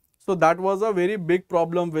 So that was a very big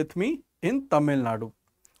problem with me in Tamil Nadu.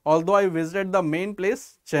 Although I visited the main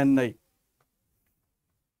place, Chennai.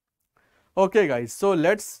 Okay guys, so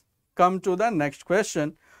let's come to the next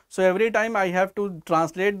question. So every time I have to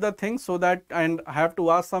translate the things, so that, and I have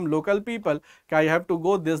to ask some local people, I have to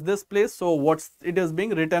go this place, so what's it is being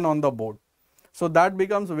written on the board. So that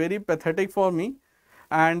becomes very pathetic for me.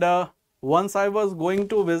 And once I was going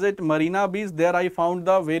to visit Marina Beach, there I found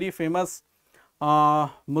the very famous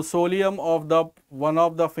mausoleum of the one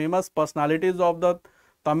of the famous personalities of the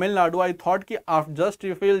Tamil Nadu. I thought ki just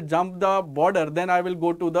if we'll jump the border, then I will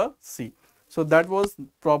go to the sea. So that was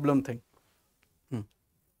problem thing.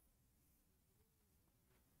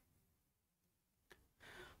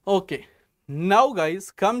 Okay, now guys,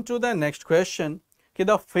 come to the next question. Ki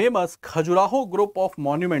the famous Khajuraho group of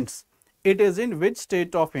monuments, it is in which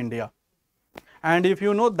state of India? And if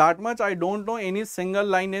you know that much, I don't know any single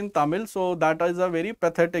line in Tamil, so that is a very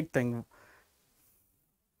pathetic thing.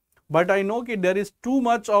 But I know that there is too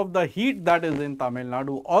much of the heat that is in Tamil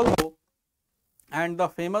Nadu also, and the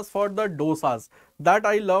famous for the dosas that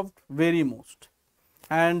I loved very most,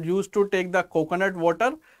 and used to take the coconut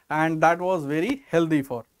water, and that was very healthy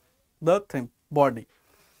for the body.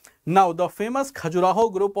 Now, the famous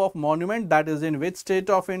Khajuraho group of monument, that is in which state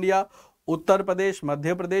of India? Uttar Pradesh,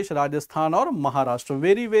 Madhya Pradesh, Rajasthan or Maharashtra?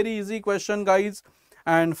 Very, very easy question, guys.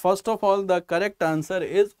 And first of all, the correct answer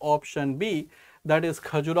is option B, that is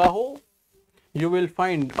Khajuraho. You will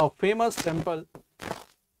find a famous temple,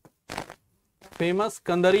 famous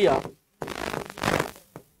Kandariya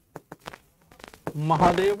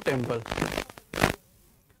Mahadev temple.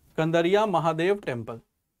 Kandariya Mahadev temple.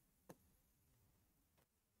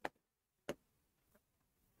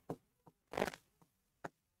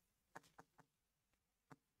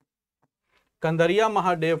 Kandariya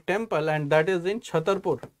Mahadev temple, and that is in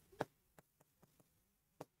Chhatarpur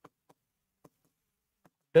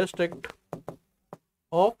district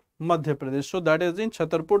of Madhya Pradesh. So that is in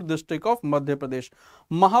Chhatarpur district of Madhya Pradesh.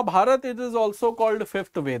 Mahabharat, it is also called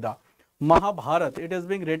fifth Veda. Mahabharat, it is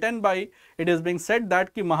being written by, it is being said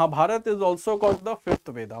that ki Mahabharat is also called the fifth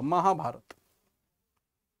Veda. Mahabharat.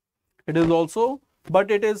 It is also,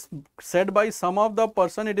 but it is said by some of the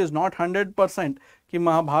person, it is not 100% ki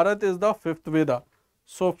Mahabharat is the fifth Veda.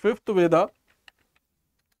 So fifth Veda,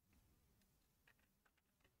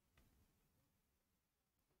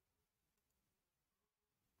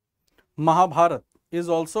 Mahabharat is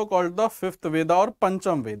also called the fifth Veda or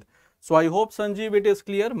Pancham Ved. So I hope, Sanjeev, it is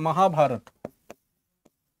clear. Mahabharat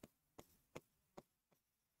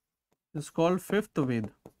is called fifth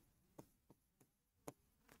Ved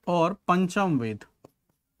or Pancham Ved.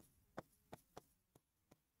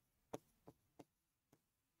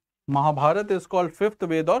 Mahabharat is called fifth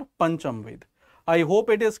Ved or Pancham Ved. I hope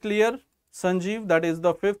it is clear, Sanjeev, that is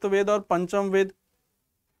the fifth Ved or Pancham Ved.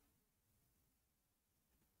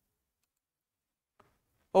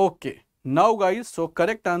 Okay, now guys, so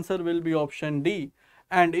correct answer will be option D.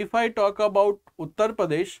 And if I talk about Uttar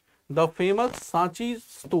Pradesh, the famous Sanchi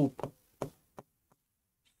Stoop,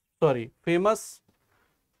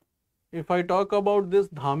 if I talk about this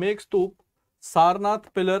Dhamek Stoop,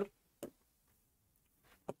 Sarnath pillar,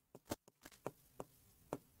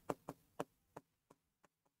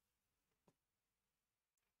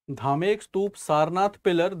 Dhamek Stoop, Sarnath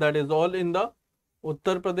pillar, that is all in the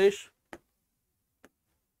Uttar Pradesh.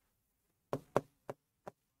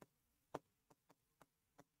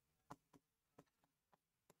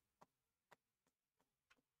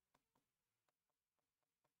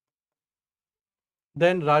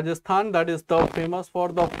 Then Rajasthan, that is the famous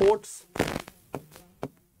for the forts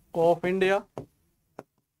of India.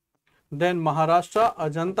 Then Maharashtra,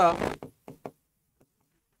 Ajanta,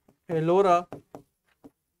 Ellora.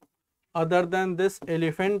 Other than this,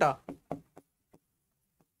 Elephanta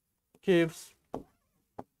caves,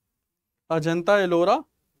 Ajanta, Ellora,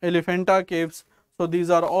 Elephanta caves. So these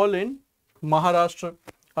are all in Maharashtra,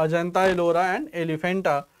 Ajanta, Ellora and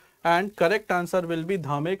Elephanta, and correct answer will be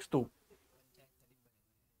Dhamek Stoop.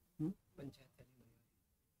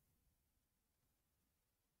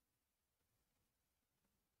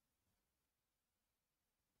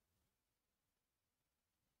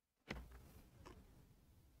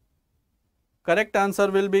 Correct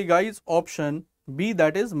answer will be, guys, option B,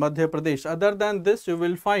 that is Madhya Pradesh. Other than this, you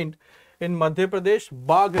will find in Madhya Pradesh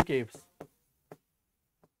Bagh caves.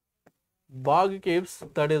 Bagh caves,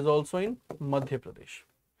 that is also in Madhya Pradesh.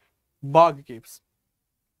 Bagh caves.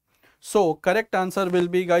 So correct answer will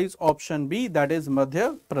be, guys, option B, that is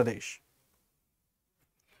Madhya Pradesh.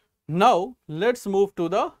 Now let's move to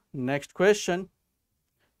the next question.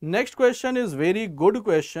 Next question is very good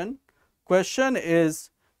question. Question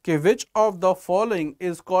is, which of the following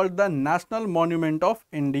is called the National Monument of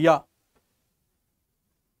India?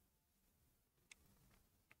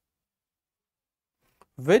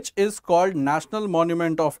 which is called National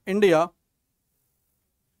Monument of India?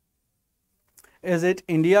 Is it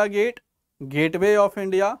India Gate, Gateway of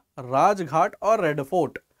India, Rajghat or Red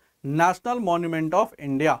Fort? National Monument of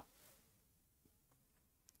India.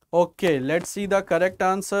 Okay, let's see the correct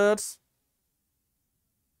answers.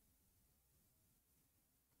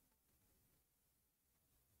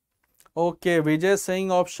 Okay, Vijay is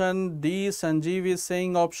saying option D, Sanjeev is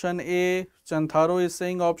saying option A, Chantharo is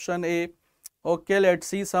saying option A. Okay, let's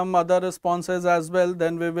see some other responses as well.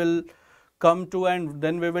 Then we will come to and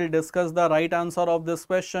then we will discuss the right answer of this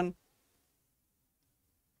question.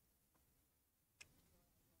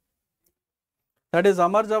 That is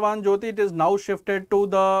Amar Jawan Jyoti. It is now shifted to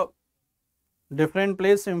the different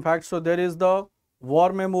place. In fact, so there is the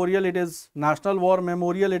War Memorial. It is National War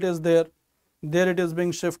Memorial. It is there. There it is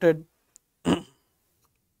being shifted.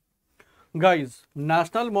 Guys,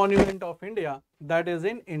 National Monument of India, that is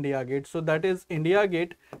in India Gate. So that is India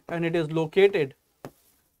Gate and it is located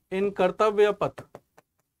in Kartavya Path.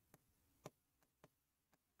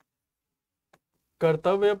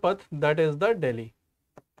 Kartavya Path, that is the Delhi.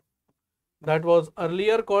 That was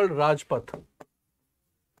earlier called Rajpath.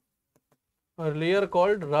 Earlier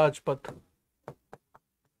called Rajpath.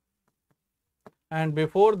 And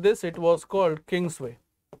before this it was called Kingsway.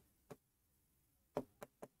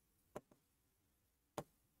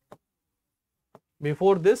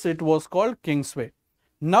 Before this it was called Kingsway.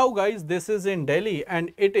 Now guys, this is in Delhi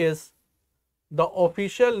and it is, the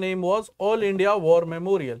official name was All India War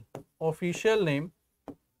Memorial. Official name,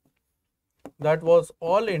 that was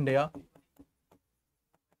All India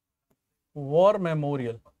War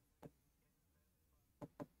Memorial.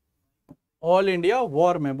 All India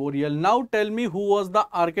War Memorial. Now tell me who was the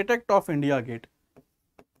architect of India Gate?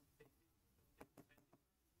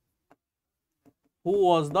 Who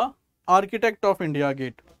was the architect of India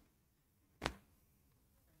Gate?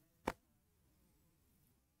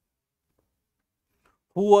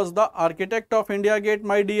 Who was the architect of India Gate,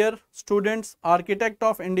 my dear students? Architect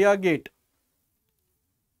of India Gate.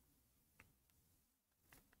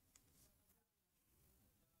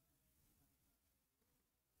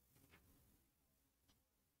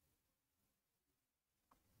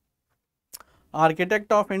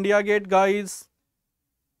 Architect of India Gate, guys.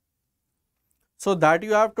 So that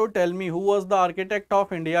you have to tell me who was the architect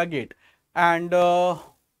of India Gate. And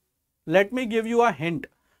let me give you a hint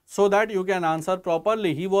so that you can answer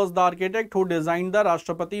properly. He was the architect who designed the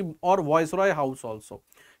Rashtrapati or Viceroy House also.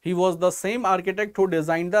 He was the same architect who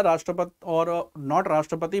designed the Rashtrapati or not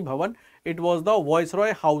Rashtrapati Bhavan. It was the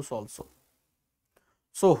Viceroy House also.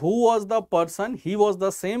 So who was the person? He was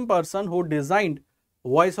the same person who designed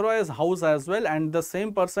Viceroy's house as well, and the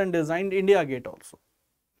same person designed India Gate also.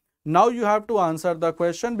 Now you have to answer the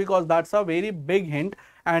question because that's a very big hint,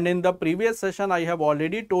 and in the previous session I have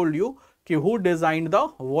already told you who designed the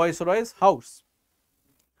Viceroy's house.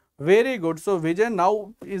 Very good. So Vijay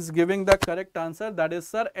now is giving the correct answer. That is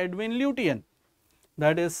Sir Edwin Lutyens.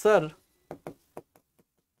 That is Sir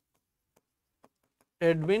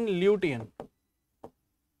Edwin Lutyens.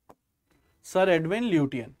 Sir Edwin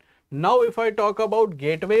Lutyens. Now if I talk about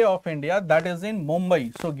Gateway of India, that is in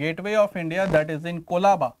Mumbai. So Gateway of India, that is in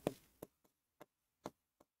Kolaba,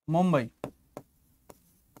 Mumbai.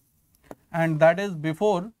 And that is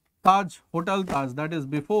before Taj, Hotel Taj. That is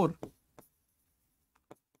before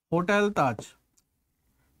Hotel Taj.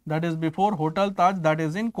 That is before Hotel Taj. That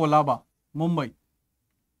is in Kolaba, Mumbai.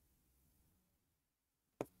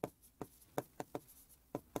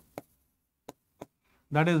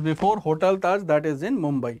 That is before Hotel Taj. That is in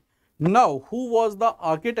Mumbai. Now, who was the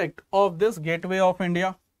architect of this Gateway of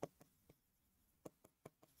India?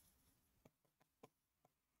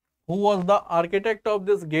 Who was the architect of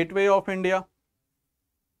this Gateway of India?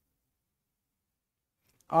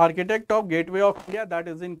 Architect of Gateway of India, that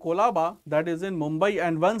is in Kolaba, that is in Mumbai.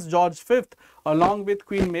 And once George V along with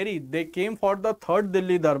Queen Mary, they came for the third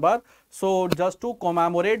Delhi Darbar. So just to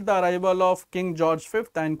commemorate the arrival of King George V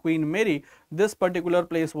and Queen Mary, this particular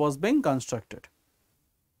place was being constructed.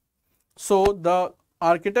 So the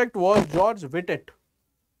architect was George Whittet.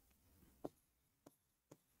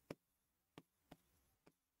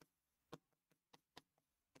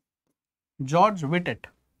 George Whittet.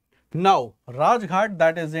 Now Rajghat,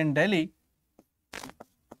 that is in Delhi,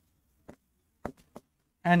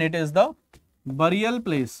 and it is the burial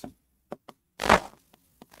place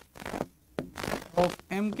of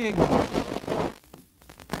M.K. Gandhi.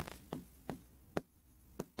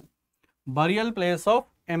 Burial place of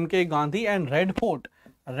M.K. Gandhi. And Red Fort.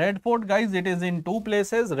 Red Fort, guys, it is in two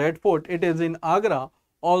places. Red Fort, it is in Agra,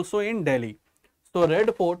 also in Delhi. So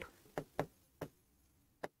Red Fort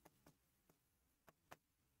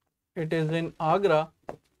It is in Agra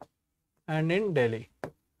and in Delhi.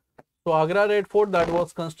 So Agra Red Fort, that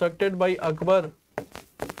was constructed by Akbar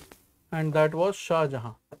and that was Shah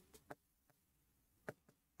Jahan.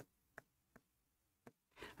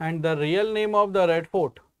 And the real name of the Red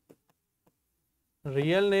Fort,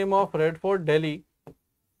 real name of Red Fort Delhi,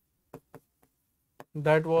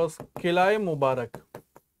 that was Qila'e Mubarak.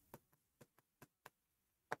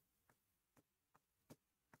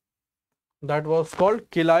 That was called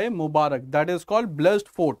Qila'e Mubarak. That is called Blessed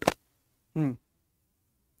Fort.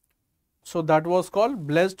 So that was called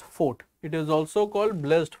Blessed Fort. It is also called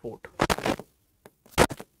Blessed Fort.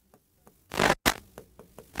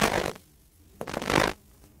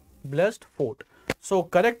 Blessed Fort. So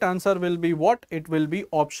correct answer will be what? It will be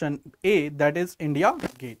option A, that is India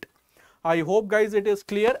Gate. I hope guys it is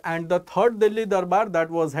clear. And the third Delhi Darbar,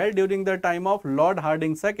 that was held during the time of Lord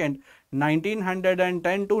Hardinge II,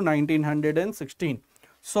 1910 to 1916.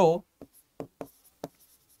 So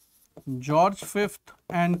George V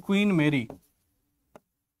and Queen Mary,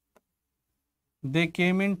 they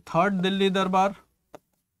came in third Delhi Darbar,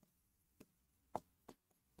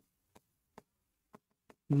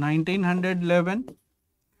 1911.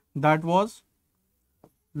 That was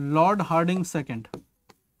Lord Hardinge II.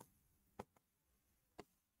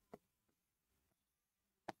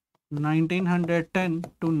 1910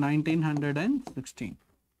 to 1916.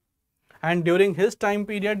 And during his time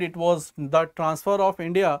period, it was the transfer of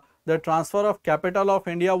India, the transfer of capital of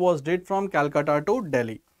India was did from Calcutta to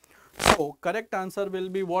Delhi. So correct answer will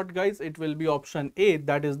be what guys? It will be option A,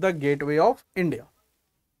 that is the gateway of India.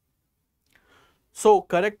 So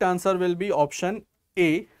correct answer will be option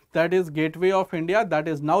A, that is gateway of India, that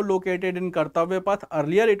is now located in Kartavya Path.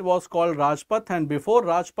 Earlier it was called Rajpath and before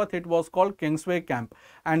Rajpath it was called Kingsway Camp.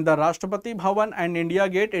 And the Rashtrapati Bhavan and India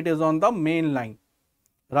Gate, it is on the main line.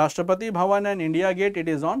 Rashtrapati Bhavan and India Gate, it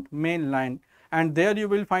is on main line, and there you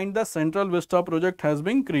will find the Central Vista project has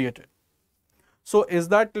been created. So is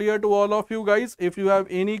that clear to all of you guys? If you have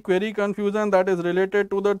any query, confusion that is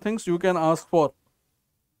related to the things, you can ask for.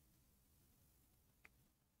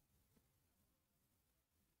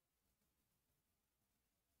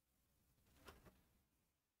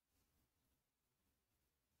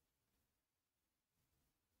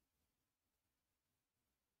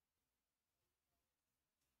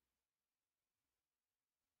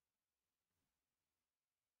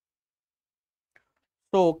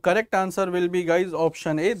 So correct answer will be guys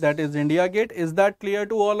option A, that is India Gate. Is that clear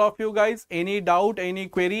to all of you guys? Any doubt, any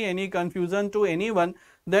query, any confusion to anyone,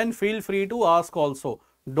 then feel free to ask also.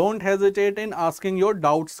 Don't hesitate in asking your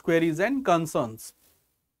doubts, queries and concerns.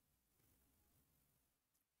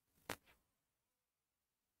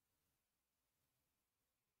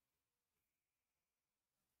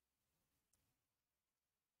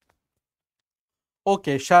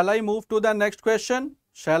 Okay, shall I move to the next question?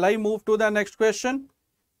 Shall I move to the next question?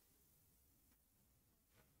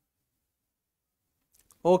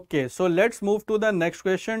 Okay, so let's move to the next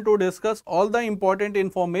question to discuss all the important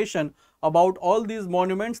information about all these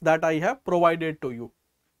monuments that I have provided to you.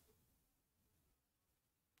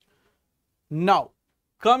 Now,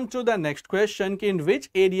 come to the next question, in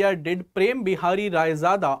which area did Prem Bihari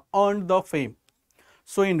Raizada earn the fame?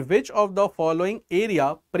 So, in which of the following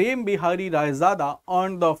area Prem Bihari Raizada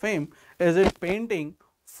earned the fame? Is it painting,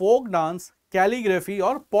 folk dance, calligraphy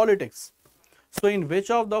or politics? So, in which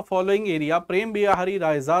of the following area Prem Bihari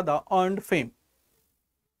Raizada earned fame?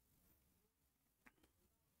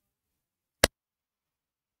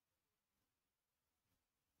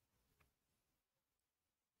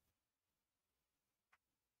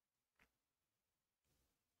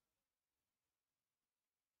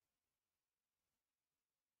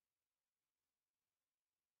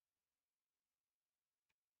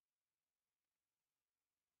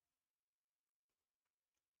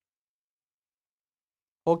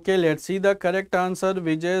 Okay, let's see the correct answer.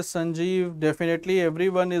 Vijay, Sanjeev, definitely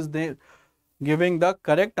everyone is there giving the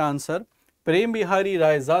correct answer. Prem Bihari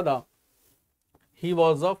Raizada, he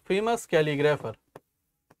was a famous calligrapher.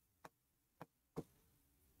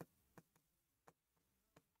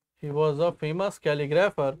 He was a famous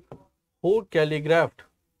calligrapher who calligraphed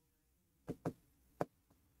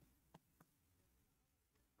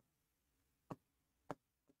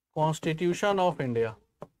Constitution of India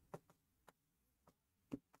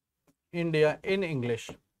in English,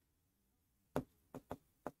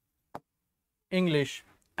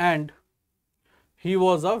 and he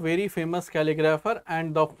was a very famous calligrapher,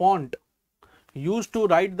 and the font used to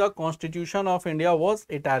write the Constitution of India was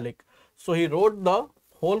italic. So he wrote the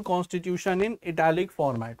whole Constitution in italic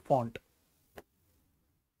format font.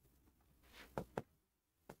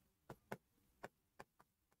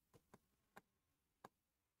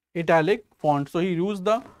 italic font. So he used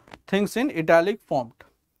the things in italic font.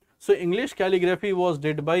 So English calligraphy was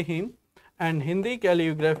did by him, and Hindi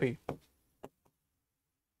calligraphy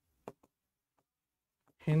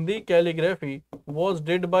was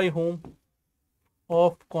did by whom?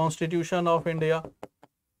 Of Constitution of India.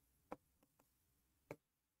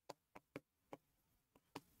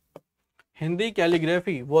 Hindi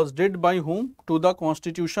calligraphy was did by whom? To the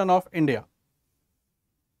Constitution of India.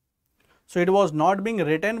 So it was not being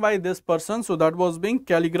written by this person, so that was being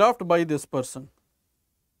calligraphed by this person.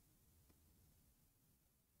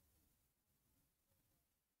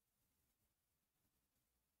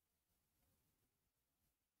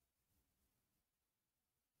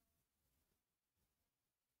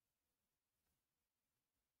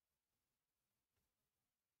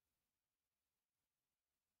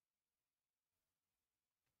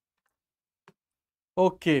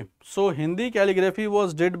 Okay, so Hindi calligraphy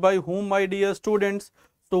was did by whom, my dear students?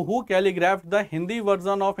 So who calligraphed the Hindi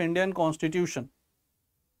version of Indian Constitution?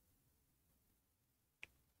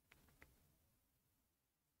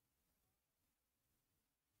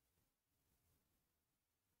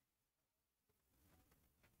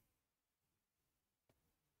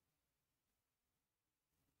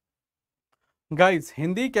 Guys,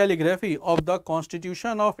 Hindi calligraphy of the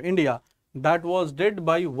Constitution of India, that was did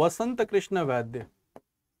by Vasant Krishna Vaidya.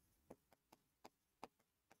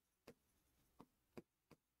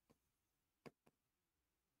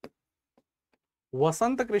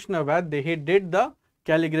 Vasant Krishna Vaidya, he did the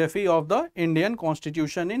calligraphy of the Indian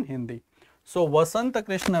Constitution in Hindi. So Vasant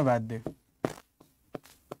Krishna Vaidya.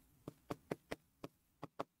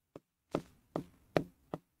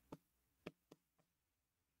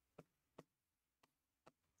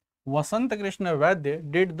 Vasant Krishna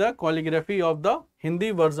Vaidya did the calligraphy of the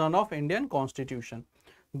Hindi version of Indian Constitution.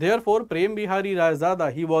 Therefore, Prem Bihari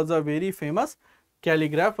Rayzada, he was a very famous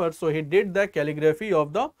calligrapher, so he did the calligraphy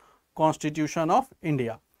of the Constitution of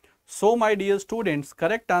India. So, my dear students,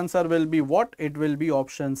 correct answer will be what? It will be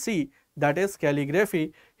option C, that is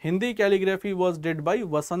calligraphy. Hindi calligraphy was did by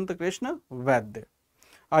Vasant Krishna Vaidya.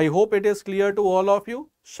 I hope it is clear to all of you.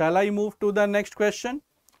 Shall I move to the next question?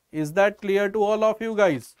 Is that clear to all of you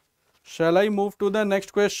guys? Shall I move to the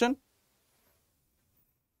next question?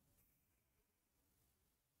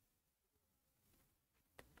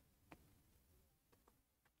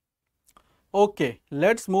 Okay,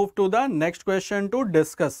 let's move to the next question to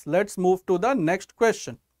discuss. Let's move to the next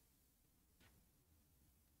question.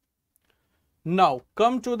 Now,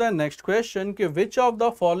 come to the next question. Which of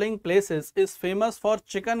the following places is famous for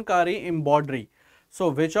chikankari embroidery? So,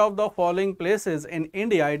 which of the following places in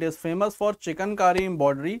India it is famous for chikankari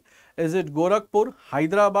embroidery? Is it Gorakhpur,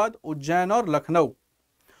 Hyderabad, Ujjain or Lucknow?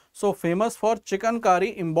 So, famous for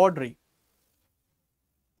chikankari embroidery.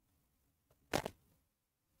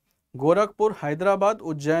 Gorakhpur, Hyderabad,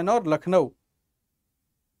 Ujjain or Lucknow?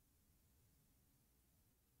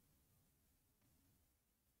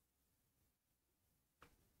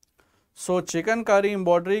 So, chikankari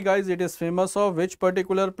embroidery, guys, it is famous of which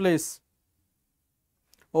particular place?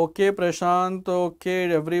 Okay, Prashant, okay,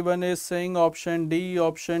 everyone is saying option D,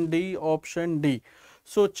 option D, option D.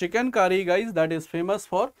 So, chikankari, guys, that is famous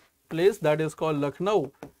for place that is called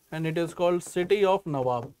Lucknow, and it is called city of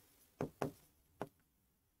Nawab.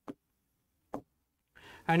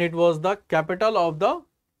 And it was the capital of the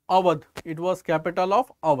Awadh. It was capital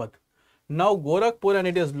of Awadh. Now Gorakhpur, and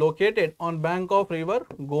it is located on bank of river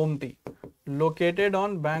Gomti. Located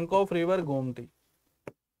on bank of river Gomti.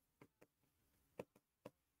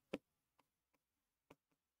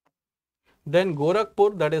 Then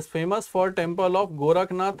Gorakhpur, that is famous for temple of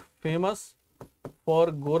Gorakhnath. Famous for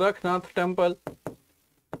Gorakhnath temple.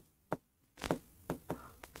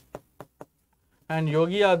 And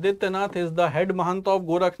Yogi Adityanath is the head Mahant of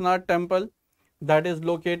Gorakhnath temple, that is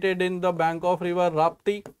located in the bank of river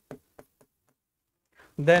Rapti.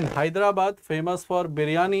 Then Hyderabad, famous for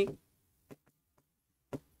biryani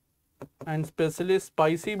and especially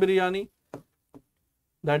spicy biryani,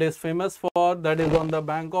 that is famous for, that is on the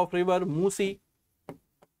bank of river Musi.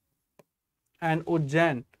 And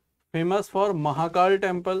Ujjain, famous for Mahakal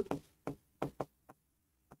temple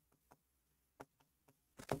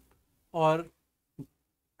or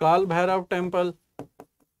Kal Bhairav temple.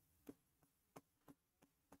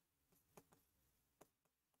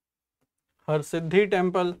 Harsiddhi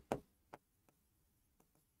temple.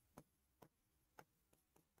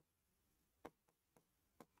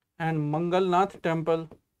 And Mangalnath temple.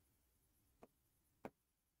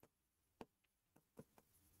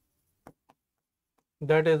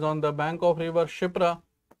 That is on the bank of river Shipra.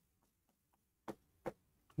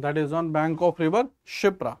 That is on bank of river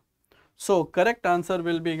Shipra. So correct answer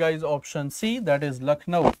will be guys option C, that is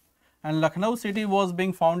Lucknow. And Lucknow city was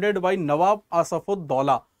being founded by Nawab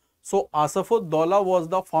Asaf-ud-Daula. So Asaf-ud-Daula was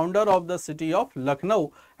the founder of the city of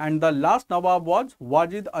Lucknow, and the last Nawab was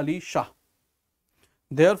Wajid Ali Shah.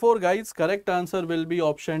 Therefore guys, correct answer will be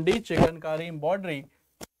option D, Chikankari embroidery,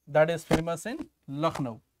 that is famous in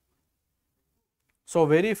Lucknow. So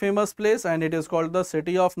very famous place, and it is called the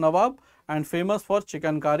city of Nawab and famous for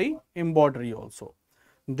Chikankari embroidery also.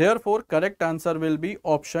 Therefore correct answer will be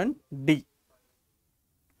option D.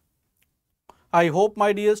 I hope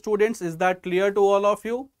my dear students, is that clear to all of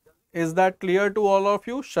you? Is that clear to all of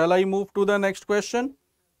you? Shall I move to the next question?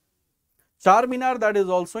 Charminar, that is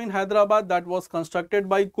also in Hyderabad, that was constructed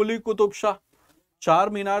by Quli Qutub Shah.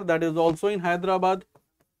 Charminar, that is also in Hyderabad,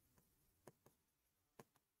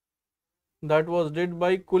 that was did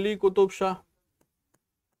by Quli Qutub Shah.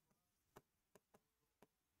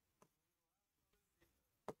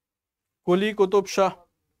 Quli Qutub Shah.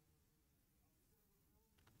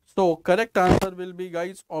 So correct answer will be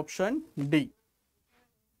guys option D,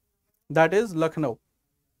 that is Lucknow.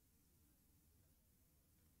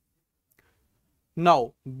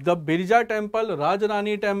 Now the Birja temple,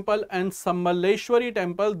 Rajrani temple and Sambaleshwari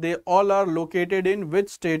temple, they all are located in which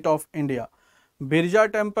state of India?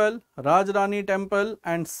 Birja temple, Rajrani temple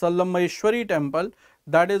and Sambaleshwari temple,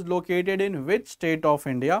 that is located in which state of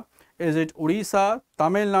India? Is it Odisha,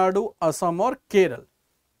 Tamil Nadu, Assam or Kerala?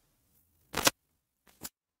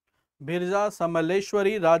 Birja,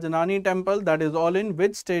 Sambaleshwari, Rajrani temple, that is all in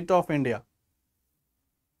which state of India?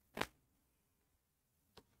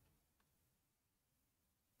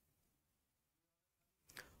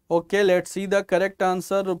 Okay, let's see the correct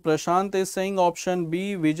answer. Prashant is saying option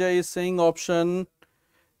B, Vijay is saying option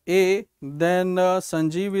A, then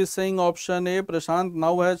Sanjeev is saying option A. Prashant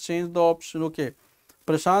now has changed the option. Okay,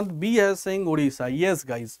 Prashant B has saying Odisha. Yes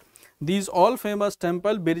guys, these all famous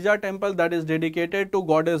temple, Birja temple, that is dedicated to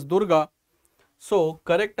goddess Durga. So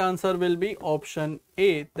correct answer will be option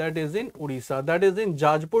A, that is in Odisha, that is in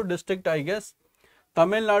Jajpur district I guess.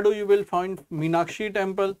 Tamil Nadu you will find Meenakshi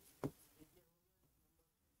temple.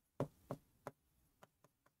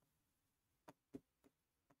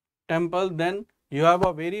 Then you have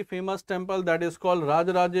a very famous temple that is called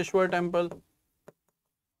Rajarajeshwar temple,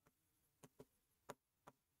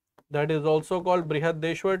 that is also called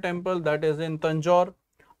Brihadeshwar temple, that is in Tanjore.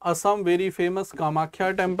 Assam, very famous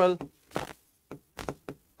Kamakhya temple.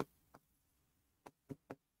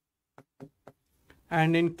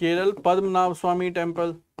 And in Kerala, Padmanabh Swami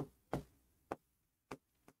temple.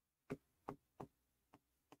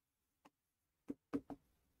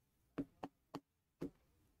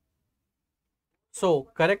 So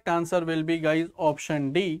correct answer will be guys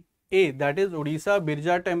option D, A, that is Odisha,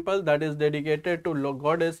 Birja temple, that is dedicated to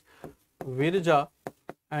goddess Virja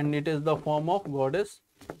and it is the form of goddess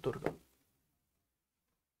Durga.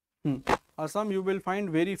 Assam you will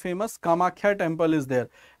find very famous Kamakhya temple is there,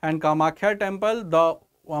 and Kamakhya temple, the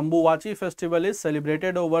Ambuvachi festival is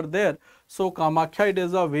celebrated over there. So Kamakhya, it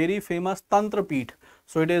is a very famous Tantra Peeth.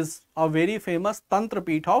 So it is a very famous Tantra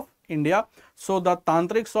Peeth of India. So the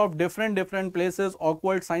tantrics of different places,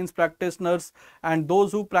 occult science practitioners and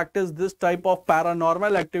those who practice this type of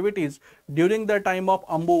paranormal activities during the time of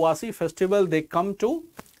Ambuvasi festival, they come to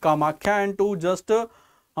Kamakhya and to just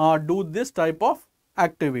do this type of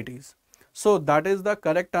activities. So that is the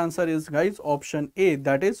correct answer is guys option A,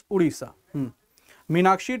 that is Odisha.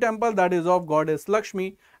 Meenakshi temple, that is of goddess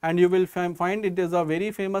Lakshmi, and you will find it is a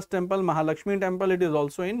very famous temple, Mahalakshmi temple, it is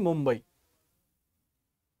also in Mumbai.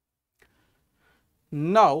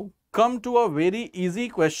 Now come to a very easy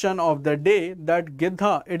question of the day, that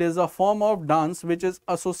Giddha, it is a form of dance which is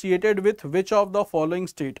associated with which of the following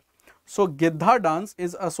state? So Giddha dance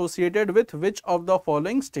is associated with which of the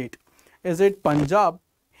following state? Is it Punjab,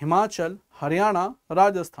 Himachal, Haryana,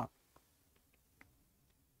 Rajasthan?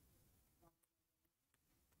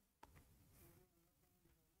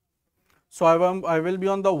 So I will be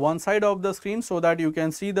on the one side of the screen so that you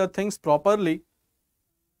can see the things properly.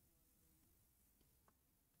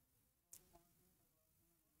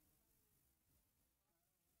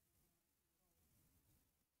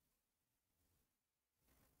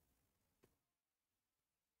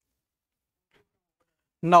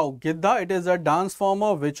 Now Giddha, it is a dance form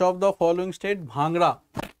of which of the following state? Bhangra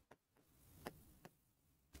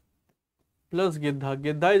plus Giddha.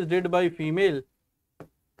 Giddha is did by female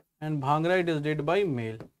and Bhangra it is did by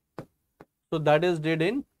male. So that is did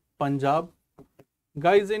in Punjab.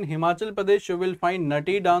 Guys, in Himachal Pradesh you will find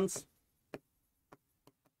Nati dance.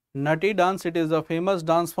 Nati dance, it is a famous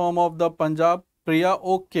dance form of the Punjab. Priya,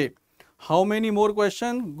 okay. How many more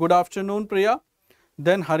questions? Good afternoon, Priya.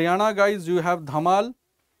 Then Haryana guys, you have Dhamal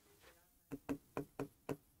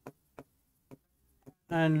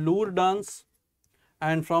and Loor dance.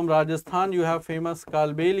 And from Rajasthan you have famous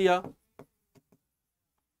Kalbelia.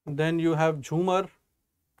 Then you have Jhumar,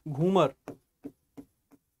 Ghumar.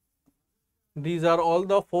 These are all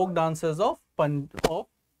the folk dances of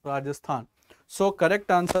Rajasthan. So correct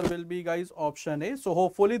answer will be guys option A. So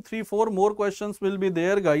hopefully 3-4 more questions will be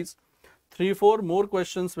there guys. 3-4 more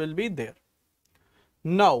questions will be there.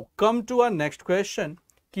 Now come to our next question.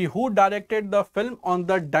 Ki who directed the film on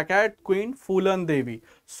the Dacoit Queen Phulan Devi?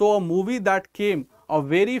 So a movie that came, a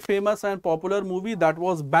very famous and popular movie, that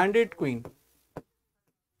was Bandit Queen.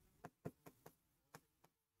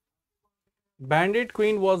 Bandit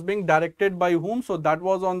Queen was being directed by whom? So that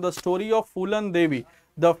was on the story of Phulan Devi,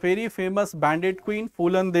 the very famous Bandit Queen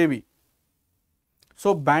Phulan Devi.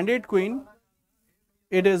 So Bandit Queen,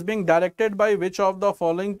 it is being directed by which of the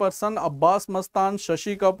following person? Abbas Mastan,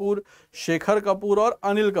 Shashi Kapoor, Shekhar Kapoor or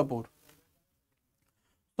Anil Kapoor?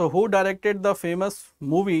 So who directed the famous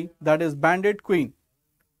movie that is Bandit Queen?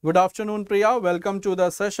 Good afternoon Priya, welcome to the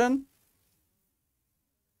session.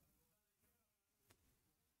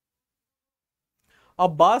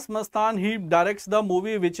 Abbas Mastan, he directs the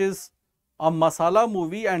movie which is a masala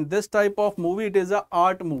movie, and this type of movie, it is a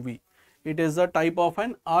art movie. It is a type of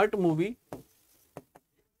an art movie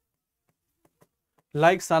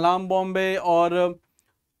like Salam Bombay or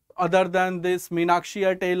other than this Meenakshi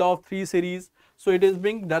A Tale of Three series. So it is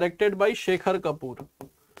being directed by Shekhar Kapoor.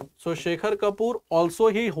 So Shekhar Kapoor also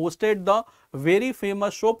he hosted the very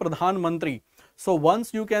famous show Pradhan Mantri. So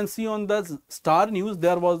once you can see on the Star News,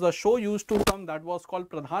 there was a show used to come that was called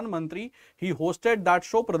Pradhan Mantri. He hosted that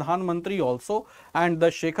show Pradhan Mantri also, and the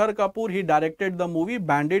Shekhar Kapoor, he directed the movie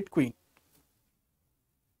Bandit Queen.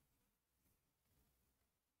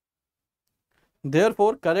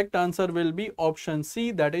 Therefore, correct answer will be option C,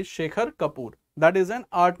 that is Shekhar Kapoor. That is an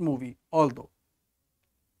art movie although.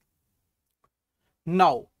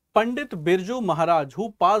 Now, Pandit Birju Maharaj,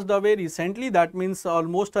 who passed away recently, that means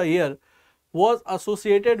almost a year, was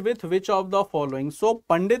associated with which of the following? So,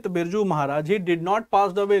 Pandit Birju Maharaj, he did not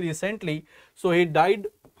pass away recently. So, he died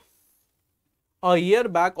a year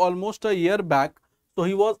back, almost a year back. So,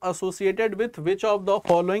 he was associated with which of the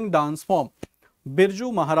following dance form?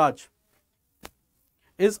 Birju Maharaj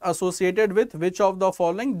is associated with which of the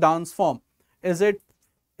following dance form? Is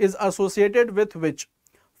associated with which?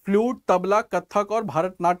 Flute, tabla, kathak or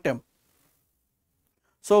Bharatnatyam?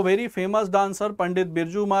 So very famous dancer Pandit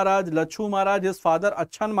Birju Maharaj, Lachu Maharaj, his father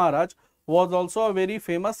Achan Maharaj was also a very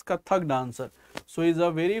famous kathak dancer. So he is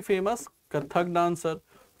a very famous kathak dancer.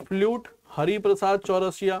 Flute, Hari Prasad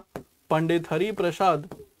Chaurasia, Pandit Hari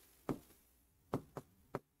Prasad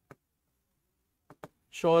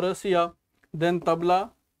Chaurasia. Then tabla,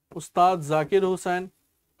 Ustad Zakir Hussain.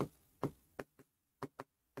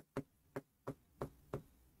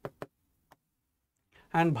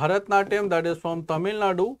 And Bharatnatyam, that is from Tamil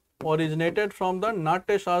Nadu, originated from the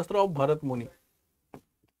Natya Shastra of Bharat Muni.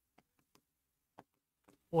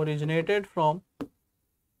 Originated from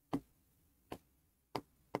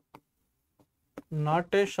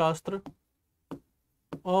Natya Shastra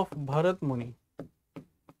of Bharat Muni.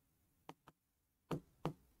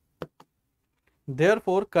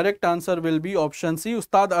 Therefore, correct answer will be option C.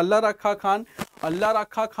 Ustad Allah Rakha Khan. Allah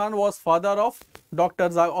Rakha Khan was father of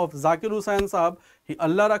Zakir Hussain Sahab.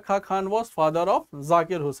 Allah Rakha Khan was father of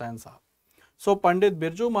Zakir Hussain Sahab. So Pandit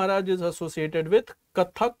Birju Maharaj is associated with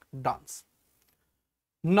Kathak dance.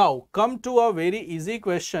 Now come to a very easy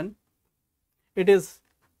question. It is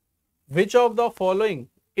which of the following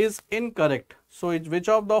is incorrect? So which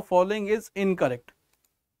of the following is incorrect?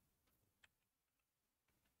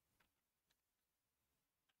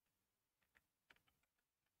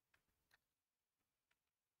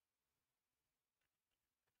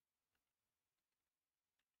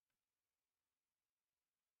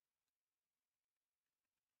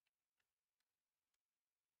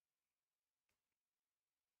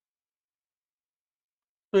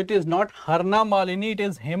 So it is not Harna Malini, it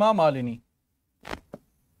is Hema Malini.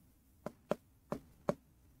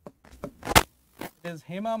 It is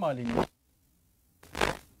Hema Malini.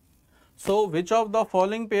 So which of the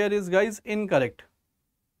following pair is guys incorrect?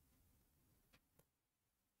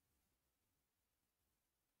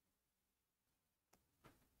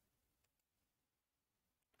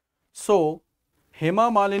 So Hema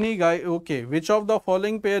Malini guy, okay, which of the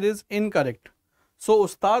following pair is incorrect? So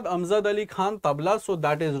Ustad Amjad Ali Khan tabla, so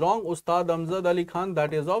that is wrong. Ustad Amjad Ali Khan,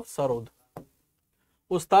 that is of Sarod.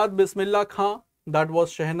 Ustad Bismillah Khan, that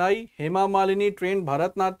was Shehnai. Hema Malini, trained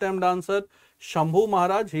Bharatnatyam dancer. Shambhu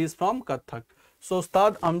Maharaj, he is from Kathak. So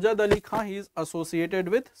Ustad Amjad Ali Khan, he is associated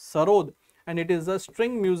with sarod, and it is a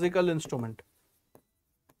string musical instrument.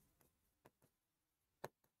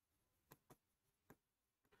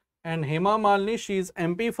 And Hema Malini, she is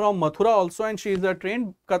MP from Mathura also, and she is a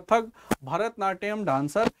trained Kathak Bharatnatyam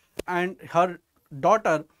dancer, and her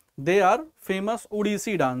daughter, they are famous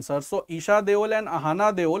Odissi dancers. So Isha Deol and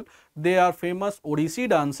Ahana Deol, they are famous Odissi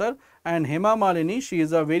dancer, and Hema Malini, she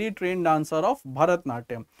is a very trained dancer of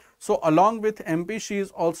Bharatnatyam. So along with MP, she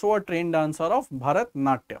is also a trained dancer of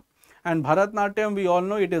Bharatnatyam. And Bharatnatyam, we all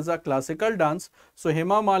know it is a classical dance. So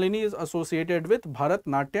Hema Malini is associated with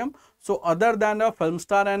Bharatnatyam. So other than a film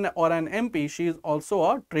star or an MP, she is also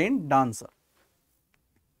a trained dancer.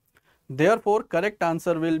 Therefore, correct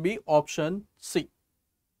answer will be option C.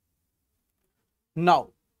 Now,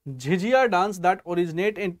 Jhijia dance that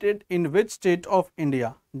originated in which state of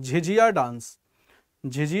India? Jhijia dance.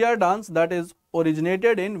 Jhijia dance that is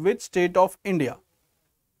originated in which state of India?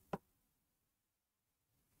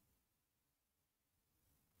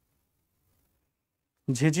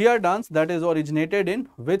 Jhijia dance that is originated in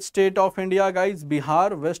which state of India, guys?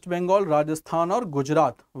 Bihar, West Bengal, Rajasthan or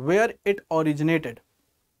Gujarat? Where it originated?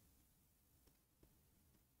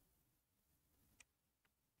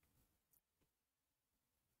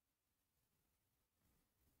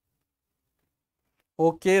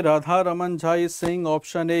 Okay, Radha Raman Jha is saying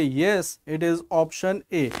option A. Yes, it is option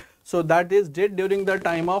A. So that is did during the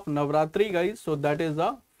time of Navratri, guys. So that is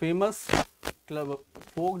a famous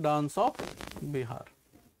folk dance of Bihar.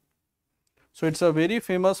 So it's a very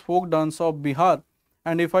famous folk dance of Bihar.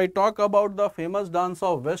 And if I talk about the famous dance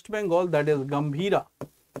of West Bengal, that is Gambhira,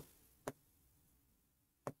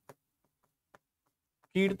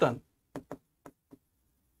 Kirtan,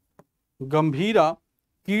 Gambhira,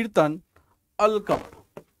 Kirtan, Alkap.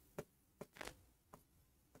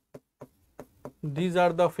 These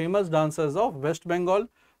are the famous dances of West Bengal.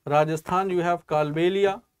 Rajasthan, you have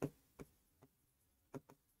Kalbelia,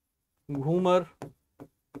 Ghumar,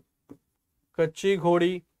 Kachi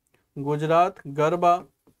Ghodi. Gujarat, Garba,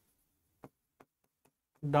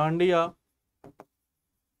 Dandiya,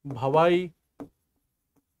 Bhavai.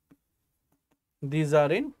 These are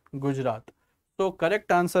in Gujarat. So correct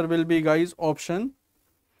answer will be, guys, option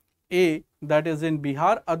A, that is in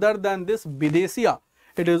Bihar. Other than this, Bidesiya,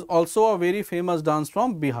 it is also a very famous dance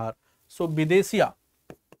from Bihar. So Bidesiya,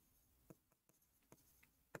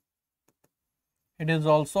 it is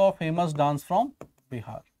also a famous dance from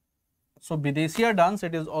Bihar. So Bidesiya dance,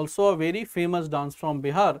 it is also a very famous dance from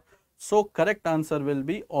Bihar. So correct answer will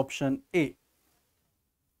be option A.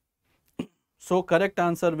 So correct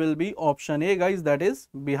answer will be option A, guys, that is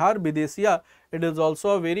Bihar Bidesiya. It is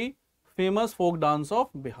also a very famous folk dance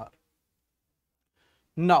of Bihar.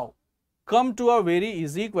 Now come to a very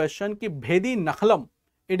easy question ki Bhedi Nakhlam,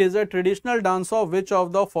 it is a traditional dance of which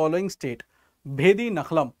of the following state? Bhedi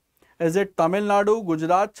Nakhlam. Is it Tamil Nadu,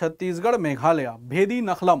 Gujarat, Chhattisgarh, Meghalaya? Bhedi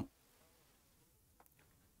Nakhlam.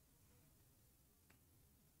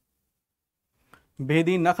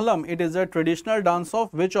 Bhedi Nakhlam, it is a traditional dance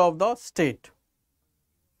of which of the state?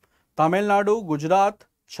 Tamil Nadu, Gujarat,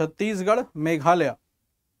 Chhattisgarh, Meghalaya.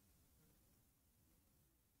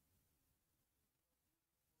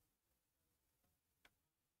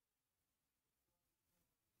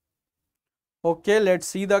 Okay, let's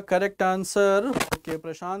see the correct answer. Okay,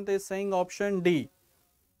 Prashant is saying option D.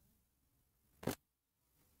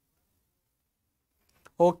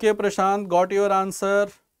 Okay, Prashant, got your answer.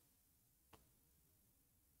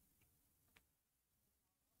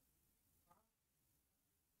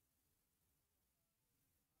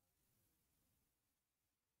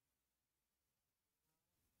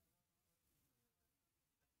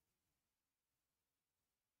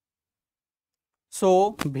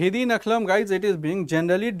 So, Bhedi Nakhlam, guys, it is being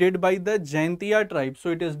generally did by the Jaintia tribe.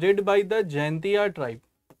 So, it is did by the Jaintia tribe.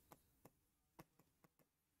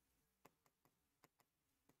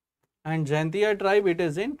 And Jaintia tribe, it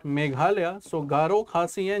is in Meghalaya. So, Garo,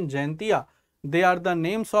 Khasi and Jaintia, they are the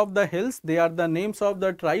names of the hills. They are the names of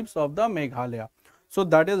the tribes of the Meghalaya. So,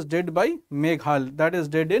 that is did by Meghalaya. That is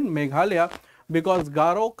did in Meghalaya because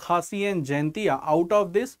Garo, Khasi and Jaintia, out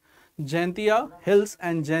of this Jaintia hills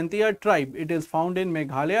and Jaintia tribe, it is found in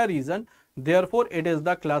Meghalaya region. Therefore, it is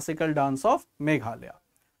the classical dance of Meghalaya.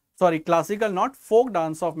 Sorry, classical, not folk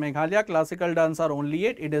dance of Meghalaya. Classical dance are only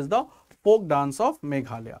 8. It is the folk dance of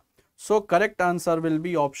Meghalaya. So, correct answer will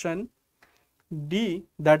be option D,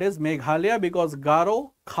 that is Meghalaya, because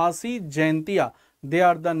Garo, Khasi, Jaintia, they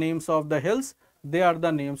are the names of the hills. They are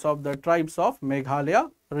the names of the tribes of Meghalaya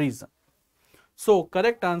region. So,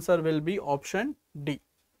 correct answer will be option D.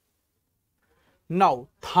 Now,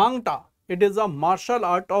 Thangta, it is a martial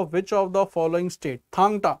art of which of the following state?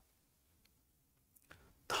 Thangta.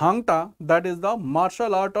 Thangta, that is the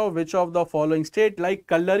martial art of which of the following state? Like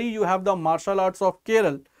Kallari, you have the martial arts of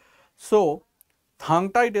Kerala. So,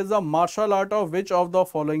 Thangta, it is the martial art of which of the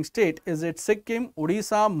following state? Is it Sikkim,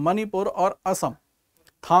 Odisha, Manipur or Assam?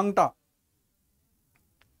 Thangta.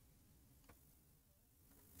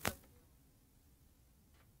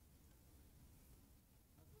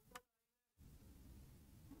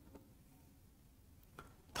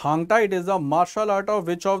 Thangta, it is the martial art of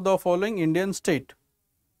which of the following Indian state?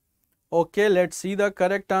 Okay, let's see the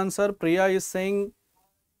correct answer. Priya is saying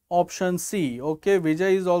option C. Okay,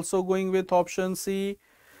 Vijay is also going with option C.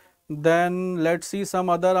 Then let's see some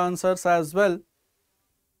other answers as well.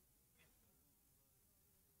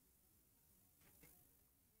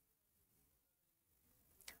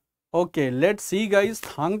 Okay, let's see guys.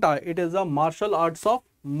 Thangta, it is a martial arts of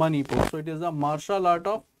Manipur. So it is a martial art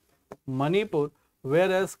of Manipur,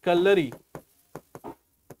 whereas Kallari,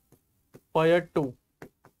 Payattu,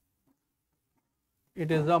 it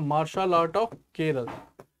is a martial art of Kerala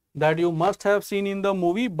that you must have seen in the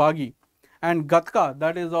movie Bagi, and Gatka,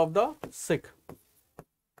 that is of the Sikh.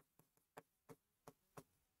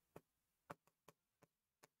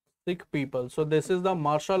 Sikh people. So this is the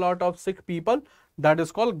martial art of Sikh people that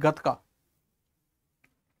is called Gatka.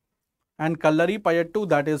 And Kallari Payattu,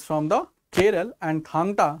 that is from the Kerala, and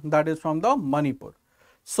Thangta, that is from the Manipur.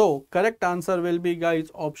 So correct answer will be guys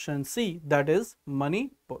option C, that is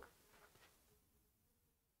Manipur.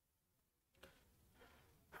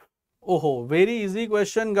 Oh, very easy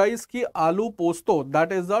question guys ki aloo posto,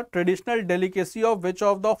 that is the traditional delicacy of which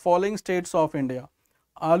of the following states of India?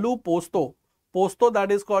 Aloo posto. Posto,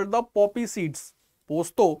 that is called the poppy seeds.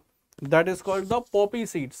 Posto, that is called the poppy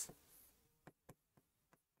seeds.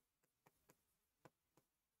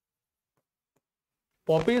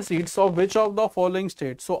 Poppy seeds of which of the following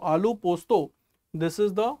states? So aloo posto, this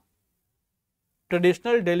is the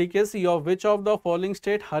traditional delicacy of which of the following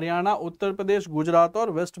state? Haryana, Uttar Pradesh, Gujarat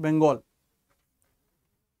or West Bengal?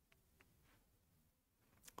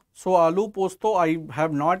 So aloo posto, I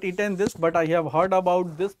have not eaten this, but I have heard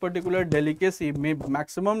about this particular delicacy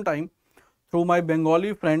maximum time through my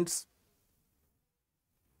Bengali friends.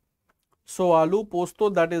 So aloo posto,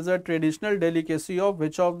 that is a traditional delicacy of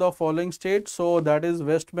which of the following states? So that is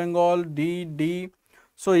West Bengal, D.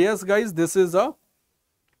 So yes guys, this is a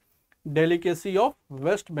delicacy of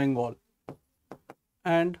West Bengal.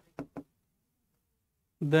 And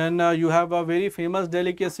then you have a very famous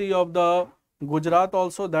delicacy of the Gujarat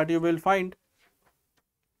also that you will find,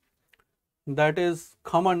 that is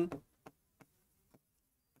khaman,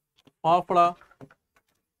 fafda.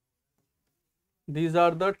 These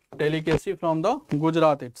are the delicacy from the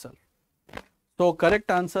Gujarat itself. So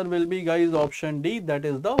correct answer will be guys option D, that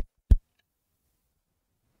is the.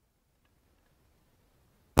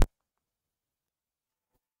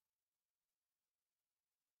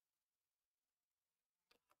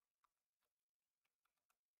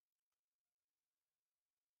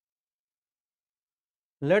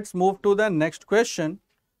 Let's move to the next question.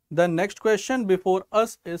 The next question before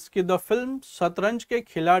us is कि the film शतरंज के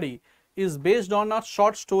खिलाड़ी is based on a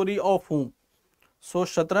short story of whom? So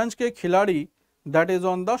शतरंज के खिलाड़ी, that is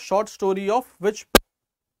on the short story of which?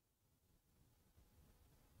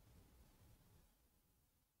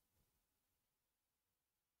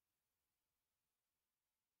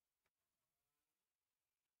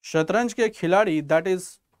 शतरंज के खिलाड़ी, that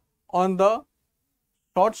is on the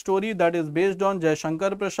short story that is based on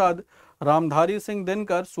Jayashankar Prasad, Ramdhari Singh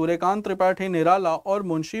Dinkar, Suryakant Tripathi Nirala or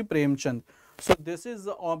Munshi Premchand. So this is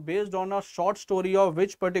based on a short story of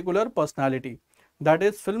which particular personality? That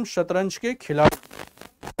is film Shatranj ke Khiladi.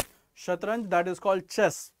 Shatranj, that is called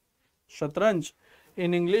chess. Shatranj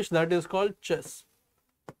in English, that is called chess.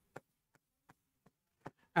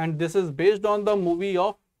 And this is based on the movie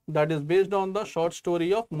of, that is based on the short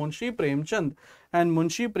story of Munshi Premchand. And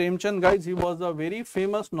Munshi Premchand guys, he was a very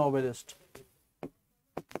famous novelist.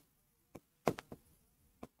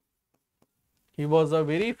 He was a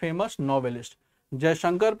very famous novelist.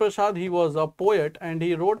 Jayashankar Prasad, he was a poet and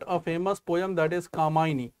he wrote a famous poem that is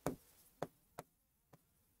Kamaini.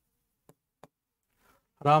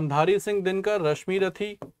 Ramdhari Singh Dinkar, Rashmi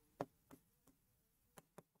Rathi.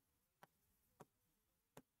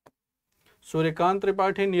 Suryakant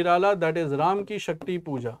Tripathi Nirala, that is Ram Ki Shakti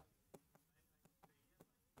Puja.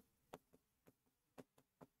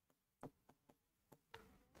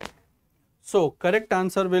 So correct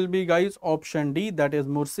answer will be guys option D, that is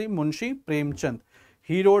Munshi Premchand.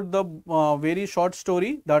 He wrote the very short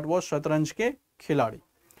story that was Shatranj ke Khiladi.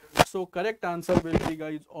 So correct answer will be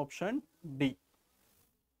guys option D.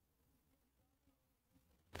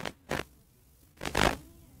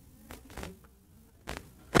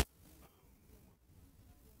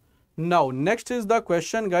 Now next is the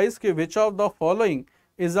question guys कि which of the following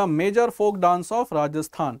is a major folk dance of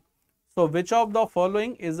Rajasthan. So which of the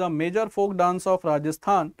following is a major folk dance of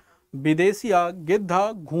Rajasthan? Bidesiya,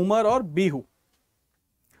 Giddha, Ghumar or Bihu.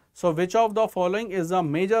 So which of the following is a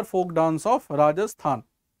major folk dance of Rajasthan?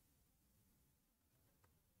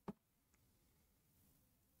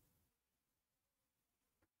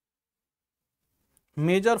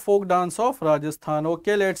 Major folk dance of Rajasthan.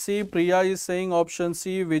 Okay, let's see. Priya is saying option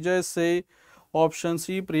C. Vijay say option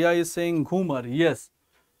C. Priya is saying Ghumar. Yes.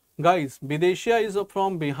 Guys, Bideshia is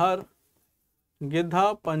from Bihar.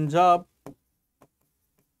 Giddha, Punjab.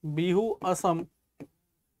 Bihu, Assam.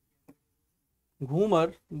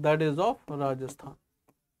 Ghumar, that is of Rajasthan.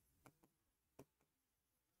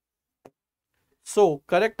 So,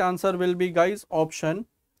 correct answer will be guys option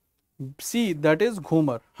C, that is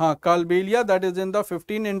Ghumar. Kalbelia, that is in the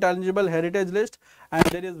 15 intangible heritage list, and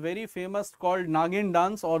there is very famous called Nagin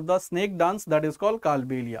dance or the snake dance, that is called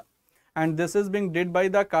Kalbelia. And this is being did by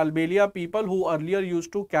the Kalbelia people who earlier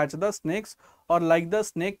used to catch the snakes or like the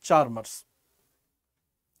snake charmers.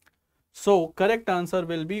 So, correct answer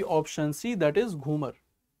will be option C, that is Ghumar.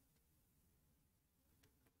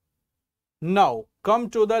 Now, come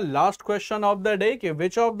to the last question of the day.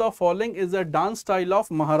 Which of the following is a dance style of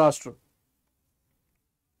Maharashtra?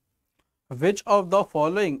 Which of the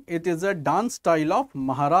following it is a dance style of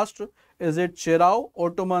Maharashtra? Is it Chirao,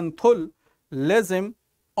 Ottoman Thul, Lezim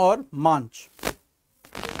or Manch?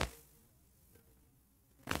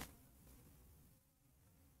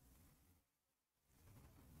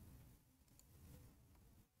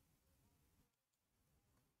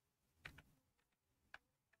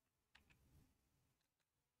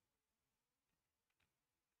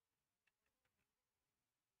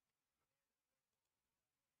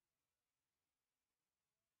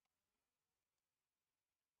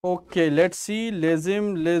 Okay, let's see.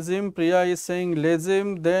 Lezim, Priya is saying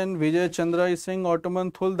Lezim, then Vijay Chandra is saying Ottoman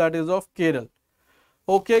Thul, that is of Kerala.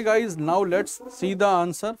 Okay guys, now let's see the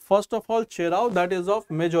answer. First of all, Chirao, that is of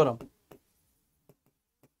Mizoram.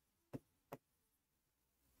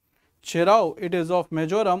 Chirao, it is of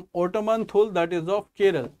Mizoram. Ottoman Thul, that is of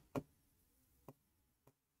Kerala.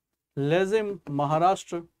 Lezim,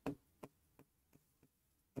 Maharashtra.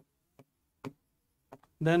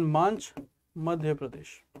 Then Manch, Madhya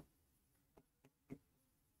Pradesh.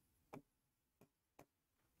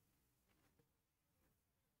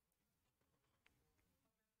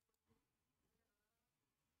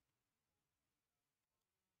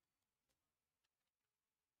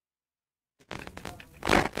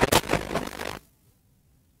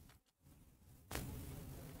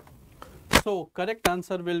 So, correct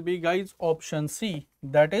answer will be guys option C,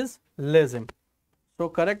 that is Lezim. So,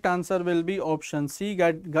 correct answer will be option C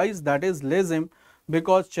guys, that is Lezim,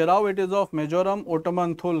 because Chirao it is of Mizoram,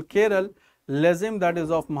 Ottoman Thul Kerala, Lezim that is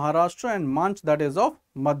of Maharashtra and Manch that is of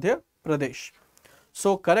Madhya Pradesh.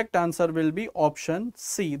 So, correct answer will be option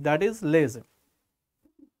C, that is Lezim.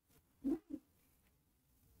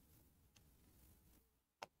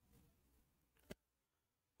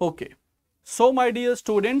 Okay. So, my dear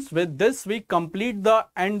students, with this we complete the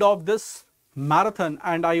end of this marathon,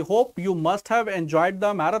 and I hope you must have enjoyed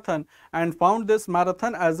the marathon and found this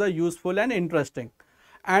marathon as a useful and interesting.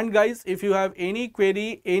 And guys, if you have any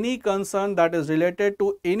query, any concern that is related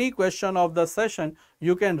to any question of the session,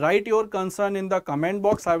 you can write your concern in the comment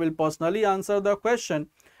box. I will personally answer the question.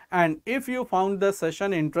 And if you found the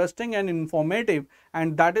session interesting and informative,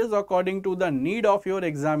 and that is according to the need of your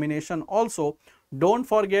examination also, don't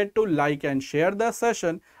forget to like and share the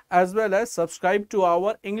session, as well as subscribe to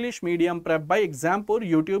our English Medium Prep by Exampur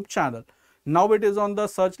YouTube channel. Now it is on the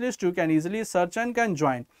search list. You can easily search and can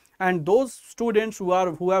join. And those students who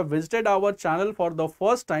have visited our channel for the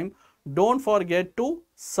first time, don't forget to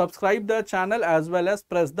subscribe the channel as well as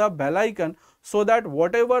press the bell icon, so that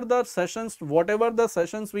whatever the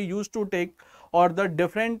sessions we used to take or the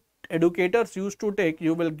different educators used to take,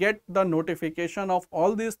 you will get the notification of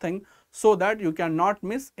all these things, so that you cannot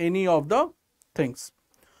miss any of the things.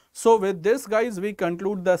 So with this guys, we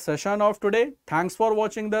conclude the session of today. Thanks for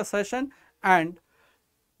watching the session, and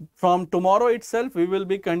from tomorrow itself we will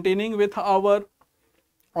be continuing with our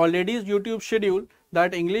already YouTube schedule,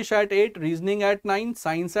 that English at 8, reasoning at 9,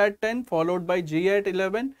 science at 10, followed by GE at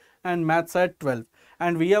 11 and maths at 12.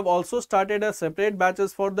 And we have also started a separate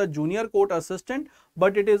batches for the junior court assistant,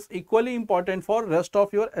 but it is equally important for rest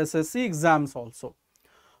of your SSC exams also,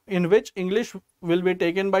 in which English will be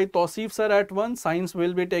taken by Tausif sir at 1, science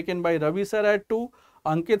will be taken by Ravi sir at 2,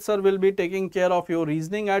 Ankit sir will be taking care of your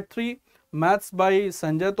reasoning at 3, maths by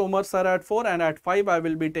Sanjay Tomar sir at 4, and at 5 I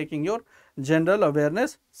will be taking your general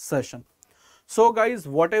awareness session. So guys,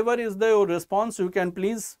 whatever is your response, you can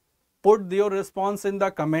please put your response in the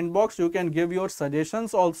comment box. You can give your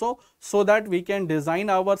suggestions also, so that we can design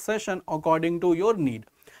our session according to your need.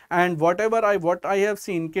 And what I have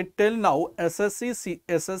seen till now,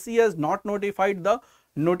 SSC has not notified the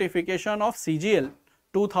notification of CGL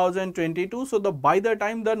 2022. So by the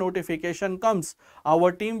time the notification comes,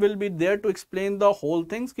 our team will be there to explain the whole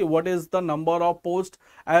things, what is the number of posts,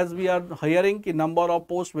 as we are hearing number of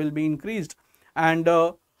posts will be increased, and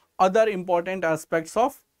other important aspects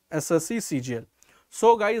of SSC CGL.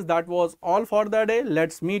 So guys, that was all for the day.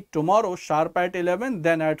 Let's meet tomorrow sharp at 11,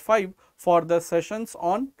 then at 5 for the sessions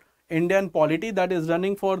on Indian polity, that is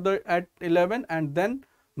running for the at 11, and then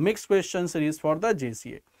mixed question series for the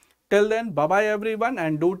JCA. Till then, bye bye everyone,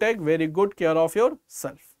 and do take very good care of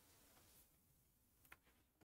yourself.